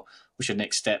 what's your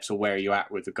next steps, or where are you at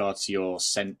with regards to your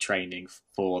scent training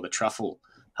for the truffle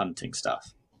hunting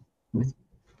stuff?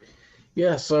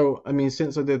 Yeah, so I mean,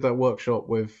 since I did that workshop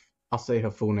with, I'll say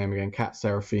her full name again, Kat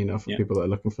Serafina, for people that are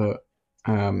looking for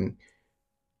her.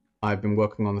 I've been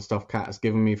working on the stuff Kat has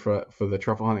given me for the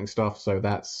truffle hunting stuff. So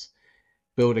that's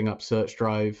building up search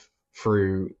drive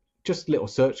through just little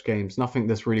search games, nothing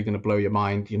that's really going to blow your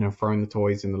mind, you know, throwing the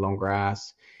toys in the long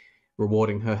grass,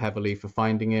 rewarding her heavily for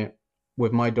finding it.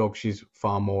 With my dog, she's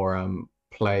far more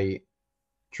play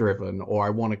driven, or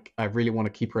I really want to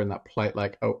keep her in that play.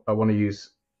 Like, oh, I want to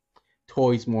use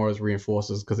toys more as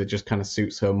reinforcers because it just kind of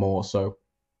suits her more. So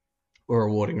we're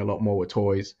rewarding a lot more with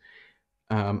toys.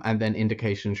 And then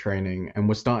indication training, and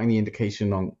we're starting the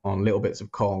indication on little bits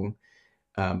of Kong,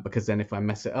 because then if I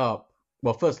mess it up,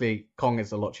 well, firstly, Kong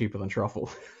is a lot cheaper than Truffle.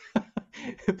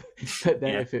 But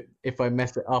then if I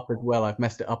mess it up as well, I've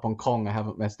messed it up on Kong, I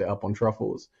haven't messed it up on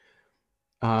Truffles.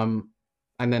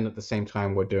 And then at the same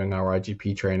time, we're doing our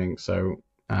IGP training, so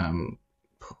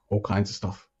all kinds of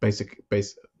stuff, basic, a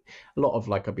lot of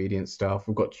like obedience stuff.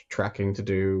 We've got tracking to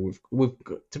do. We've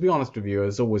got, to be honest with you,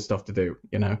 there's always stuff to do,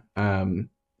 you know.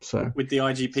 So with the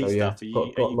IGP stuff, are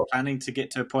you planning to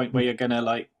get to a point where you're gonna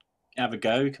like have a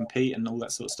go, compete, and all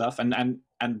that sort of stuff? And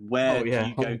where do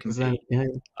you go compete? Yeah.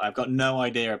 I've got no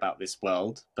idea about this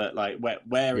world, but like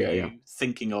where are you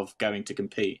thinking of going to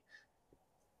compete?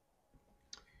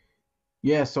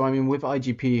 Yeah, so I mean, with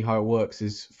IGP, how it works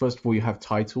is, first of all, you have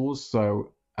titles.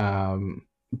 So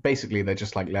basically, they're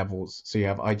just like levels. So you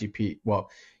have IGP, well,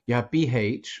 you have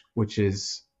BH, which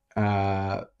is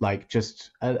like just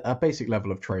a basic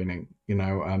level of training, you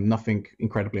know, nothing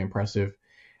incredibly impressive.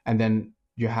 And then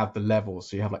you have the levels.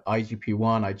 So you have like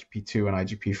IGP1, IGP2, and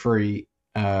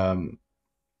IGP3.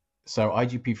 So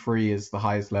IGP3 is the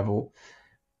highest level.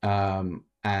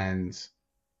 And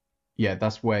yeah,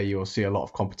 that's where you'll see a lot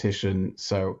of competition.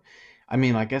 So, I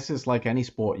mean, I guess it's like any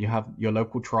sport. You have your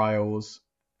local trials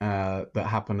that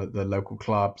happen at the local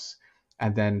clubs.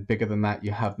 And then bigger than that,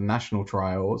 you have national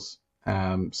trials.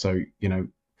 So, you know,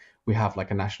 we have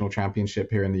like a national championship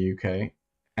here in the UK.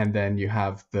 And then you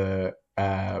have the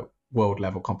world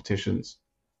level competitions.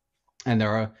 And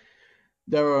there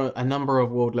are a number of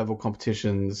world level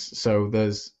competitions. So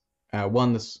there's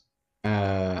one that's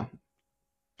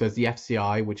there's the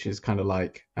FCI, which is kind of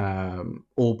like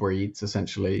all breeds,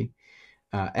 essentially.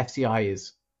 FCI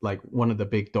is like one of the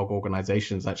big dog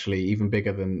organizations, actually, even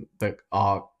bigger than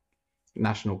our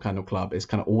national kennel club. Is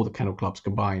kind of all the kennel clubs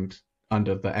combined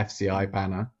under the FCI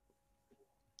banner.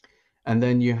 And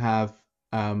then you have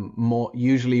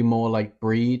usually more like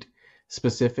breed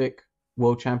specific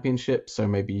world championships. So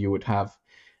maybe you would have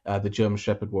the German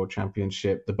Shepherd World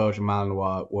Championship, the Belgian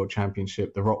Malinois World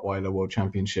Championship, the Rottweiler World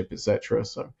Championship, etc.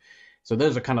 So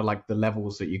those are kind of like the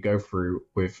levels that you go through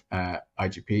with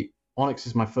IGP. Onyx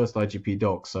is my first IGP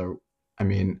dog, so I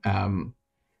mean,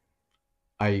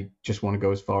 I just want to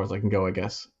go as far as I can go, I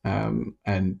guess.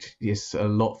 And it's a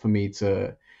lot for me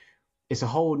to. It's a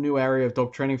whole new area of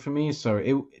dog training for me. So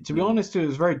to be honest, it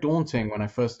was very daunting when I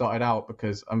first started out,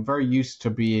 because I'm very used to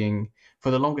being,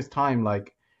 for the longest time,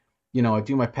 like, you know, I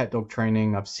do my pet dog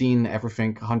training. I've seen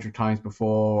everything 100 times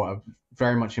before. I'm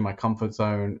very much in my comfort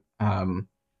zone. I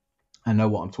know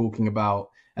what I'm talking about.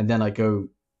 And then I go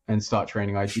and start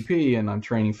training IGP, and I'm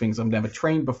training things I've never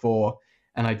trained before.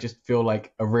 And I just feel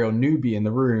like a real newbie in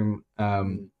the room. I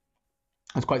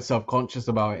was quite self-conscious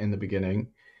about it in the beginning.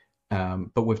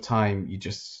 But with time,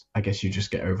 I guess you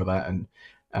just get over that. And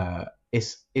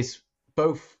it's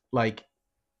both like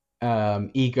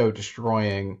ego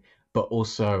destroying, but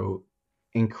also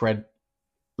incredibly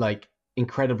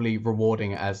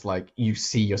rewarding as like you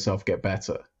see yourself get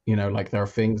better. You know, like there are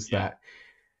things that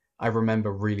I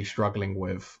remember really struggling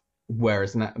with,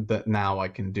 whereas now I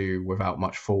can do without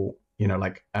much fault. You know,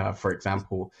 like for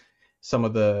example,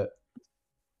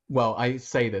 well, I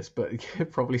say this, but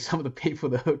probably some of the people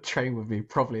that train with me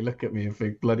probably look at me and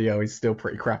think, bloody hell, he's still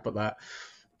pretty crap at that.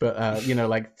 But, you know,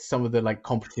 like some of the like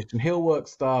competition hill work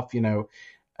stuff, you know,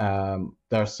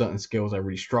 there are certain skills I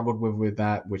really struggled with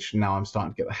that, which now I'm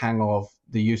starting to get the hang of.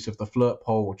 The use of the flirt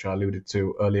pole, which I alluded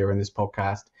to earlier in this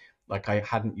podcast. Like I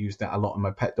hadn't used that a lot in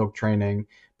my pet dog training,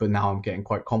 but now I'm getting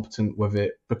quite competent with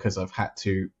it because I've had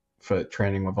to for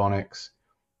training with Onyx.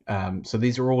 So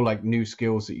these are all like new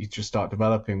skills that you just start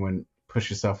developing when push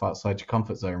yourself outside your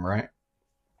comfort zone, right?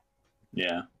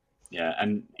 Yeah.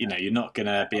 And, you know, you're not going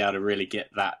to be able to really get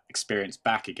that experience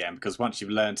back again, because once you've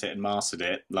learned it and mastered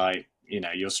it, like, you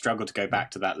know, you'll struggle to go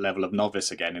back to that level of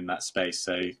novice again in that space.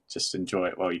 So just enjoy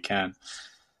it while you can.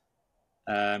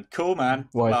 Cool, man.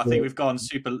 Well, I think we've gone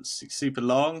super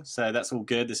long, so that's all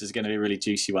good. This is going to be a really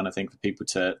juicy one, I think, for people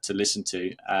to listen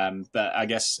to. But I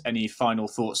guess any final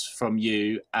thoughts from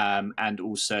you, and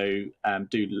also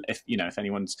if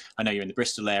anyone's, I know you're in the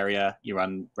Bristol area, you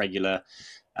run regular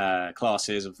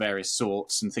classes of various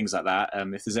sorts and things like that.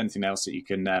 If there's anything else that you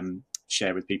can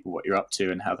share with people what you're up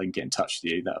to and how they can get in touch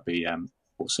with you, that would be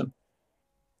awesome.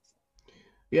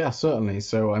 Yeah, certainly.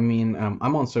 So, I mean,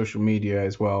 I'm on social media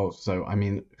as well. So, I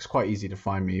mean, it's quite easy to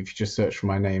find me. If you just search for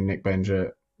my name, Nick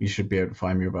Benger, you should be able to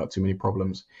find me without too many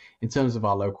problems. In terms of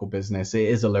our local business, it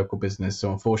is a local business.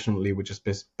 So unfortunately, we're just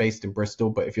based in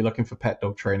Bristol. But if you're looking for pet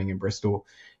dog training in Bristol,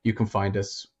 you can find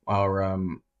us.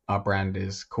 Our brand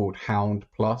is called Hound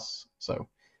Plus. So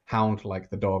Hound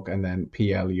like the dog, and then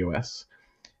PLUS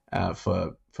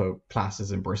for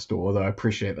classes in Bristol. Although I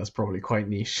appreciate that's probably quite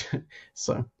niche.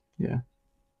 So yeah.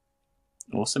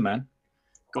 Awesome, man.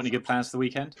 Got any good plans for the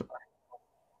weekend?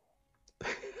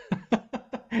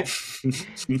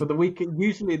 For the weekend,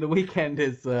 usually the weekend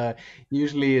is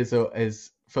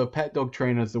for pet dog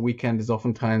trainers. The weekend is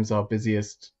oftentimes our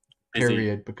busiest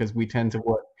period because we tend to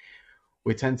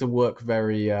work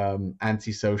very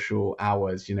antisocial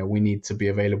hours. You know, we need to be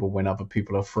available when other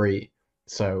people are free,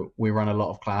 so we run a lot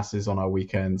of classes on our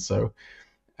weekends. So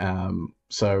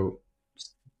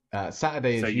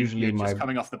Saturday is usually you're just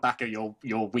coming off the back of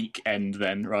your weekend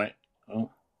then, right?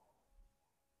 Oh.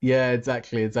 Yeah,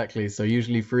 exactly. So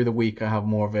usually through the week I have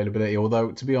more availability.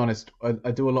 Although to be honest,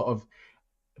 I do a lot of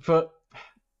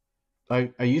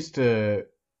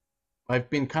I've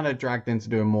been kind of dragged into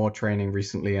doing more training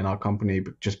recently in our company,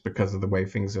 but just because of the way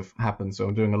things have happened. So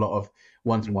I'm doing a lot of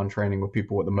one-to-one training with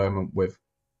people at the moment with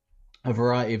a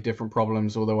variety of different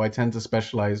problems. Although I tend to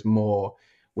specialize more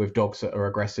with dogs that are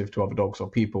aggressive to other dogs or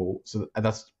people. So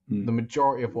that's the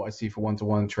majority of what I see for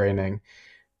one-to-one training.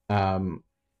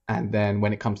 And then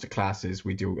when it comes to classes,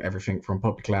 we do everything from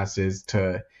puppy classes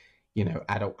to,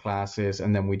 adult classes.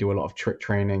 And then we do a lot of trick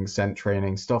training, scent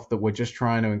training, stuff that we're just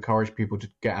trying to encourage people to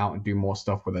get out and do more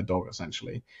stuff with their dog,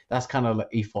 essentially. That's kind of the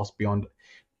ethos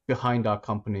behind our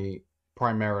company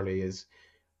primarily, is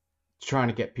trying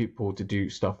to get people to do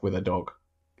stuff with a dog.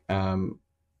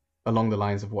 Along the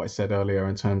lines of what I said earlier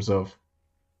in terms of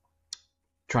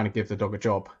trying to give the dog a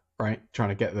job, right? Trying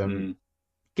to get them...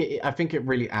 I think it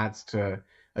really adds to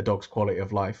a dog's quality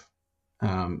of life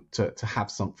to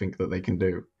have something that they can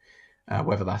do,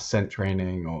 whether that's scent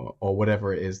training or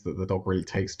whatever it is that the dog really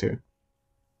takes to.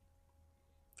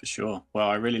 For sure. Well,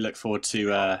 I really look forward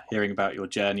to hearing about your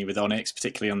journey with Onyx,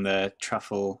 particularly on the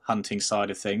truffle hunting side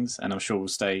of things, and I'm sure we'll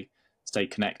stay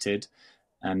connected.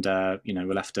 And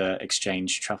we'll have to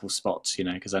exchange truffle spots,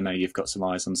 because I know you've got some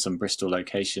eyes on some Bristol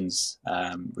locations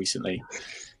recently.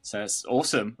 So that's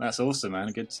awesome. That's awesome, man.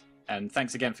 Good. And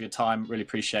thanks again for your time. Really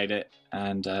appreciate it.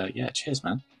 And cheers,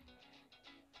 man.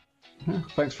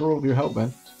 Thanks for all of your help,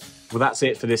 man. Well, that's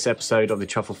it for this episode of the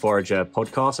Truffle Forager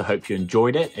podcast. I hope you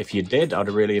enjoyed it. If you did, I'd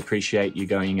really appreciate you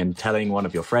going and telling one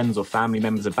of your friends or family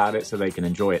members about it so they can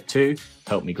enjoy it too.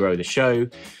 Help me grow the show.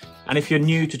 And if you're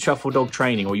new to truffle dog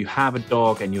training, or you have a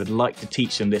dog and you would like to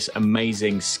teach them this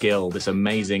amazing skill, this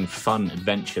amazing fun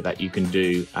adventure that you can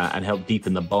do and help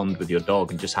deepen the bond with your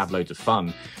dog and just have loads of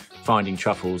fun finding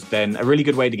truffles, then a really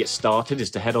good way to get started is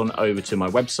to head on over to my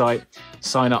website,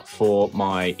 sign up for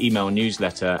my email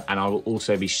newsletter, and I will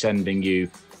also be sending you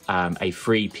a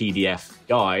free PDF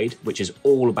guide, which is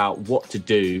all about what to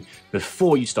do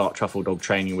before you start truffle dog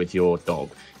training with your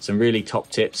dog. Some really top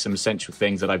tips, some essential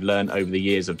things that I've learned over the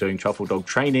years of doing truffle dog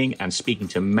training and speaking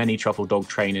to many truffle dog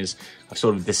trainers. I've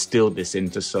sort of distilled this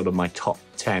into sort of my top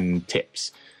 10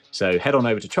 tips. So head on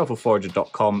over to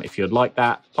truffleforager.com if you'd like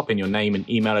that. Pop in your name and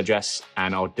email address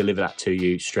and I'll deliver that to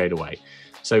you straight away.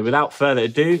 So without further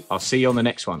ado, I'll see you on the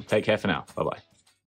next one. Take care for now. Bye-bye.